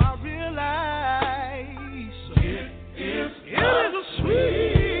name. Oh, I realize It is a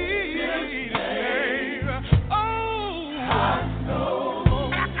sweet name. Oh, I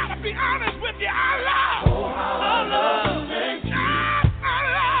know. I gotta be honest with you. I love the name. I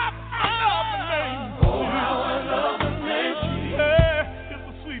love the name. Oh, how I love the name. Yeah, it's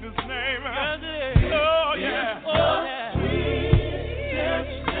the sweetest name. Oh, yeah. Sweetest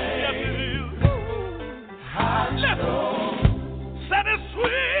name. Yes, it is. Listen. Said it's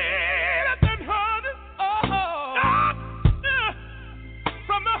sweeter than honey.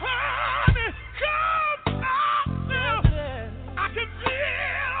 From the honey comes out. I can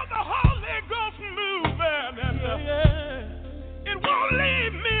feel the Holy Ghost moving, and it won't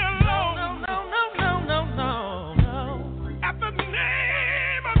leave me alone. No. At the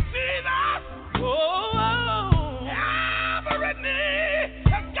name of Jesus, every knee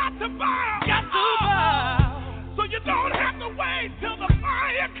has got to bow. So you don't have to wait till the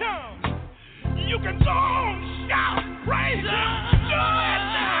fire comes. You can go on, shout, praise Him, do it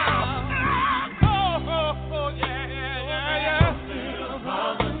now. Oh, yeah. Something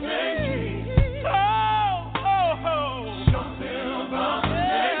about the name Jesus. Something about the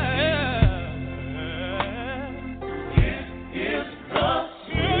name Jesus. It is the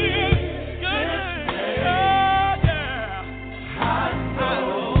sweetest name. I know.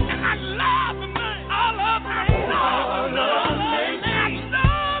 And I love the name. I love the name.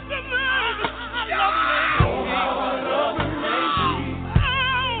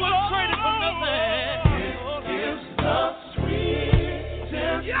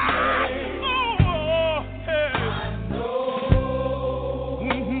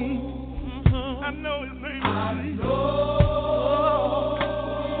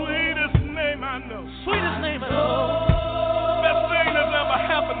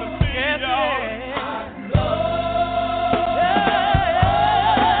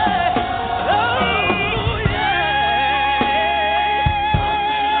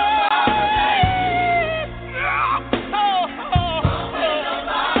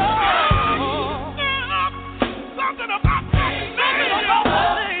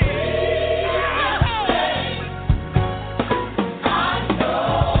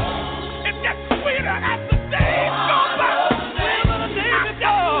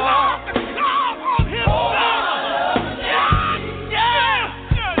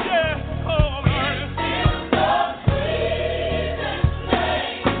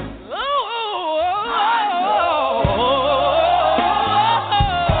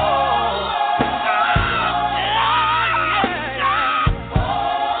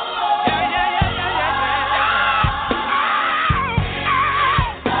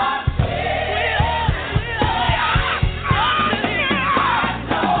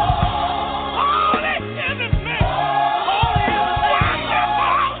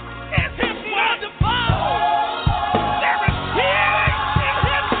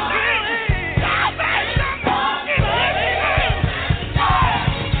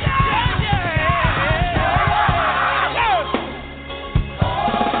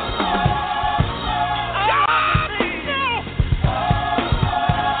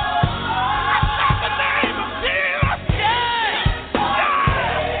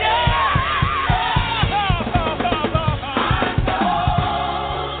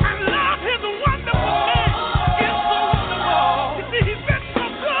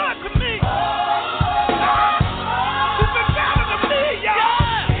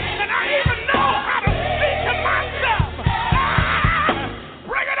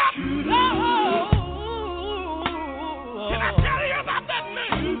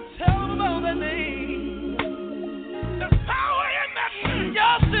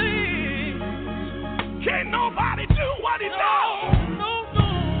 nobody do what he does.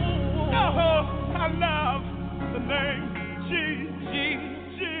 No, I love the name